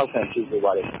ထောက်ခံကြိုဆို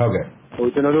ပါတယ်ဟုတ်ကဲ့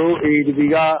ကျွန်တော်တို့ AADP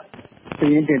ကစည်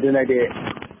ရင်းတင်သွင်းလိုက်တဲ့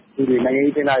ဒီ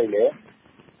နိုင်ငံရေးတင်လာတွေလည်း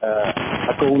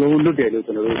အကုန်လုံးလွတ်တယ်လို့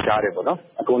ကျွန်တော်တို့ကြားတယ်ပေါ့နော်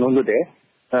အကုန်လုံးလွတ်တယ်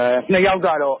နှစ်ယောက်က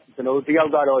တော့ကျွန်တော်တို့တစ်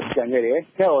ယောက်ကတော့ကြံခဲ့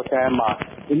တယ်ဖက်အော်ဆန်း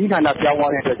မှာဒီဌာနပြော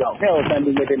င်းသွားတဲ့အတွက်ကြောင့်ဖက်အော်ဆ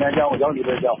န်းလူငယ်တင်တန်းကျောင်းကိုရောက်နေတဲ့အ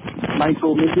တွက်ကြောင့်မိုင်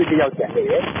ကိုမင်းတစ်ယောက်ကြံ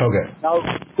ခဲ့တယ်ဟုတ်ကဲ့နောက်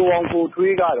ကိုအောင်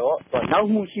ကိုထွေးကတော့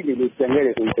နောက်မှုရှိနေလို့ကြံခဲ့တ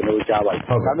ယ်ဆိုပြီးကျွန်တော်တို့ကြားပါ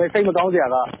တယ်ဒါပေမဲ့စိတ်မကောင်းစရာ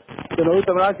ကကျွန်တော်တို့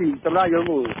သမ္မ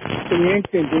တရုံးကိုစည်ရ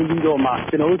င်းတင်သွ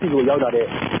င်းပြီးတော့မှကျွန်တော်တို့စီကိုရောက်လာ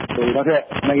တဲ့နောက်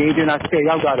ထပ်နိုင်ငံရေးတင်တာ10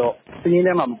ယောက်ကတော့စည်ရ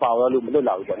င်းထဲမှာမပါတော့လို့မလွတ်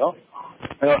လာ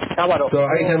ဘူးပေါ့နော်အဲ့တော့ထားပါတော့ဆိုတော့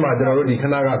အဲ့ဒီထဲမှာကျွန်တော်တို့ဒီခ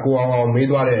ဏကကိုအောင်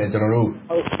မေးသွားတယ်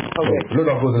ကျွန်တော်တို့ဟုတ်ကဲ့လွတ်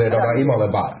တော်ကိုယ်စားလှယ်ဒေါက်တာအေးမောင်လ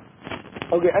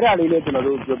ည်းပါဟုတ်ကဲ့အဲ့ဒါလေးလည်း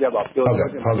ကျွန်တော်တို့ပြောပြပါပြောဟုတ်ကဲ့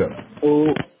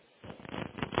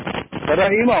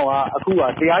ဒေါက်တာအေးမောင်ကအခုက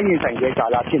တရားရင်ဆိုင်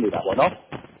တဲ့ကာလဖြစ်နေတာပေါ့နော်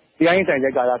တရားရင်ဆိုင်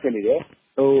တဲ့ကာလဖြစ်နေ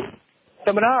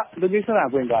တယ်သမ္မတလူကြီး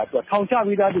ဆက်လာခွင့်ကသူထောင်ချ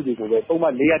ပြီးသားသူတွေကိုပဲပုံမှ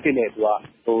န်400နဲ့သူက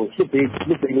စစ်ပေး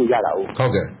လို့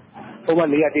ရတာဟုတ်ကဲ့ပုံမှန်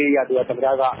400ရသူကသမ္မ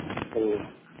တက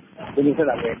လူကြီး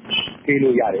ဆက်လာခွင့်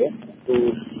ပေးလို့ရ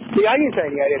တယ်တရားရင်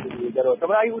ဆိုင်ရတဲ့သူတွေကျတော့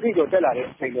သမ္မတကြီးဦးထင်ကျော်တက်လာ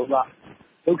တဲ့အချိန်တုန်း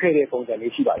ကလုပ်ခဲ့တဲ့ပုံစံ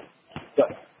လေးရှိပါ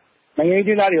တယ်နိုင်ငံ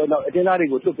ရေးသားတွေရောအကျဉ်းသားတွေ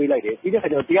ကိုလွတ်ပေးလိုက်တယ်ပြီးတဲ့အခါ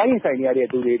ကျတော့တရားရင်ဆိုင်ရတဲ့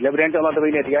သူတွေလက်ဗရန်ကျောင်းသား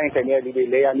တပိတ်နဲ့တရားရင်ဆိုင်ရတဲ့သူ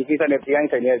တွေလေယာနီကိစ္စနဲ့တရားရင်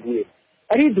ဆိုင်ရတဲ့သူတွေ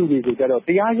အဲ့ဒီသူတွေကိုကျတော့တ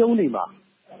ရားရုံးတွေ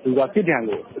မှာသူကစစ်တ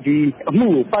မ်းကိုဒီအမှု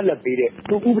ကိုပတ်လက်ပေး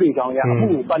တဲ့သူဥပဒေကြောင်းအရအမှု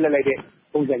ကိုပတ်လက်လိုက်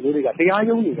တဲ့ပုံစံမျိုးတွေကတ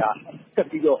ရားရုံးတွေကဆက်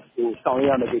ပြီးတော့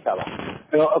ဆောင်ရွက်ရမယ့်ကိစ္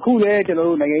စပါအဲ့တော့အခုလည်းကျွန်တော်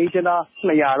တို့နိုင်ငံရေးကျင်းသား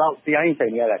200လောက်တရားရင်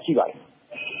ဆိုင်ရတာရှိပါတယ်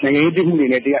နိုင်ငံရေးပြမှုတွေ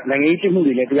နဲ့တ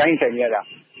ရားရင်ဆိုင်ရတာ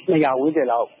200ဝန်းကျင်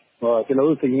လောက်ကျွန်တော်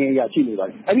တို့စည်ရင်းအရာရှိနေပါတ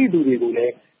ယ်အဲ့ဒီသူတွေကိုလ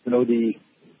ည်းကျွန်တော်ဒီ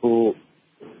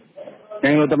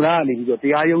နိုင်ငံတော်သမ္မတကနေပြီးတော့တ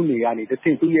ရားရုံးတွေကနေတစ်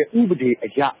ဆင့်သူ့ရဲ့ဥပဒေ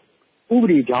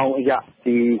ကြောင်းအရာ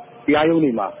ဒီတရားရုံး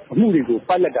တွေမှာအမှုတွေကို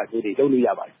ပတ်လက်တာမျိုးတွေလုပ်လို့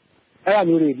ရပါတယ်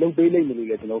အဲ့ဒါမျိုးတွေလုပ်ပေးလိမ့်မယ်လို့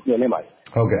လည်းကျွန်တော်ပြောနေပါတယ်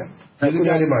ဟုတ်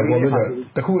ကဲ့ဒီလိုမျိုးမှာကိုလို့ဆို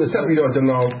တခုဆက်ပြီးတော့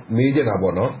ကျွန်တော်မေးချင်တာ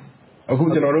ပေါ့နော်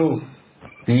အခုကျွန်တော်တို့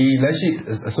ဒီလက်ရှိ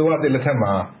အစိုးရတဲ့လက်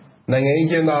ထက်မှာနိုင်ငံရေး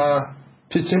ကျင်းသား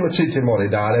ဖြစ်ချင်းမဖြစ်ချ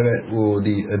င်းပေါ့လေဒါလ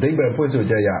ည်းပဲဒီအဓိပ္ပာယ်ဖွင့်ဆို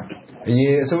ချက်ရအ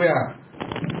ရင်အစိုး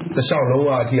ရတခြားလုံး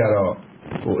ဝအထီ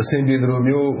ကတော့အဆင်ပြေသလို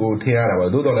မျိုးထင်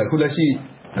ရတာပါသို့တော်လည်းခုလက်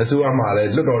ရှိအစိုးရမှာလည်း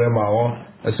လွတ်တော်ထဲမှာရော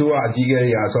အစိုးရအကြီးအကဲ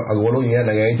တွေအကုန်လုံး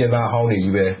ရင်နိုင်ငံရေးကျင်းသားဟော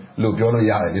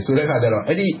င်းနေကြီးပဲလို့ပြောလို့ရတယ်ဒီဆို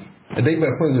တဲ့ခါကျတော့အဲ့ဒီ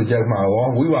အဓိပ္ပာယ်ဖွင့်ဆိုချက်မှာ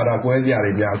ရောဝိဝါဒ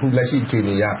ကွဲပြားတွေများအခုလက်ရှိအခြေအ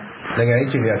နေရနိုင်ငံ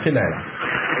ရေးအခြေအနေဖြစ်နိုင်လား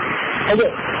ဟုတ်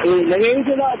ကဲ့နိုင်ငံ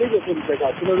ရေးကျင်းသားအဓိပ္ပာယ်ဖွင့်ဆိုချက်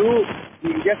ကကျွန်တော်တို့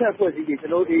ဒီရက်ဆက်ဖွဲ့စည်းတွေကျွ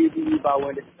န်တော်တို့ဒီပါ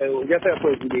ဝင်ရက်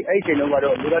ဆက်ဖွဲ့စည်းတွေအဲ့ဒီချိန်တုန်းက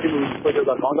တော့မြို့သားဒီမိုကရေစီဖွဲ့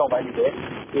ချုပ်ကခေါင်းဆောင်ပိုင်းတွေလည်း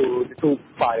တချို့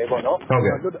ပါ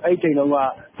တယ်ပေါ့နော်ဟုတ်ကဲ့အဲ့ဒီချိန်တုန်းက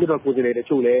မြို့တော်ကိုယ်စားလှယ်တ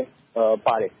ချို့လ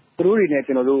ည်းပါတယ်သူတို့တွေနဲ့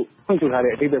ကျွန်တော်တို့ဖွင့်ဆိုထား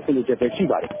တဲ့အဓိပ္ပာယ်ဖွင့်ဆိုချက်ပဲ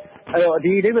ရှိပါတယ်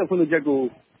အဲ့တော့ဒီအဓိပ္ပာယ်ဖွင့်ဆိုချက်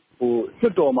ကိုလွှ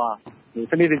တ်တော်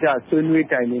မှာစနစ်တကျဆွေးနွေး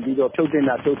တိုင်ပင်ပြီးတော့ဖြုတ်တင်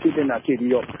တာဖြုတ်တင်တာဖြစ်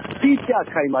ပြီးတော့တိကျ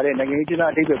ခိုင်မာတဲ့နိုင်ငံရေးကျင်းသား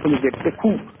အဓိပ္ပာယ်ဖွင့်ဆိုချက်တစ်ခု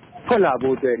ထွက်လာ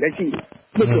ဖို့အတွက်လက်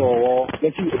ရှိလွှတ်တော်ရောလ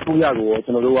က်ရှိအစိုးရကို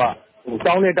ရောကျွန်တော်တို့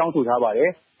ကတောင်းဆိုထားပါတယ်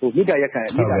မိတာ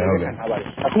ရက်ခံထားပါ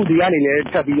တယ်အခုဒီကနေလ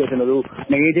ည်းထပ်ပြီးတော့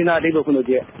ကျွန်တော်တို့နိုင်ငံရေးကျင်းသားအဓိပ္ပာယ်ဖွင့်ဆို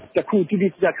ချက်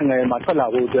တစ်ခုတိကျခိုင်မာ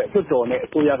မှာထွက်လာဖို့အတွက်လွှတ်တော်နဲ့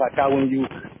အစိုးရကတာဝန်ယူ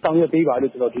ဆောင်ရွက်ပေးပါလို့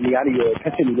ကျွန်တော်ဒီနေရာလေးရထ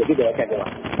ပ်စစ်ပြီးတော့ပြတယ်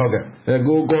ဆက်ကြပါဟုတ်ကဲ့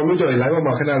ကိုမျိုးကျော် live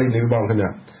မှာခဏလေးနေပါအောင်ခင်ဗျ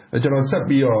ကျွန်တော်ဆက်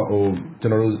ပြီးတော့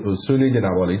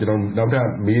ကျွန်တော်တို့ဆွေးနွေးနေတာပေါ့လေကျွန်တော်နောက်ထပ်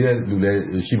မေးတဲ့လူလည်း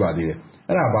ရှိပါသေး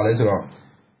တယ်အဲ့ဒါဘာလဲ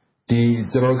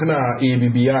ဆိုတော့ဒီကျွန်တော်ခဏ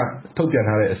AABB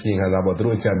ကထုတ်ပြန်ထားတဲ့အစီ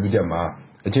ရင်ခံစာပေါ့သူတို့အကြံပြုချက်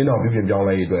မှာအချင်းတော်ပြုပြင်ပြော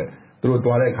င်းလဲရေး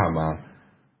အတွက်သူတို့သွားတဲ့အခါမှာ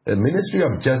Ministry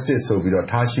of Justice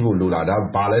ဆိုပြီးတော့ထားရှိဖို့လိုလာဒါ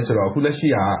ဘာလဲဆိုတော့အခုလက်ရှိ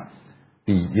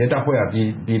ကဒီရဲတပ်ဖွဲ့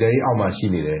ကပြည်ထောင်အောက်မှာ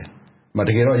ရှိနေတယ်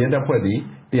တကယ်တော့ရဲ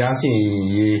တပ်ဖွဲ့ဒီတရားစီရင်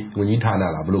ရေးဝန်ကြီးဌာ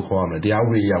နလားဘယ်လိုခေါ်ရမလဲတရား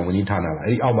ဥပဒေရေးဝန်ကြီးဌာနလား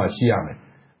အဲ့ဒီအောက်မှာရှိရမယ်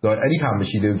ဆိုတော့အဲ့ဒီခါ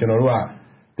မရှိသေးဘူးကျွန်တော်တို့က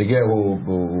တကယ်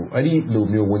အဲ့ဒီလို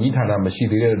မျိုးဝန်ကြီးဌာနမ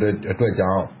ရှိသေးတဲ့အတွက်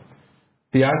ကြော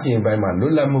င့်တရားစီရင်ပိုင်း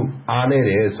မှာလွတ်လပ်မှုအားနည်း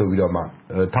တယ်ဆိုပြီးတော့မှ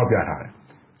ထောက်ပြထား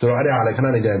တယ်ဆိုတော့အဲ့ဒါလည်းခ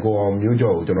ဏနေကြကိုအောင်မျိုး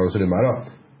ကျော်ကိုကျွန်တော်ဆိုနေ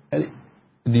မှာတော့အဲ့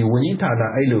ဒီဝန်ကြီးဌာန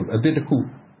အဲ့လိုအသစ်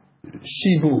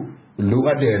တစ်ခုရှိဖို့လိုအ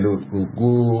ပ်တယ်လို့ကို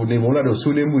နေမိုးလာတို့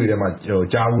ဆွေးနွေးမှုတွေထဲ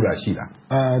မှာကြားဘူးလားရှိ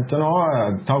လားကျွန်တော်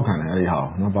ကထောက်ခံတယ်အဲ့ဒီဟာ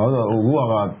နော်ဘာလို့ဆိုအခု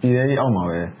ကပြည်ထောင်အောက်မှာ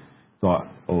ပဲသူက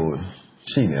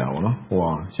ရှိနေတာပေါ့နော်ဟို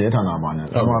ရဲဌာနမှာညာ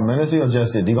ဟို Ministry of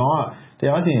Justice ဒီကောင်က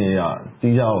တရားစီရင်ရေး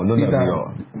ကတီးကြ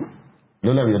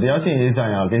ကိုလွတ်လပ်ပြီးတော့တရားစီရင်ရေး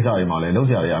ဆိုင်ရာကိစ္စတွေမှာလည်းလုပ်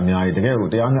ကြရတယ်အများကြီးတကယ်ကို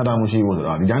တရားမျှတမှုရှိဖို့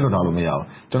ဆိုတာဒီတိုင်းလွတ်ထားလို့မရ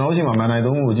ဘူးကျွန်တော်တို့ရှိမှမန်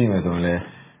နိုင်သုံးမှုကိုကြည့်မယ်ဆိုရင်လ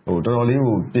ည်းဟိုတော်တော်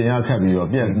လေးကိုပြင်ရခက်ပြီးတော့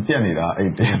ပြက်နေတာ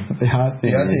အဲ့တ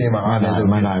ရားစီရင်မှာအားလည်း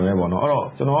ဆိုမန်နိုင်ပဲပေါ့နော်အဲ့တော့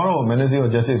ကျွန်တော်ကတော့ Ministry of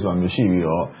Justice ဆိုတာမျိုး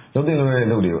ရှိပြီးတော့လုပ်တဲ့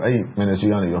လုပ်တွေကိုအဲ့ Ministry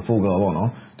ကနေပြီးတော့ focus ပေါ့နော်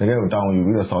တကယ်ကိုတာဝန်ယူ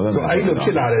ပြီးတော့ဆောင်ရွက်ဆိုအဲ့လိုဖြ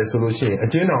စ်လာတယ်ဆိုလို့ရှိရင်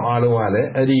အကျဉ်းတော်အားလုံးကလည်း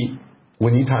အဲ့ဒီဝ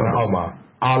န်ကြီးဌာနအောက်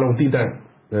မှာအားလုံးတည်တံ့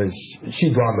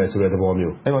ရှိသွားမယ်ဆိုတဲ့သဘော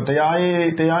မျိုးအဲ့တော့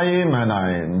တရားရေးမန်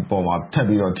နိုင်ပေါ်မှာ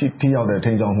ထပ်ပြီးတော့ထိရောက်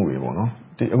တဲ့ထိန်းချောင်းမှု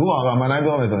တွေပေါ့နော်ဒီအခုကမန်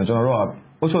နိုင်ပြောမယ်ဆိုရင်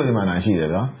ကျွန်တော်တို့ကအုပ်ချုပ်ရေးမန်နိုင်ရှိတယ်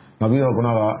ဗျာနောက်ပြီးတော့ခု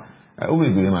နကဥပဒေ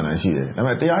ပြုရေးမန်နိုင်ရှိတယ်ဒါပေ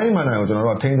မဲ့တရားရေးမန်နိုင်ကိုကျွန်တော်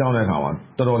တို့ကထိန်းချောင်းတဲ့အခါမှာ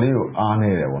တော်တော်လေးကိုအားန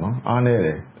ည်းတယ်ပေါ့နော်အားနည်းတ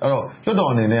ယ်အဲ့တော့လွှတ်တော်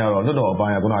အနေနဲ့ကတော့လွှတ်တော်အပို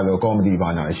င်းကခုနကပြောကော်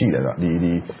မတီဘာညာရှိ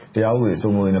တယ်ဗျဒီတရားဥ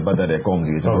ပဒေစိုးမိုးရေးနဲ့ပတ်သက်တဲ့ကော်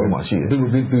မတီကျွန်တော်တို့မှာရှိ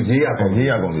တယ်သူရေးရကော်မ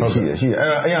တီရှိတယ်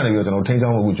အဲ့ကနေပြီးတော့ကျွန်တော်ထိန်းချော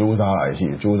င်းမှုစူးစမ်းရ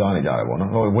ရှိတယ်စူးစမ်းနေကြတယ်ပေါ့နော်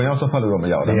ဟိုဝင်ရောက်ဆက်ဖက်လို့တော့မ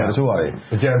ရဘူးဒါပေမဲ့တချို့ဟာတွေ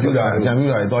အကြံ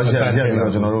ပြုတာတွေတွားချက်ပြီး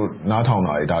တော့ကျွန်တော်တို့နား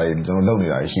ထောင်တာတွေဒါတွေကျွန်တော်လုပ်နေ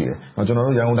တာရှိတယ်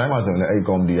ကျွန်တော်တို့ရန်ကုန်တိုင်းမှာဆိုရင်လည်းအဲ့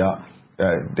ကော်မတီက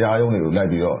တရားရုံးတွေကို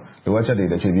လိုက်ပြီးတော့လိုအပ်ချက်တွေ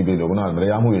လည်းဖြည့်ဆည်းပေးလို့ခုနက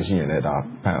တရားမှုတွေရှိရင်လည်းဒါ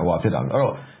ဟိုဖြစ်တာအဲ့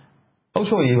တော့အုပ်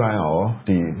ချုပ်ရေးပိုင်း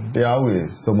ရောဒီတရားဥ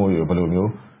ပဒေစိုးမိုးရေးကိုဘယ်လိုမျိုး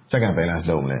check and balance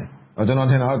လုပ်မလဲကျွန်တော်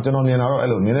မြင်တာတော့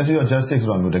အဲ့လို Ministry of Justice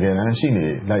ဆိုတာမျိုးတကယ်တမ်း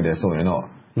ရှိနေလိုက်တယ်ဆို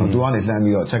ရင်တော့သူကနေလှ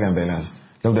မ်းပြီးတော့ check and balance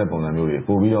လုပ်တဲ့ပုံစံမျိုးတွေ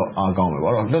ပို့ပြီးတော့အားကောင်းမယ်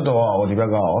ပေါ့အဲ့တော့လွတ်တော်ရောဒီ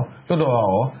ဘက်က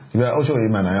ရောလွတ်တော်ရောဒီဘက်အုပ်ချုပ်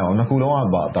ရေးမှန်တယ်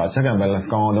ရောနှစ်ခုလုံးကပါဒါ check and balance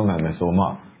ကောင်းအောင်လုပ်နိုင်မယ်ဆိုမှ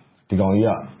ဒီ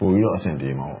ကောင်ကြီးကပို့ပြီးတော့အဆင်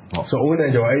ပြေမှာပေါ့ဆိုဦးနဲ့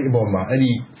ကျော်အဲ့ဒီအပေါ်မှာ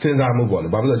အဲ့ဒီစဉ်းစား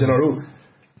မှုပေါ့လေဘာဖြစ်လို့ကျွန်တော်တို့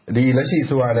ဒီလက်ရှိ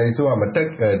ဆိုတာလည်းဆိုတာမတ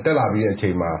က်လာပြီးတဲ့အ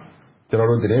ချိန်မှာ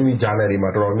ကျွန်တော်တို့သတင်းမီဂျာနယ်တွေမှာ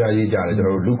တော်တော်များရေးကြတယ်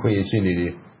ကျွန်တော်တို့လူခွင့်ရေးရှင်းနေ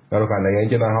တယ်နောက်တော့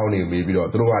နိုင်ငံကျင်းသားဟောင်းတွေ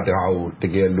မေးပြီးတော့သူတို့ကဒါကိုတ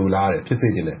ကယ်လိုလားတယ်ဖြစ်စေ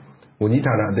ချင်တယ်ဝန်ကြီး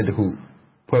ဌာနအသစ်တစ်ခု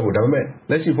ဖွဲ့ဖို့ဒါပေ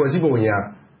မဲ့လက်ရှိဖွဲ့စည်းပုံကြီး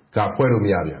ကဖွဲ့လို့မ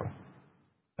ရပြန်ဘူး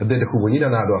အသစ်တစ်ခုဝန်ကြီးဌာ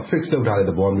နကတော့ fix လုပ်ထားတဲ့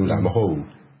သဘောမျိုးလား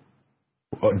မဟုတ်ဘူး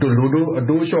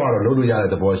အတိုးလျှော့ကတော့လုပ်လို့ရတဲ့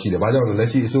သဘောရှိတယ်။ဘာကြောင့်လဲလက်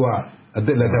ရှိအစိုးရအ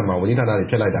သစ်လက်ထက်မှာဝန်ကြီးဌာန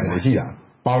တွေဖျက်လိုက်တာလည်းရှိတာ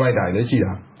။ပေါင်းလိုက်တာလည်းရှိတာ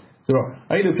။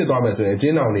ဆိုတော့အဲ့လိုဖြစ်သွားမယ်ဆိုရင်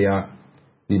အကျဉ်းတော်တွေက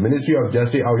ဒီ Ministry of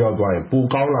Justice အောက်ရောက်သွားရင်ပို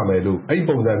ကောင်းလာမယ်လို့အဲ့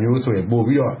ပုံစံမျိုးဆိုရင်ပို့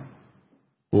ပြီးတော့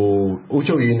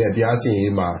ဟိုအုပ်ချုပ်ရေးနဲ့တရားစီ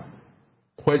ရင်ရေး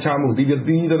မှာခွဲခြားမှုတီးသန့်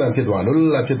ဖြစ်သွားလို့လွ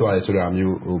တ်လပ်ဖြစ်သွားတယ်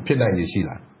ဆိုတာမျိုးဟိုဖြစ်နိုင်နေ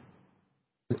ရှိလား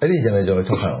။အဲ့ဒီကျန်တဲ့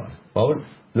ကျွန်တော်ထောက်ခံပါ။ဘာ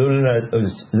လို့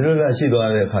လွတ်လပ်ရှိသွား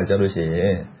တဲ့အခါကျလို့ရှိရ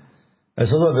င်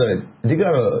ဆောစောပြောတယ်အဓိ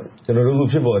ကတော့ကျွန်တော်တို့ခု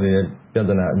ဖြစ်ပေါ်နေ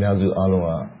တဲ့ပြဿနာအများစုအားလုံး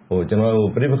ကဟို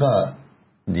ကျွန်တော်တို့ပြိပခ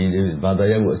ဒီဘာသာ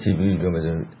ရပ်ကိုအခြေပြုပြောမယ်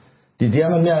ဆိုဒီတ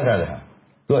ရားမ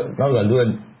မျှတာလေသူကနောက်ကလူ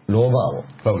ကလော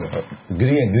ဘပေါ့ဟုတ်တယ်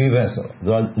green grievance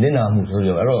ဆိုတော့နစ်နာမှုဆိုကြ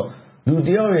အဲ့တော့လူတ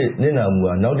ယောက်ရဲ့နစ်နာမှု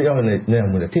ကနောက်တစ်ယောက်ရဲ့နစ်နာ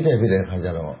မှုနဲ့ထိခိုက်ဖြစ်တဲ့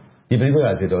အခါကျတော့ဒီပြိပခ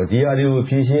ဖြစ်တော့ဒီဟာတွေကို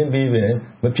ဖြည့်ရှင်း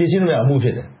ပေးပဲမဖြည့်ရှင်းလို့အမှုဖြ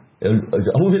စ်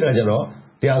တယ်အ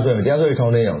မှုဖြစ်တာကျတော့တရားစွဲ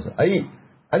ထောင်ထဲအောင်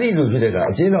ဆိုအဲ့ဒီလိုဖြစ်တဲ့ကအ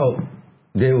ချ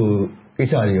င်းတော်တွေ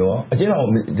ကိုကိစ္စတွေရောအကျဉ်းတော်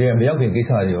မရောက်ခင်ကိစ္စ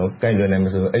တွေရောကင်တွယ်နိုင်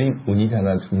မှာဆိုအဲ့ဒီဝန်ကြီးဌာ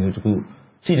နမျိုး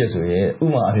တစ်ခုရှိတယ်ဆိုရင်ဥ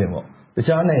မာအဖြစ်ပေါ့တ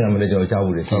ခြားနိုင်ငံမှာလည်း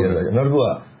ကျွန်တော်ကြားဖို့ရှိတယ်ဆိုတော့နောက်တစ်ခု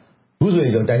ကခုဆို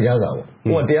ရင်ကျွန်တော်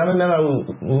တိုင်ကြားစာပေါ့ဟိုကတရားမမျှတ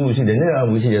မှုရှိ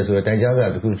တယ်နေတာမှုရှိတယ်ဆိုတော့တိုင်ကြားစာ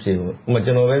တစ်ခုဖြစ်လို့ဥမာ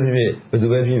ကျွန်တော်ပဲဖြစ်ဖြစ်ဘယ်သူ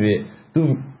ပဲဖြစ်ဖြစ်သူ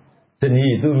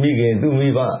ဇနီးသူမိ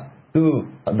ခင်သူမိဘသူ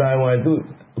အတိုင်းဝို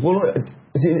င်းသူအကုန်လုံး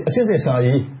အစစ်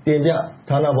စစ်စာရေး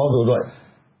တင်ပြဌာနပေါင်း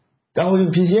ဆိုတော့တော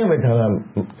င်းဖြည့်ရှင်းမဲ့ဌာ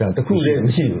နတခုလည်း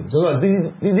မရှိဘူးဆိုတော့ဒီ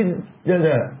ကြကြ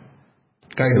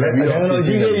ကိုင်လ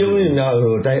ည်းပြီးတော့ဒီလိုရုံးနေများ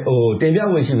ဟိုတင်ပြ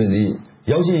ဝင်ရှိပါစီ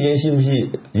ရောက်ရှိရင်းရှိမ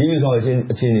ရှိရေးပြီးဆောင်ခြင်း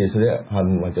အခြေအနေဆို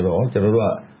တဲ့ဟာမျိုးမှာကျွန်တော်တို့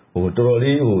ကဟိုတော်တော်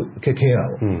လေးဟို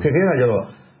ခက်ခဲတာပေါ့ခက်ခဲတာကြတော့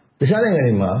တခြားနိုင်ငံ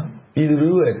တွေမှာပြည်သူလူ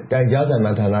ထုရဲ့တိုင်ကြားဆန္ဒ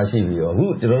ဌာနရှိပြီးတော့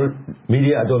အခုကျွန်တော်တို့မီဒီ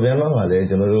ယာအတော်များများမှာလည်း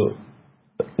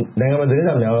ကျွန်တော်တို့နိုင်ငံမှာသတင်းစာ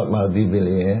များ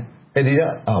မှာဒီပြင်လေအဲ့ဒီ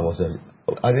ကပေါ့ဆို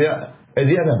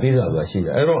အဲ့ဒီကပေးစာဆိုတာရှိတ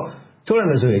ယ်အဲ့တော့ထုတ်ရ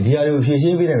မယ်ဆိုရင်ဒီဟာတွေကိုဖြည့်ရှ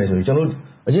င်းပေးနိုင်မယ်ဆိုရင်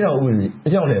ကျွန်တော်အကျဉ်းတော်ဥပဒေအ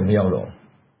ကျဉ်းတော်လည်းမ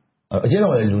ရောက်တော့အကျ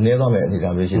ဉ်းတော်လည်းလူနည်းသွားမယ်အနေအ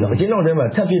ထားမျိုးရှိတော့အကျဉ်းတော်ထဲမှာ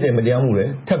ထပ်ဖြစ်တဲ့မတရားမှု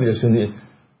တွေထပ်ပြီးတော့ဆွေးနွေး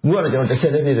ဘူးကတော့ကျွန်တော်တစ်ချ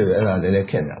က်တည်းဖြစ်တယ်အဲ့ဒါလည်း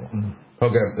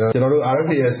ခက်နေတာပေါ့ဟုတ်ကဲ့ကျွန်တော်တို့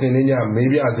RFA ရဲ့စနေနေ့ည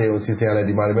မေးပြအစီအစဉ်ရတယ်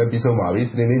ဒီမှာလည်းပြီးဆုံးပါပြီ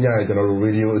စနေနေ့ညရဲ့ကျွန်တော်တို့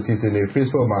radio အစီအစဉ်တွေ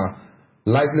Facebook မှာ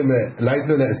live လွှင့်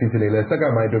တဲ့အစီအစဉ်တွေလည်းစက္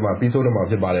ကန့်ပိုင်းအတွင်းမှာပြီးဆုံးတော့မှာ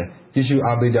ဖြစ်ပါတယ်ကြည့်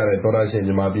ရှုအားပေးကြတဲ့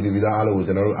သောတာရှင်မြန်မာပြည်သူပြည်သားအားလုံးကို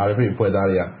ကျွန်တော်တို့ RFA ဖွဲ့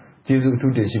သားတွေကကျေးဇူး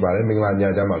အထူးတင်ရှိပါတယ်မင်္ဂလာ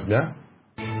ညချမ်းပါခင်ဗျာ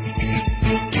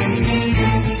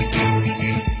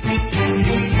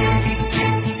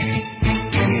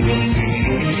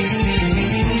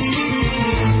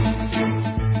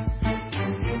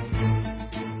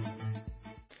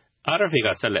RFA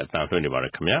ကဆက်လက်အသံလွှင့်နေပါ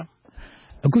တယ်ခင်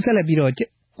ဗျာအခုဆက်လက်ပြီးတော့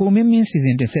ကိုမင်းစီစ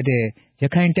ဉ်တင်ဆက်တဲ့ရ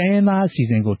ခိုင်တိုင်းရင်းသားအစီအ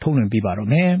စဉ်ကိုထုတ်လွှင့်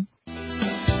ပေးပါတော့မယ်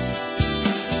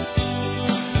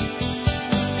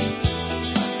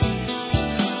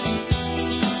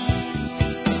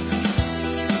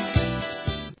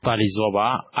ပါလီဇောပါ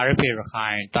RFA ရခို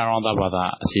င်တာရောင်း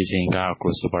သားဘာသာအစီအစဉ်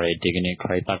ကကိုစူပါရီဒီကနေ့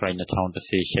ခရိုက်တာဂရိုင်း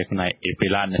2010ရှက်ခုနိုင်ဧ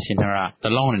ပြီလ20ရက်တ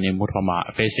လောင်းနေမှုထ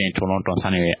မှာအဖေးစင်ထုံလုံးတွန်ဆ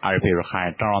န်းနေတဲ့ RFA ရခိုင်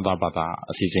တာရောင်း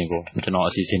သားဘာသာအစီအစဉ်ကိုကျွန်တော်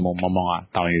အစီအစဉ်မမောင်က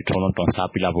တောင်းယူထုံလုံးတွန်ဆ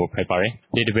ပြလာဖို့ဖိတ်ပါ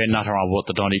တယ်ဒီတပည့်နာ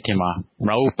ထောင်ဖို့တတော်ဒီတင်မှာ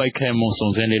မရဘူးပိုက်ခဲမှုစုံ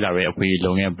စင်းလေးလာတဲ့အဖွေ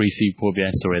လုံငယ် BC ဖို့ပြ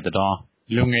န်ဆိုရ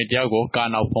တဲ့တော်လုံငယ်တယောက်ကိုကာ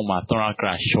နောက်ဖုံးမှာတွန်ရက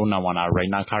ရရှုံးနာဝနာရို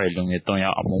င်းနာခါရလုံငယ်တွန်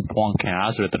ရောက်အ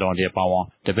မုံဖွန်ခံအားဆိုတဲ့တော်လေးပေါ့ဝ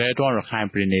တပည့်တော်ရ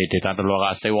ခိုင်ပြည်နယ်ဒေတာတလော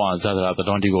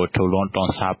ကစေဝါဇာတာတော်ဒီကို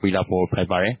ထုံလုံးတွန်ဆပြလာဖို့ဖိတ်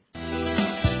ပါ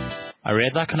တယ်အရေ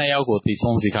တာခဏရောက်ကိုတီ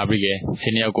ဆုံးစီခါပြီး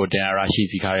စင်းရောက်ကိုတန်ရာရှိ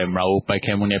စီခါရဲ့မရဘူး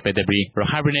ပိုက်ခဲမှုနဲ့ပတ်သက်ပြီးရ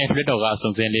ခိုင်ပြည်နယ်ပြည်တော်ကစုံ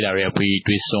စင်းလေးလာတဲ့အဖွေ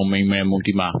တွေးဆုံမိန်မဲမှု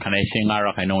ဒီမှာခနိုင်စင်ကရ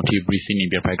ခိုင်နှုန်းတီဘရီစီနီ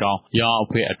ပြဖိုက်ကောင်ရောင်း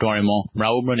အဖွေအတော်ရမမ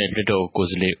ရဘူးမြို့နယ်ပြည်တော်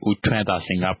ကိုစလေဦးထွန်းသာစ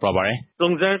င်ကပြပါတယ်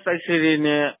စုံစင်းစိုက်စီရီ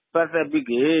နဲ့ပတ်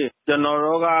သက်ပြီးကျွန်တော်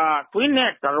တို့ကဖွေးနဲ့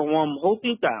တရဝံ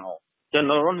မဟုတ်တိတန်အောင်ကျွန်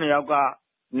တော်တို့နှစ်ယောက်က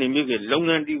နေမိကလုပ်င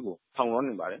န်းတီးကိုထောင်လို့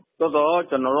နေပါ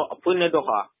တယ်တော်တော်ကျွန်တော်တို့အဖွေးနဲ့တော့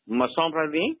ဟာမဆောင်ဖရ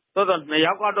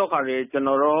သည်တော်တော်နှစ်ယောက်ကတော့ခါလေကျွန်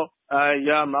တော်တို့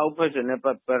ရမဟုတ်ဖက်စနဲ့ပ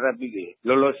တ်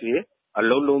သက်ပြီးလောလောစီအ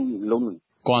လုံး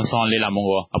ကွန်ဆွန်လေးလာမုံ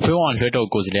ကိုအဖွေး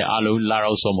ဝန်လွှဲတော်ကိုစလေအလုံးလာ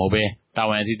ရောက်ဆို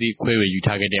မဟုတ်ပဲတာဝန်အသီး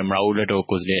ခွဲဝေယူထားခဲ့တဲ့မရဦး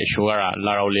လွှတ်တော်ကိုစလေအရှိုးက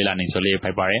လာရောက်လေးလာနေဆိုလေး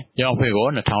ဖိုက်ပါတယ်။ရောင်ဖွေကို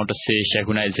2010ရှက်ခု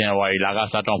နှစ်ဇန်နဝါရီလက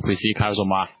စတောင်းဖွေစီခါ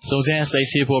ဆိုမှာစုံစ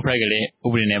င်းစိတ်စီဖို့ဖိုက်ကလေး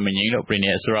ဥပဒေနဲ့မငြိမ်လို့ပြည်န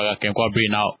ယ်အစိုးရကကင်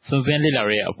ကွာပြီးနောက်စုံစင်းလေးလာ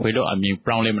ရဲ့အဖွေလို့အမြင်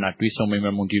ပြောင်းလေးမနာတွေးဆုံမိ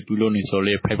မမှုတီပြုလို့နေဆို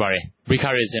လေးဖိုက်ပါတယ်။ဘိခါ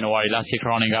ရီဇန်နဝါရီလ6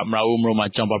ခရောင်းကမရဦးမြို့မှာ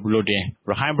ကြောင်ပပလို့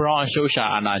တင်ရခိုင်ဘရောင်းအရှုပ်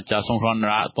ရှာအာနာဂျာဆုံခရောင်း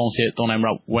ရာ33နိုင်မ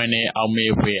ရဝင်းနေအောင်မေ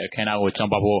ဖွေအခမ်းအနား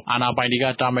ကိုကြောင်ပဖို့အာနာ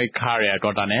ပိုင်တီကတာမိတ်ခါ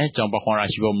ရတော်တာနဲ့ကြောင်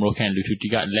ပခွန်ရာရှိဖို့မလို့ခင်လူထုတီ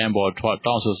ကလ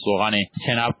မ်းပေါ်ထွက်တောင်းဆိုကနေဆ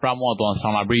န္ဒပရမောတော်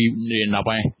ဆောင်လာပြီးနောက်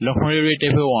ပိုင်းလုံခရီတေ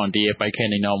ဖေဝန်တီပိုက်ခဲ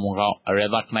နေတော်မူကောအ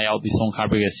ရသက်နှစ်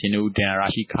ယောက်ဒီဆုံးခါပြီးစင်ဦး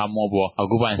တန်ရာရှိခါမောဘော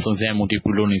အခုပိုင်းစုံစမ်း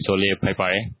မှုတီပူလို့နေဆိုလေ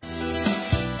ဖိုက်ပါတယ်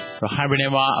ရခိုင်ပြည်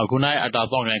နယ်မှာအခုနိုင်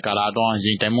အတာတော့ကာလာတော့ရ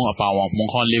င်တိုင်မှုအပါအ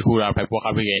ဝင်မွန်ခွန်လေးခုရာ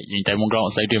ဖိုက်ပေါ်ခါပြီးရင်တိုင်မှုတော့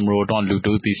စိတ်တွေမလို့တော့လူတူ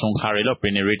တီဆုံးခါ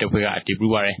ရလို့ပြည်နယ်ရေးတဖွဲ့ကအ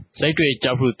တီးပူပါတယ်စိတ်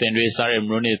တွေကြောက်ဖို့တင်တွေစားရမ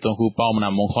လို့နေသုံးခုပေါင်း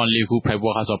မနာမွန်ခွန်လေးခု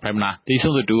ဖိုက်ပေါ်ခါဆိုဖိုက်မနာတီ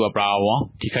ဆုံးတူအပရာ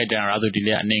ဝဒီခိုက်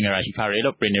တန်ရာသူဒီလေအနေငရာရှိခါ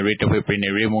ရလို့ပြည်နယ်ရေးတဖွဲ့ပြည်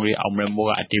နယ်ရေးမှုလေးအောင်မမိုး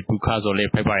ကအတီးပူခါဆိုလေ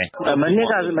ဖိုက်ပါတယ်မနေ့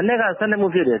က12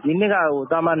မှုဖြစ်တယ်ဒီနေ့က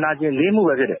ဟိုတာမနာချင်း4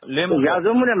မှုပဲဖြစ်တယ်ရာ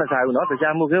ဇဝမှုနဲ့မဆိုင်ဘူးเนาะတ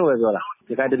ရားမှုခင်း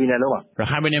ဝယ်ပြောတာဒီကတပြည်နယ်လုံးမှာရ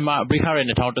ခိုင်ပြည်နယ်မှာဘိခါရ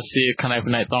2010ခနိုင်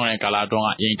ဖနိုင်တောင်း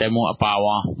ရကာလာတော့ရင်တိုင်မှုအပါအ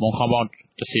ဝင်မွန်ခေါပေါင်း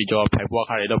တစီကျော်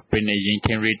ဖိုက်ပွားခါရတော့ပြည်နယ်ရင်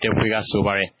ခင်ရီတက်ဖွေက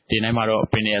ဆိုပါတယ်ဒီနေ့မှာတော့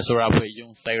ပြည်နယ်အစိုးရဖွဲ့ယုံ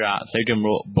ဆိုင်ရာစိတ်တ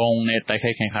မလို့ဘုံနဲ့တိုက်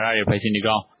ခိုက်ခံခါရတဲ့ဖိုက်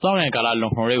စင်ဒီကောင်တောင်းရကာလာလုံ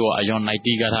ခေါ်တွေကိုအယွန်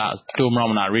90ကထားတူမရ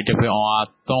မနာရီတက်ဖွေအောင်အား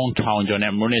3000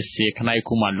ကျော်နဲ့မွန်းနေစီခ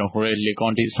နိုင်ခုမှလုံခေါ်ရလေကော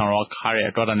င်တီဆောင်ရခါ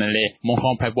ရတော့တယ်လေမွန်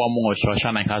ခေါဖိုက်ပွားမှုကို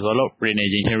ရှော့ချနိုင်ခါဆိုလို့ပြည်နယ်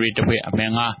ရင်ခင်ရီတက်ဖွေအမ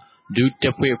င်းကဒူ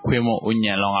တက်ဖွေခွေး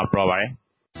မဦးညံလောင်းကပြောပါ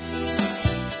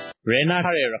တယ်ရေနာခ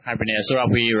ရဲရခိုင်ပြည်နယ်ဆို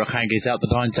ရဖွေရခိုင်ကိစ္စတ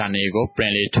တော်ဂျာနေကိုပြ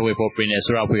န်လေထိုးဝေဖို့ပြည်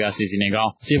နယ်ဆိုရဖွေကစီစဉ်နေ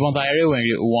ကောင်စီပွန်တိုင်ရဲ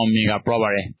ဝင်ပြီးဦးဝမင်း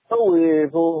ကပြောပါတယ်ထိုးဝေ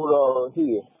ဖို့တော့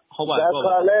ရှိရဟုတ်ပါ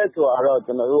ဘူးဒါကလည်း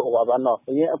ဆိုတော့ကျွန်တော်တို့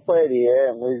ဟိုပါတော့အရင်အဖွဲ့တွေရဲ့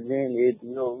ငွေစင်းတွေဒီ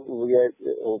လိုရဲ့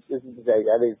ဟိုပြည်စည်းကြရ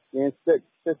တဲ့ကျင်း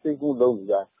စစ်စစ်ကူလုံး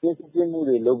ကြကျင်းစစ်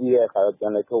မှုတွေလုပ်ပြီးတဲ့အခါတော့ပြ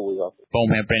န်လဲထုတ်ဝေတော့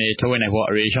ပုံမှန်ပြည်နယ်ထိုးဝင်နိုင်ဖို့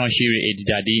အရေရှောင်းရှိရ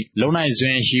အဒီတာဒီလုံ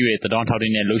နိုင်စွင်းရှိရတတော်ထောက်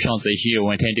တဲ့နဲ့လှုပ်ရှောင်းစိတ်ရှိရ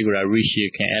ဝင်ထင်းတီကရာရီ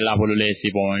ရှိခင်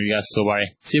အလာဖို့လို့လဲစီပေါ်ဝင်ကဆိုပါ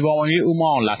တယ်စီပေါ်ဝင်ဦး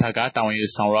မောင်လာထကတောင်ရီ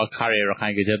ဆောင်ရခါရရ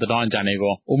ခိုင်ကကျတတော်ဂျာနေ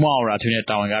ကိုဦးမောင်ရာထွန်းနဲ့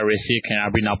တောင်ကရီစီခင်အ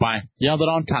ပြီးနောက်ပိုင်းရောင်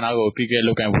တတော်ဌာန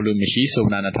ကိုပြီးကဲလောက်ကန်ဖို့လို့မရှိဆို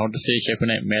နာ2010ရှက်ခု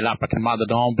နှစ်မဲလာပထမတ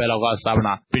တော်ဘဲလောက်ကစာ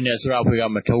ပနာပြည်နယ်ဆိုရဖွေက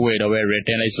မထိုးဝေတော့ပဲရ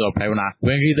တင်လိုက်ဆိုဖိုင်နာ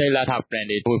ဝင်ကြီးသိလာထ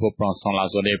ပန်လေးထိုးဖို့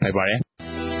ပရွန်ဆွန်လာဆိုလေးဖိုင်ပါ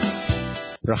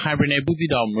တယ်ရခိုင်ပြည်နယ်ပူတီ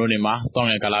တောင်မြို့နယ်မှာတောင်း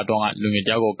ရကာလာတောင်းကလူ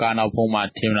ငယ်ကြောက်ကိုကာနောက်ဖုံးမှာ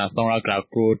ထင်းနာသောရ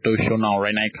ကရာကရိုတိုရှုံအောင်ရို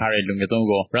င်းနိုင်ခါတဲ့လူငယ်သုံး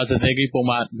ကိုရာဇသက်ကီပုံ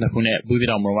မှန်နှစ်ခု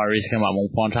နဲ့ပူတီတောင်မြို့မှာ risk မှာမုံ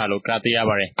ဖွန်ထားလို့ကတိ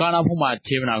ရပါတယ်ကာနောက်ဖုံးမှာ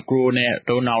ထင်းနာကရို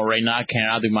နဲ့တိုးနောက်ရိုင်းနာခံ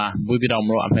ရသူမှာပူတီ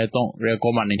တောင်မြို့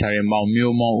အမဲသုံးရဲကောမှာနေထားတဲ့မောင်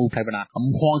မျိုးမောင်ဦးဖိုက်ပနာအမ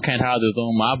ဖွန်ခံ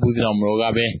ထားသူသုံးမှာပူတီတောင်မြို့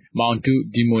ကပဲမောင်တူ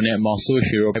ဒီမိုနဲ့မောင်ဆို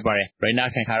ရှီရိုဖိုက်ပါတယ်ရိုင်းနာ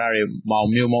ခံခါရတဲ့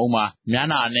မောင်မျိုးမောင်ဦးမှာ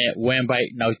မြာနာနဲ့ဝမ်ဘိုက်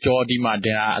နောက်ကျော်ဒီမှာဒ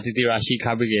ရာအတိတိရ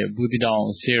ရှိခါပြီးပူတီတောင်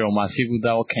စေရုံမှာစီကူ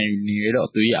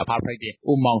တောက်ခံနေတော့သူရဲ့အဖဖိုက်တဲ့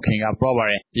ဦးမောင်ခင်ကပြောပါတ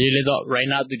ယ်ဒီလေတော့ရိုင်း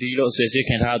နာသူဒီလို့ဆွေစစ်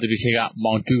ခင်ထားသူဒီခေ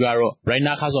ကမောင်တူကတော့ရို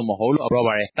င်းနာခါဆို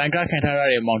မဟုတ်လို့ပြောပါတယ်တိုင်ကခင်ထား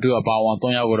ရတဲ့မောင်တူအပါဝန်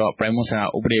3ယောက်ကိုတော့ပရိုင်မွန်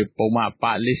ဆန်ဥပဒေပုံမှ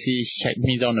ပါ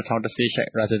လစ်စီရှိုက်မိကြောင်း2010ရှိုက်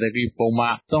ရာဇသက်ကီပုံမှ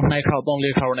3နိုင်ခေါ3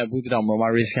လေးခေါနဲ့ဘူးတီတောင်မ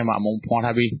မရစ်စမှာအမုံဖွန်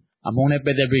ထားပြီးအမုံနဲ့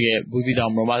ပတ်သက်ပြီးဘူးတီတော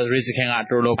င်မမရစ်စခင်က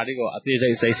တော်လို့ပါတီကိုအ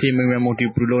သေးစိတ်စိတ်စီမင်းမ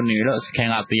မှုတီပူလို့နေတော့စ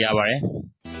ခင်ကသိရပါတယ်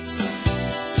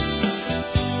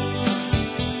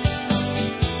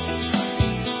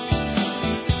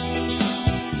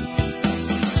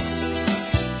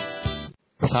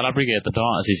ဆာလပရိကေ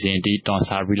တတော်အစီအစဉ်ဒီတွန်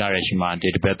ဆာရီလာရဲ့ရှိ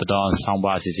မှာဒီတပတ်တတော်ဆောင်း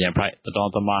ပါအစီအစဉ်ဖိုက်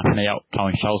တတော်သမား2ယောက်ထောင်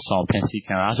လျှောက်ဆောင်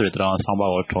ဖန်စီခံရဆိုတဲ့တတော်ဆော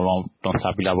င်းပါကို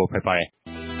ထုံလုံးတွန်ဆာရီလာဖို့ဖိတ်ပါတယ်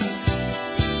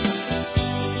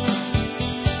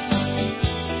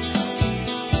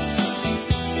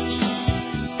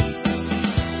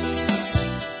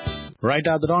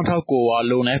Writer တတော်ထောက်ကိုဝါ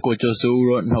လုံးနဲ့ကိုကျော်စိုး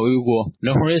တို့နှုတ်ဦးကို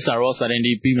လုံခရစ်စာရောစာတင်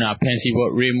ဒီပြီးမနာဖန်စီဖို့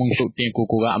ရေမုံရှုတင်ကို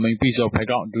ကအမိန်ပြီးစော်ဖိုက်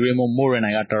တော့ဒူရေမုံမိုးရ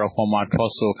နိုင်ကတော်ခေါ်မှာ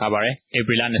ထော့ဆိုခါပါတယ်ဧ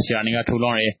ပြီလ20ရက်နေ့ကထိုးလော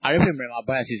င်းရဲ RFA မြန်မာ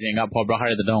ပိုင်းအစီအစဉ်ကဖော်ပြခဲ့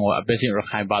တဲ့တုန်းကအပက်စင်ရ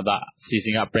ခိုင်ဘာသာအစီအစ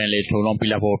ဉ်ကပြန်လေထိုးလောင်းပြ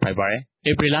လာဖို့ဖိုက်ပါတယ်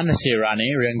ဧပြီလ20ရက်နေ့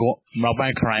ရင်ကိုမပို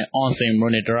င်းခရိုင်အွန်စင်မွ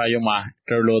န်နီတရာရုံမှာ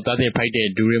တော်လိုတတဲ့ဖိုက်တဲ့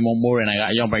ဒူရေမုံမိုးရနိုင်က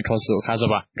အယောင်ပိုက်ထော့ဆိုခါစ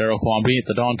ပါတော်ခေါ်ပြီး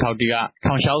တတော်ထောက်တီက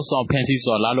ထောင်လျှောက်ဆောင်ဖန်စီ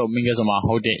စော်လာလို့မင်းကစမှာ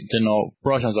ဟုတ်တဲ့ကျွန်တော်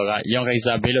production ဆိုတာရောင်ကိစ္စ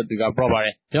ဘေးလို့သူကပြောပါတ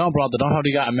ယ်ရောင် product တတော်ထောက်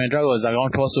တီကအမန်ဒရာကိုဇာကော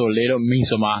င်းထော့ဆိုလေလို့မင်း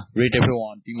စမှာ rate ဖြစ်ဝ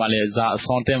န်ဒီမှာလေဇာအ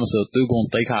စွန်တဲမဆိုသူကုန်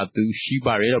တိုက်ခါသူရှိ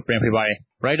ပါတယ်လို့ပြင်ပြပါတယ်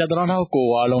Writer တတော်ထောက်ကို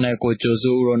ဝါလုံးနဲ့ကိုကျော်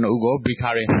စိုးတို့နှုတ်ကိုဘီခါ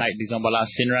ရီနိုင်ဒီဇင်ဘာလ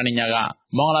စင်ရနီညာက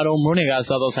မောင်လာတော်မွန်းနေက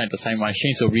စားတော့ဆိုင်တဆိုင်မှာရှ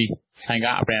င်းဆိုပြီးဆိုင်က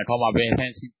အပြန်ထောက်မှာပဲဖ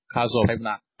န်စီခါဆိုဖိုက်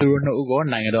နာသူတို့နှုတ်ကို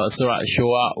နိုင်ငံတော်အစိုးရအ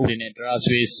ရှိုးအဥပဒေနဲ့တရာ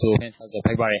ဆွေးဆိုဖန်ဆာဆို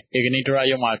ဖိုက်ပါတယ်ဧကနီတရာ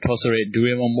ရုံမှာထော်ဆိုရဒူ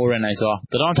ရေမမိုးရနိုင်ဆို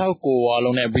တတော်ထောက်ကိုဝါ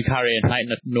လုံးနဲ့ဘီခါရီနိုင်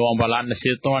နိုဝင်ဘာလ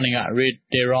23ရက်နေ့ကရေ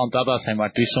တေရွန်တာတာဆိုင်မှာ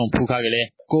တွီဆုံဖူးခါကလေး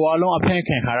ကိုဝါလုံးအဖက်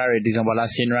ခံခါရတဲ့ဒီဇင်ဘာလ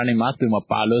စင်ရနေ့မှာသူမ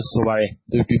ပါလို့ဆိုပါတယ်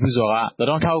သူတီဖူစောကတ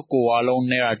တော်ထောက်ကိုဝါလုံး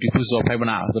နဲ့တီဖူစောဖိုက်မ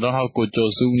နာတတော်ထောက်ကို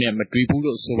ကျော်စုနဲ့မတွီဘူး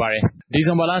လို့ဆိုပါတယ်ဒီဇ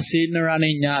င်ဘာလစင်ရ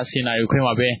နေ့ညစင်နာရီခွဲ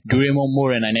မှာပဲဒူရေမမိုး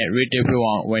ရနိုင်တဲ့ရေတေဖူ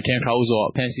ဝန်ထင်းထောက်ဆို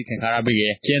ဖန်စီခံခါရ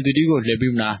ပြီးကျန်သူတီကိုလက်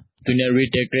ပြီးမနာသူနဲ့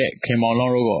retake တဲ့ခင်မောင်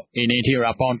လုံးတို့ကိုအင်းနေတီ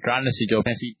ရာပေါင်း30ကျော်ဖ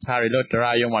န်စီထားရလို့တ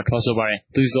ရာရုံမှာထော်ဆိုပါတယ်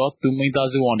သူစောသူမိသား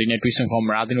စုဝန်ဒီနဲ့တွိဆုံခေါ်မ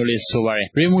ရာတင်လို့လေးဆိုပါတယ်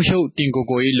ရေမှုရှုပ်တင်ကို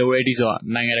ကိုကြီးလိုရဲဒီဆို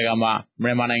နိုင်ငံတကာမှာမြ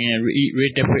န်မာနိုင်ငံ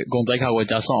retake ဂုံတိုက်ခါကို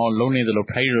ကြာဆောင်အောင်လုံးနေတယ်လို့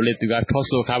ဖိုင်ရိုလေးသူကထော်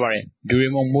ဆိုခါပါတယ်ဒူရီ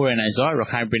မုံမိုးရနိုင်ဆိုရ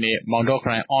ခိုင်ပြည်နယ်မောင်တော့ခ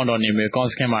ရိုင်အွန်တော်နေမြေကွန်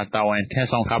စကန်မှာတာဝန်ထမ်း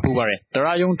ဆောင်ခါပူပါတယ်တ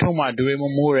ရာရုံထုံးမှာဒူရီမုံ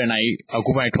မိုးရနိုင်အ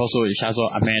ခုပိုင်ထော်ဆိုရှာဆို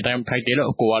အမှန်တိုင်းဖိုက်တယ်လို့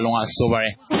ကိုဝါလုံးကဆိုပါတ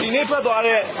ယ်ဒီနေ့ထွက်သွား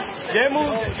တဲ့ရဲမှု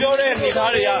ပြောတဲ့အနေ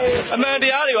သားတွေကအမှန်တ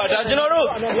ရားတွေပါဒါကျွန်တော်တို့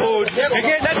တက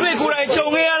ယ်လက်တွေ့ကိုယ်တိုင်ခြုံ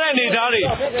ခဲ့ရတဲ့အနေသားတွေ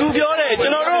သူပြောတယ်ကျွ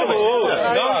န်တော်တို့ကို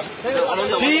နော်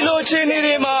ဒီလိုချင်း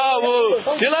တွေမှာ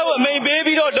ဒီလောက်အမိန်ပေး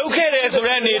ပြီးတော့လုပ်ခဲ့တယ်ဆို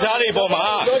တဲ့အနေသားတွေပေါ်မှာ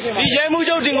ဒီရဲမှု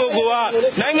ချုပ်တင်ကိုက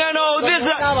နိုင်ငံတော်အသစ်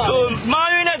မှား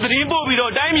ရင်းနဲ့သတင်းပို့ပြီး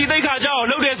တော့တိုင်းပြည်သိက္ခာကျအောင်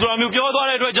လုပ်တယ်ဆိုတာမျိုးပြောသွား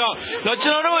တဲ့အတွက်ကြောင့်တော့ကျွ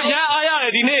န်တော်တို့ရန်အားရတ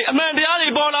ယ်ဒီနေ့အမှန်တရားတွေ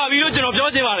ပေါ်လာပြီးတော့ကျွန်တော်ပြော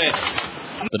ချင်ပါတယ်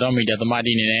တတော်မီဒီယာသမား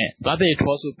ဒီနေနဲ့ဗတ်တဲ့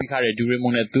ထောစုပိခရတဲ့ဒူရေ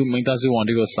မုံနဲ့သူမိသားစုဝန်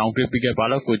တွေကိုစောင့်တွေ့ပြီးခဲ့ပါ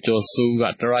လို့ကိုကျော်စိုးက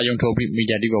တရာယုံထုတ်ပြီးမီ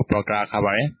ဒီယာတီကိုပရိုဂရမ်ခါ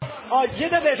ပါတယ်။ရစ်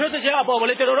တဲ့ထွက်ချက်အပေါ်မှာ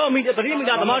လေကျွန်တော်တို့သတိမီ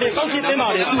ဒီယာသမားတွေစောင့်ကြည့်သင်းပါ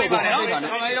တယ်သူ့ကို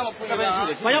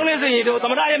။မရောက်နေစရင်တို့သ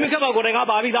မဒရဲ့မိခတ်ဘောက်ကိုတိုင်က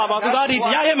ပါပြီးသားပါသူကဒီတ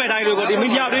ရားရဲမှန်တိုင်းတွေကိုဒီမီ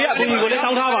ဒီယာတွေရဲ့အကူအညီကိုလည်း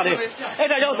စောင့်ထားပါတယ်။အဲ့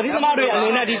ဒါကြောင့်သတိသမားတွေအနေ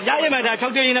နဲ့ဒီတရားရဲမှန်တိုင်း၆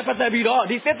ကျင်းနဲ့ပတ်သက်ပြီးတော့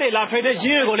ဒီစစ်တေလာထွေတဲ့ရ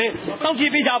င်းတွေကိုလည်းစောင့်ကြ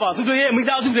ည့်ပေးကြပါသူတို့ရဲ့မိ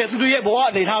သားစုတွေသူတို့ရဲ့ဘဝ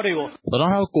အနေထားတွေကိုတ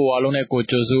တော်ဟောက်ကိုဝါလုံးနဲ့ကို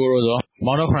ကျော်စိုးတို့ဆို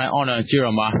မောင်တော်ခရိုင်အော်နယ်ဂျီရ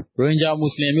မာရိုဟင်ဂျာမွ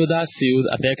တ်စလင်မျိုးသားစီဦး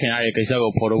အသက်ခံရတဲ့ကိစ္စ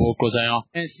ကိုဖော်ထုတ်ဖို့ကိုယ်စားရော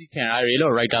အန်စီခံရတယ်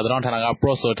လို့ရိုက်တာသတင်းဌာနကပ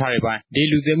ရော့ဆိုထားရပိုင်းဒီ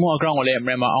လူသိမှုအကောင့်ကိုလည်း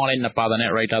မြန်မာအွန်လိုင်းနှစ်ပါးတဲ့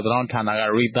ရိုက်တာသတင်းဌာနက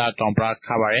ရီတာတောင်ပရာ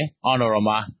ခါပါတယ်အော်နော်ရ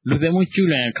မှာလူသိမှုကျူ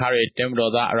လန်ခါရဲတမ်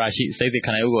တော်သားအရာရှိစိတ်သိခ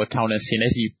နိုင်ဦးကိုထောင်နဲ့ဆင်းနေ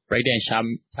စီရိုက်တန်ရှာ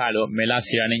ထားလို့မေလာ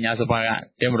စီရနဲ့ညစပါးက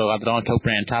တမ်တော်ကသတင်းထုတ်ပြ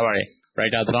န်ထားပါတယ်ရို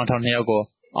က်တာသတင်းထောင်နှစ်ယောက်ကို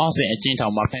အောက်စင်အချင်းထော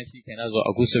င်မှာဖန်စီခံတော့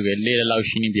အခုဆိုကလေးလောက်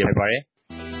ရှိနေပြပါတယ်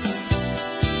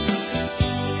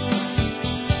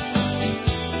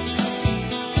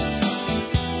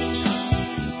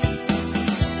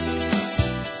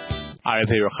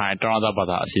RFA ရခိုင်တောင်သာဘာ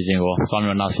သာအစီအစဉ်ကိုစောင့်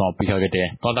မျှော်နှာဆောင်ပြီးခဲ့တဲ့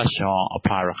တောတာရှောင်းအ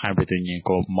ဖာရခိုင်ပြည်သူညင်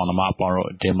ကိုမောင်နှမပေါင်းတို့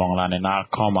ဒေမောင်လာနဲ့နာ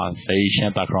ခေါမစေရှ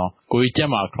န်တခရောကိုကြီးကျ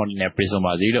မခရောင်းနဲ့ပြေဆုံး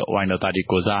ပါစေလို့ဝိုင်းတော်တာဒီ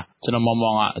ကိုစားကျွန်တော်မောင်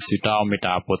မောင်ကအစီတောင်းမေတ္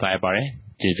တာပို့ထားပါတယ်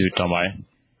ကျေးဇူးတော်ပါတယ်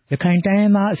ရခိုင်တို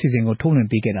င်းသားအစီအစဉ်ကိုထုတ်လွှင့်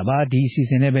ပေးခဲ့တာပါဒီအစီအ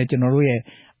စဉ်နဲ့ပဲကျွန်တော်တို့ရဲ့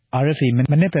RFA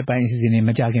မနေ့ပဲပိုင်းအစီအစဉ်နဲ့မ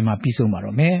ကြခင်မှာပြီးဆုံးပါ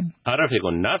တော့မယ် RFA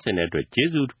ကိုနားဆင်တဲ့အတွက်ကျေး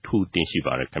ဇူးထူးတင်ရှိ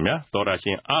ပါတယ်ခင်ဗျာတော်တာရှ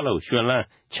င်အားလုံးရွှင်လန်း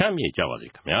ချမ်းမြေ့ကြပါစေ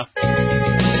ခင်ဗျာ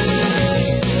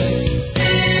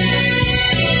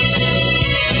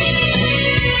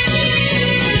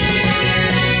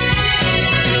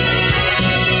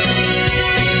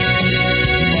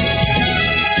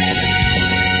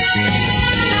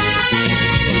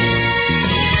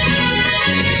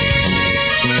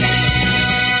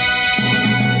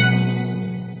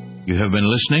You have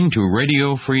been listening to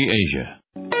Radio Free Asia.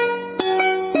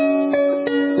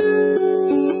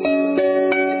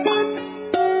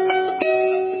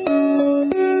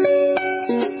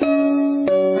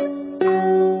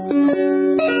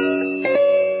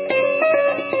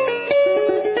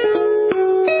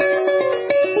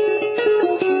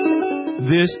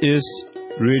 This is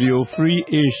Radio Free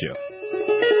Asia.